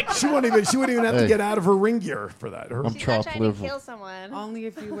know that. She wouldn't even have to Hey. get out of her ring gear for that. I'm She's not chopped trying to liver. kill someone. Only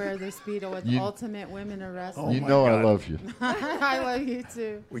if you wear the Speedo with You- Ultimate Women of Wrestling. Oh You my know I God. love you. I love you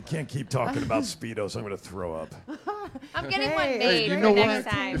too. We can't keep talking about Speedos. I'm going to throw up. I'm getting one Hey, made you for know next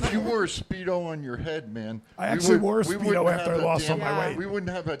what? time. If you wore a Speedo on your head, man. I we actually wore a we Speedo wouldn't after I have a lost all damn- my weight. We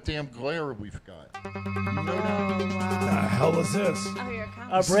wouldn't have that damn glare we've got. Oh, What the hell is this? Oh, you're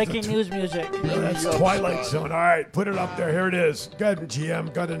coming. Our breaking news music. That's Twilight Zone. All right, put it up there. Here it is. Go ahead,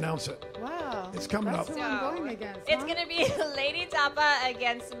 GM. Go ahead and announce it. Wow. It's coming That's up. who I'm going against. It's gonna be Lady Tapa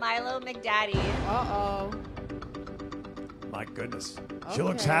against Milo McDaddy. Uh-oh. My goodness. She Okay.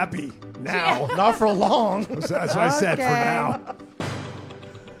 looks happy now. Not for long. That's what I said for Okay. now.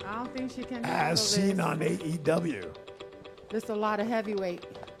 I don't think she can handle As seen this. on AEW. There's a lot of heavyweight.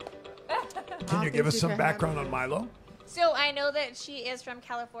 Can you give us some background on Milo? So I know that she is from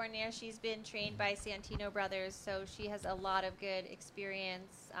California. She's been trained by Santino Brothers, so she has a lot of good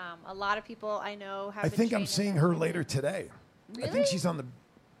experience. A lot of people I know have. I been think I'm trained in seeing her later today. I Really? think she's on the.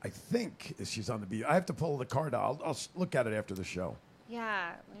 I think she's on the B. I have to pull the card out. I'll look at it after the show.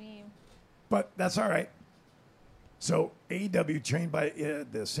 Yeah, let me. But that's all right. So AEW trained by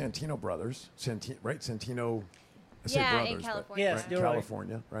the Santino brothers, right? Santino. I say Yeah, in brothers, but- California. Yes, right, in you're right.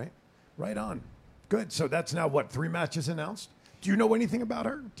 California, right? Right on. Good. So that's now what, 3 matches announced? Do you know anything about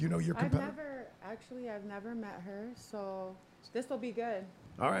her? Do you know your competitor? I've never met her, so This will be good.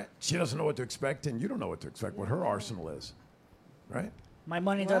 All right. She doesn't know what to expect, and you don't know what to expect, what her arsenal is. Right? My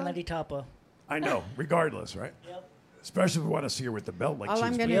money's on Lady Tapa. I know, regardless, right? Yep. Especially if we want to see her with the belt like All she's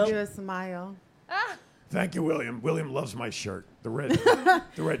I'm going to do is smile. Thank you, William. William loves my shirt, the red, the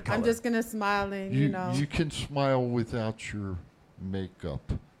red color. I'm just going to smile and, you know. You can smile without your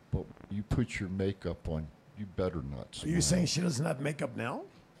makeup, but you put your makeup on, you better not smile. Are you saying she doesn't have makeup now?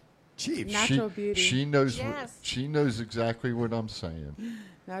 Chief. Natural beauty. She knows. Yes. She knows exactly what I'm saying.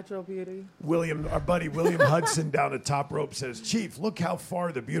 Natural beauty. William, our buddy William Hudson down at Top Rope says, Chief, look how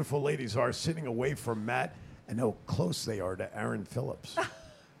far the beautiful ladies are sitting away from Matt and how close they are to Aaron Phillips.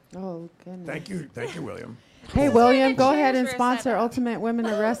 Oh, goodness. Thank you, William. Hey, William, go ahead and sponsor Ultimate Women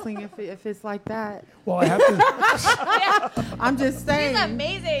of Wrestling if it's like that. Well, I have to. I'm just saying. She's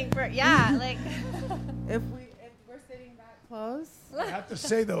amazing for like. If we're sitting back close. I have to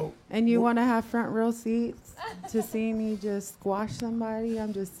say though. And you want to have front row seats to see me just squash somebody?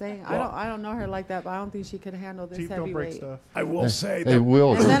 I'm just saying. I don't know her like that, but I don't think she could handle this heavyweight. I will say Hey,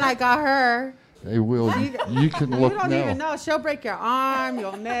 Will. And then I got her. Hey, Will, you can look You don't now. even know. She'll break your arm,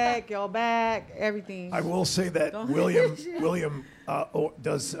 your neck, your back, everything. I will say that Don't- William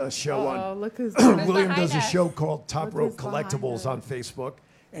does a show Uh-oh, on. look who's William behind does a us. show called Top Look Rope who's behind Collectibles on Facebook,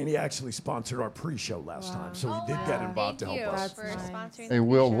 and he actually sponsored our pre-show last time, so he did get involved to help us. Hey,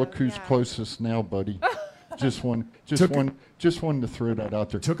 Will, look who's closest now, buddy. Just one to throw that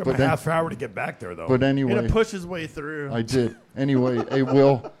out there. Took him But a half hour to get back there, though. But anyway, He had to push his way through. I did. Anyway, hey,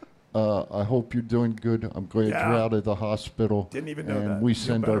 Will, I hope you're doing good. I'm glad Yeah. you're out of the hospital. Didn't even know and that. we Feel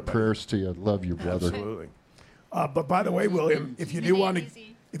send better our about it. prayers to you. Love you, brother. Absolutely. But by the way, William, if you do want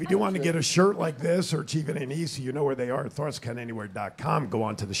to get a shirt like this, or it's even an easy, you know where they are at thoughtscountanywhere.com. Go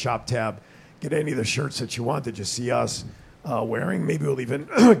on to the shop tab, get any of the shirts that you want that you see us wearing. Maybe we'll even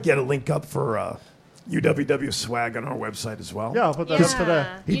get a link up for UWW swag on our website as well. Yeah, I'll put that up today.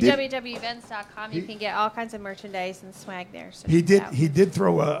 He did, UWWevents.com. You can get all kinds of merchandise and swag there. So he check it did. out. He did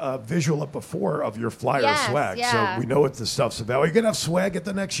throw a visual up before of your flyer Yes, swag, yeah. so we know what the stuff's about. Are you gonna have swag at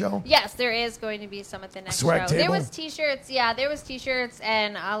the next show? Yes, there is going to be some at the next Swag show. There table? was T-shirts. Yeah, there was T-shirts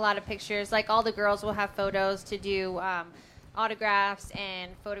and a lot of pictures. Like all the girls will have photos to do autographs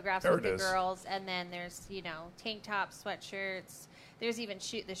and photographs There with it the is. girls. And then there's tank tops, sweatshirts. There's even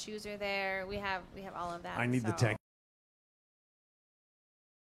the shoes are there. We have all of that. I need the so. tank.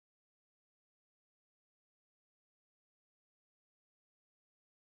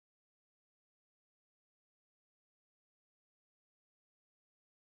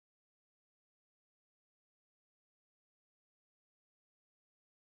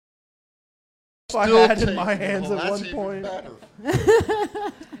 I had in my hands at one point.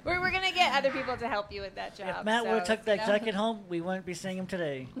 We're gonna get other people to help you with that job. If Matt would have so, took that you know. jacket home, we wouldn't be seeing him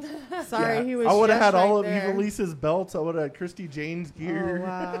today. Sorry, he was I would have just had all right of there. Evalise's belts. I would have had Christy Jane's gear. Oh,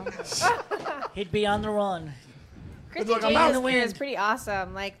 wow. He'd be on the run. Christy Look, I'm out. Jane's gear is pretty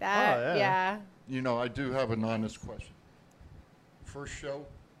awesome, like that. Oh, yeah. Yeah. You know, I do have an honest question. First show,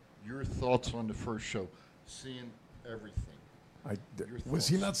 your thoughts on the first show, seeing everything. Was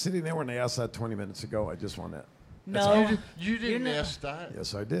he not sitting there when they asked that 20 minutes ago? I just want that. No. You didn't know- ask that.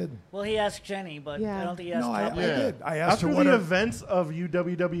 Yes, I did. Well, he asked Jenny, but I don't think he asked No, I Tapa. did. I asked After her what the her, events of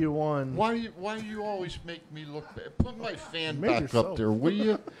UWW1. Why you always make me look bad? Put my fan Made back yourself. up there, will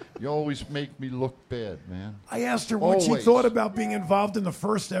you? You always make me look bad, man. I asked her what she Always. thought about being involved in the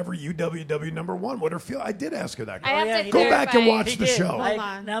first ever UWW #1. What her feel? I did ask her that. I have to Go back and clarify. watch the show. Hold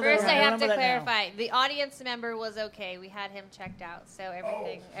on. Now First, that I have to remember that now. clarify. The audience member was okay. We had him checked out, so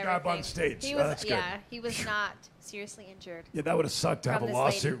everything. got up on everything. stage. He Oh, was, that's good. yeah, he was not seriously injured. Yeah, that would have sucked to have From a this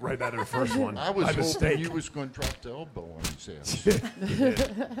lawsuit lady. right out of the first one. I was by hoping mistake. you was going to drop the elbow on his ass.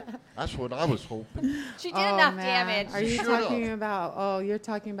 That's what I was hoping. She did Oh, enough man. damage. Are you Shut talking up. about? Oh, you're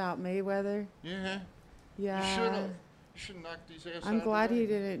talking about Mayweather. Yeah. Yeah. You should have. You should have knocked his ass I'm out glad of the he way.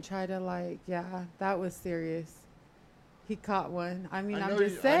 didn't try to Yeah, that was serious. He caught one. I mean, I I'm know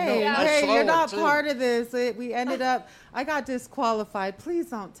just you- I know. saying. I Hey, saw you're it, not too. part of this. We ended up. I got disqualified. Please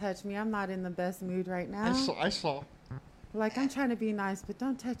don't touch me. I'm not in the best mood right now. I saw. Like I'm trying to be nice, but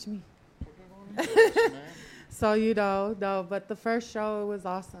don't touch me. So no, but the first show was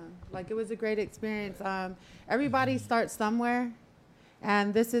awesome. Like it was a great experience. Everybody starts somewhere,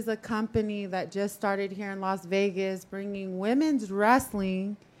 and this is a company that just started here in Las Vegas, bringing women's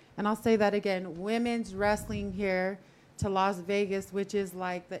wrestling, and I'll say that again, women's wrestling here to Las Vegas, which is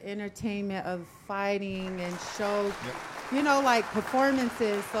like the entertainment of fighting and shows, like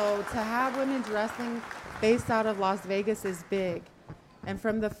performances. So to have women's wrestling based out of Las Vegas is big. And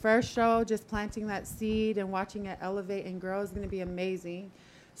from the first show, just planting that seed and watching it elevate and grow is going to be amazing.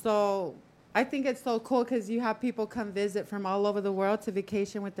 So I think it's so cool because you have people come visit from all over the world to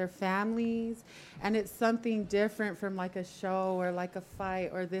vacation with their families, and it's something different from like a show or like a fight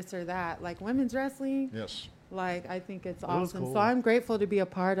or this or that. Like women's wrestling. Yes. Like, I think it's was awesome. cool. So I'm grateful to be a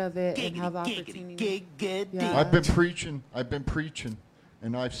part of it and have the opportunity. Yeah. I've been preaching,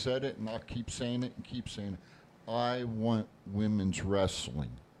 and I've said it, and I'll keep saying it and keep saying it. I want women's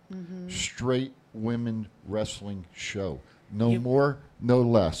wrestling. Straight women wrestling show. No more, no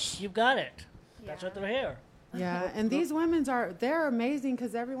less. You've got it. That's what they're here. Yeah, and these women's they're amazing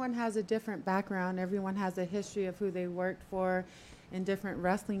because everyone has a different background. Everyone has a history of who they worked for in different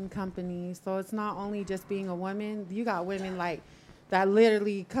wrestling companies. So it's not only just being a woman. You got women like that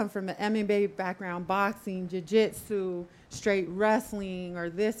literally come from an MMA background, boxing, jiu-jitsu, straight wrestling, or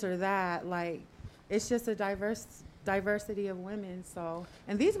this or that. Like, it's just a diversity of women. So,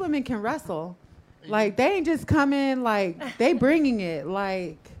 and these women can wrestle. Like, they ain't just coming, like, they bringing it.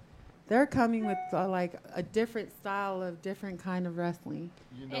 Like, they're coming with, like, a different style of different kind of wrestling.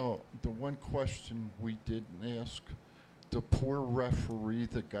 You know, the one question we didn't ask, the poor referee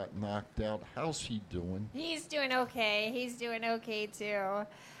that got knocked out, how's he doing? He's doing okay. He's doing okay, too.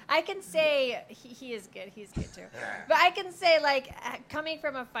 I can say he is good. He's good, too. But I can say, like, coming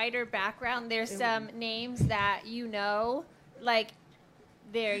from a fighter background, there's some names that like,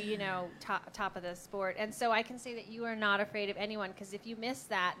 they're, top of the sport. And so I can say that you are not afraid of anyone, because if you missed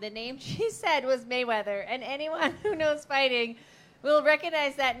that, the name she said was Mayweather, and anyone who knows fighting will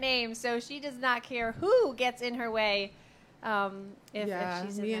recognize that name. So she does not care who gets in her way. If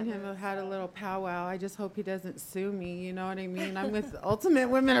she's in me and that him mood, have had a little powwow. I just hope he doesn't sue me. You know what I mean? I'm with Ultimate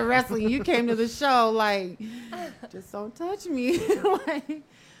Women of Wrestling. You came to the show, like, just don't touch me. Like,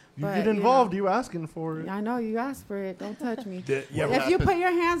 You get involved, you asking for it. I know, you asked for it. Don't touch me. Yeah, if you put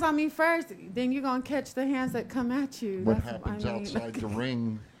your hands on me first, then you're going to catch the hands that come at you. What That's happens outside the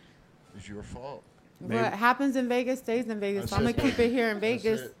ring is your fault. What happens in Vegas stays in Vegas. So I'm going to keep it here in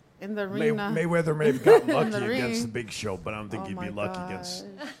Vegas. In the arena. Mayweather may have gotten In lucky the against ring. the Big Show, but I don't think he'd be lucky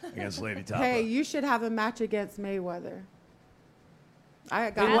against Lady Tapa. Hey, you should have a match against Mayweather.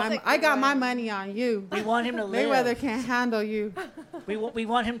 I got my money on you. We want him to live. Mayweather can't handle you. We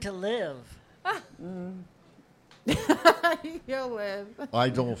want him to live. He'll live. I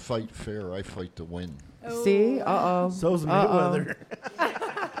don't fight fair. I fight to win. See? Uh-oh. So's Mayweather.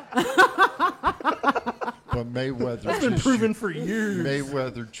 But Mayweather That's been proven for years.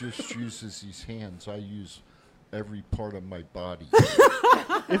 Mayweather just uses his hands. I use every part of my body.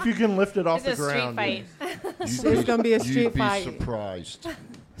 If you can lift it off It's the a street ground. fight. It's going to be a street fight. You'd be surprised.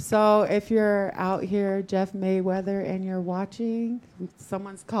 So if you're out here, Jeff Mayweather, and you're watching,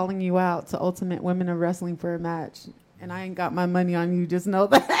 someone's calling you out to Ultimate Women of Wrestling for a match. And I ain't got my money on you, just know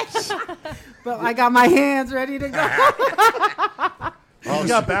that. But I got my hands ready to go. I'll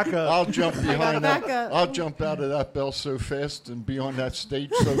jump behind that. backup. I'll jump out of that bell so fast and be on that stage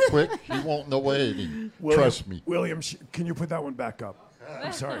so quick he won't know anything. Trust me. William, can you put that one back up?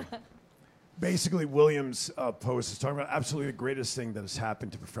 I'm sorry. Basically, William's post is talking about absolutely the greatest thing that has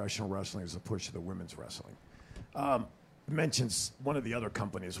happened to professional wrestling is the push of the women's wrestling. Mentions one of the other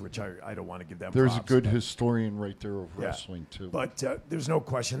companies, which I don't want to give them There's props, a good but- historian right there of Yeah. wrestling, too. But there's no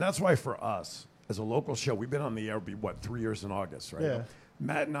question. That's why for us, as a local show, we've been on the air, 3 years in August, right? Yeah.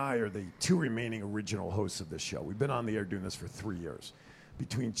 Matt and I are the two remaining original hosts of this show. We've been on the air doing this for 3 years.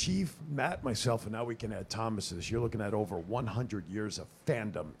 Between Chief, Matt, myself, and now we can add Thomas to this, you're looking at over 100 years of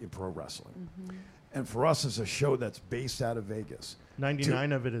fandom in pro wrestling. And for us as a show that's based out of Vegas.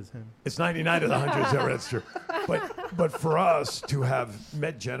 99 of it is him. It's 99 of the 100, that's true. But for us to have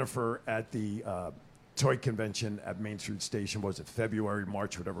met Jennifer at the toy convention at Main Street Station, was it February,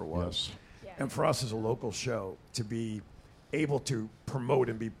 March, whatever it was? Yes. And for us as a local show to be able to promote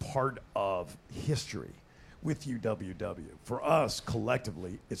and be part of history with UWW, for us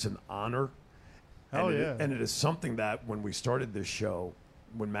collectively, it's an honor. Hell and yeah. And it is something that when we started this show,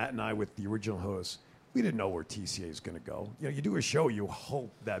 when Matt and I with the original hosts, we didn't know where TCA is going to go. You know, you do a show, you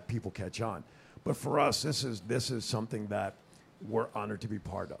hope that people catch on. But for us, this is something that we're honored to be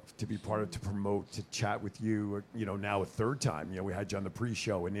part of, to promote, to chat with you, now a third time. We had you on the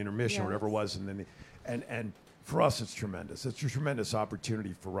pre-show and intermission, or whatever it was. And then, and for us, it's tremendous. It's a tremendous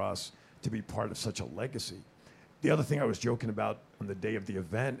opportunity for us to be part of such a legacy. The other thing I was joking about on the day of the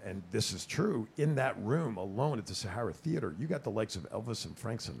event, and this is true, in that room alone at the Sahara Theater, you got the likes of Elvis and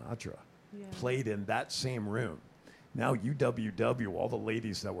Frank Sinatra played in that same room. Now UWW, all the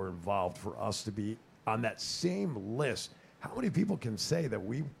ladies that were involved, for us to be on that same list. How many people can say that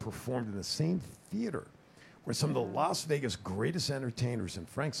we performed in the same theater where some of the Las Vegas greatest entertainers and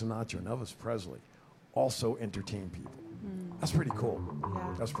Frank Sinatra and Elvis Presley also entertain people? That's pretty cool.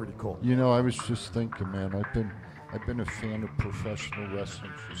 Yeah. That's pretty cool. You know, I was just thinking, man. I've been a fan of professional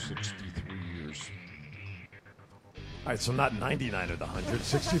wrestling for 63 years. All right, so not 99 of the 100,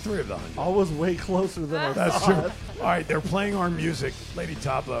 63 of the 100. Always way closer than I That's thought. true. All right, they're playing our music. Lady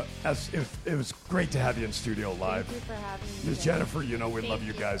Tapa, it was great to have you in studio live. Thank you for having me. Ms. Jennifer, you know we love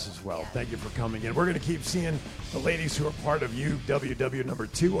you guys as well. Thank you for coming in. We're going to keep seeing the ladies who are part of UWW number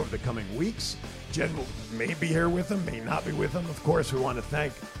 2 over the coming weeks. Jen may be here with them, may not be with them. Of course, we want to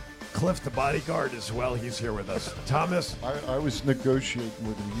thank Cliff, the bodyguard, as well. He's here with us. Thomas. I was negotiating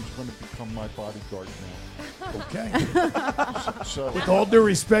with him. He's going to become my bodyguard now. Okay. So, with all due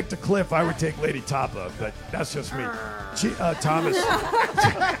respect to Cliff, I would take Lady Tapa, but that's just me. Thomas.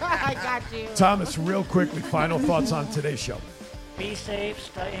 I got you. Thomas, real quickly, final thoughts on today's show. Be safe,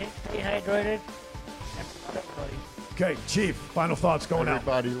 stay hydrated. Everybody. Okay, Chief, final thoughts going out.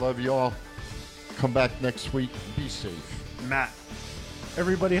 everybody, love you all. Come back next week. Be safe. Matt.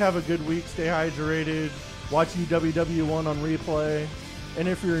 Everybody have a good week. Stay hydrated. Watch UWW1 on replay. And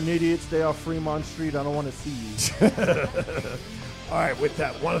if you're an idiot, stay off Fremont Street. I don't want to see you. All right, with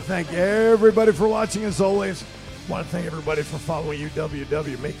that, want to thank everybody for watching as always. Want to thank everybody for following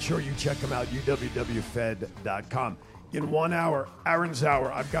UWW. Make sure you check them out, uwwfed.com. In 1 hour, Aaron's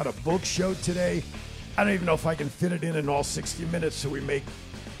Hour, I've got a book show today. I don't even know if I can fit it in all 60 minutes, so we make...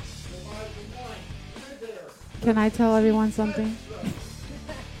 Can I tell everyone something?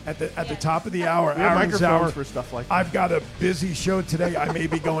 At the top of the hour, We have Aaron's microphones Hour, for stuff like that. I've got a busy show today. I may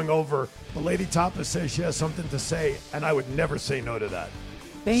be going over. But Lady Tapa says she has something to say, and I would never say no to that.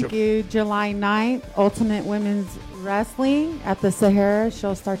 Thank you. July 9th, Ultimate Women's Wrestling at the Sahara.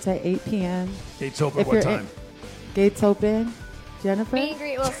 Show starts at 8 p.m. Gates open what time? Gates open. Jennifer? Meet and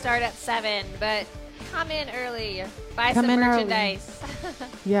greet will start at 7, but come in early. Buy Come some in early. merchandise.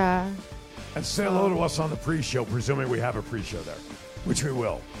 Yeah. And say hello to us on the pre-show, presuming we have a pre-show there, which we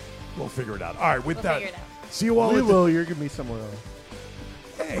will. We'll figure it out. All right, with We'll that, figure it out. see you all. We at the- will. You're going to be somewhere else.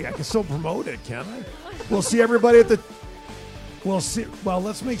 Hey, I can still promote it, can't I? We'll see everybody at the... We'll see. Well,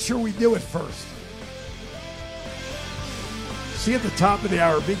 let's make sure we do it first. See you at the top of the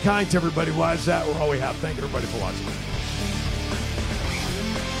hour. Be kind to everybody. Why is that? We're all we have. Thank everybody for watching.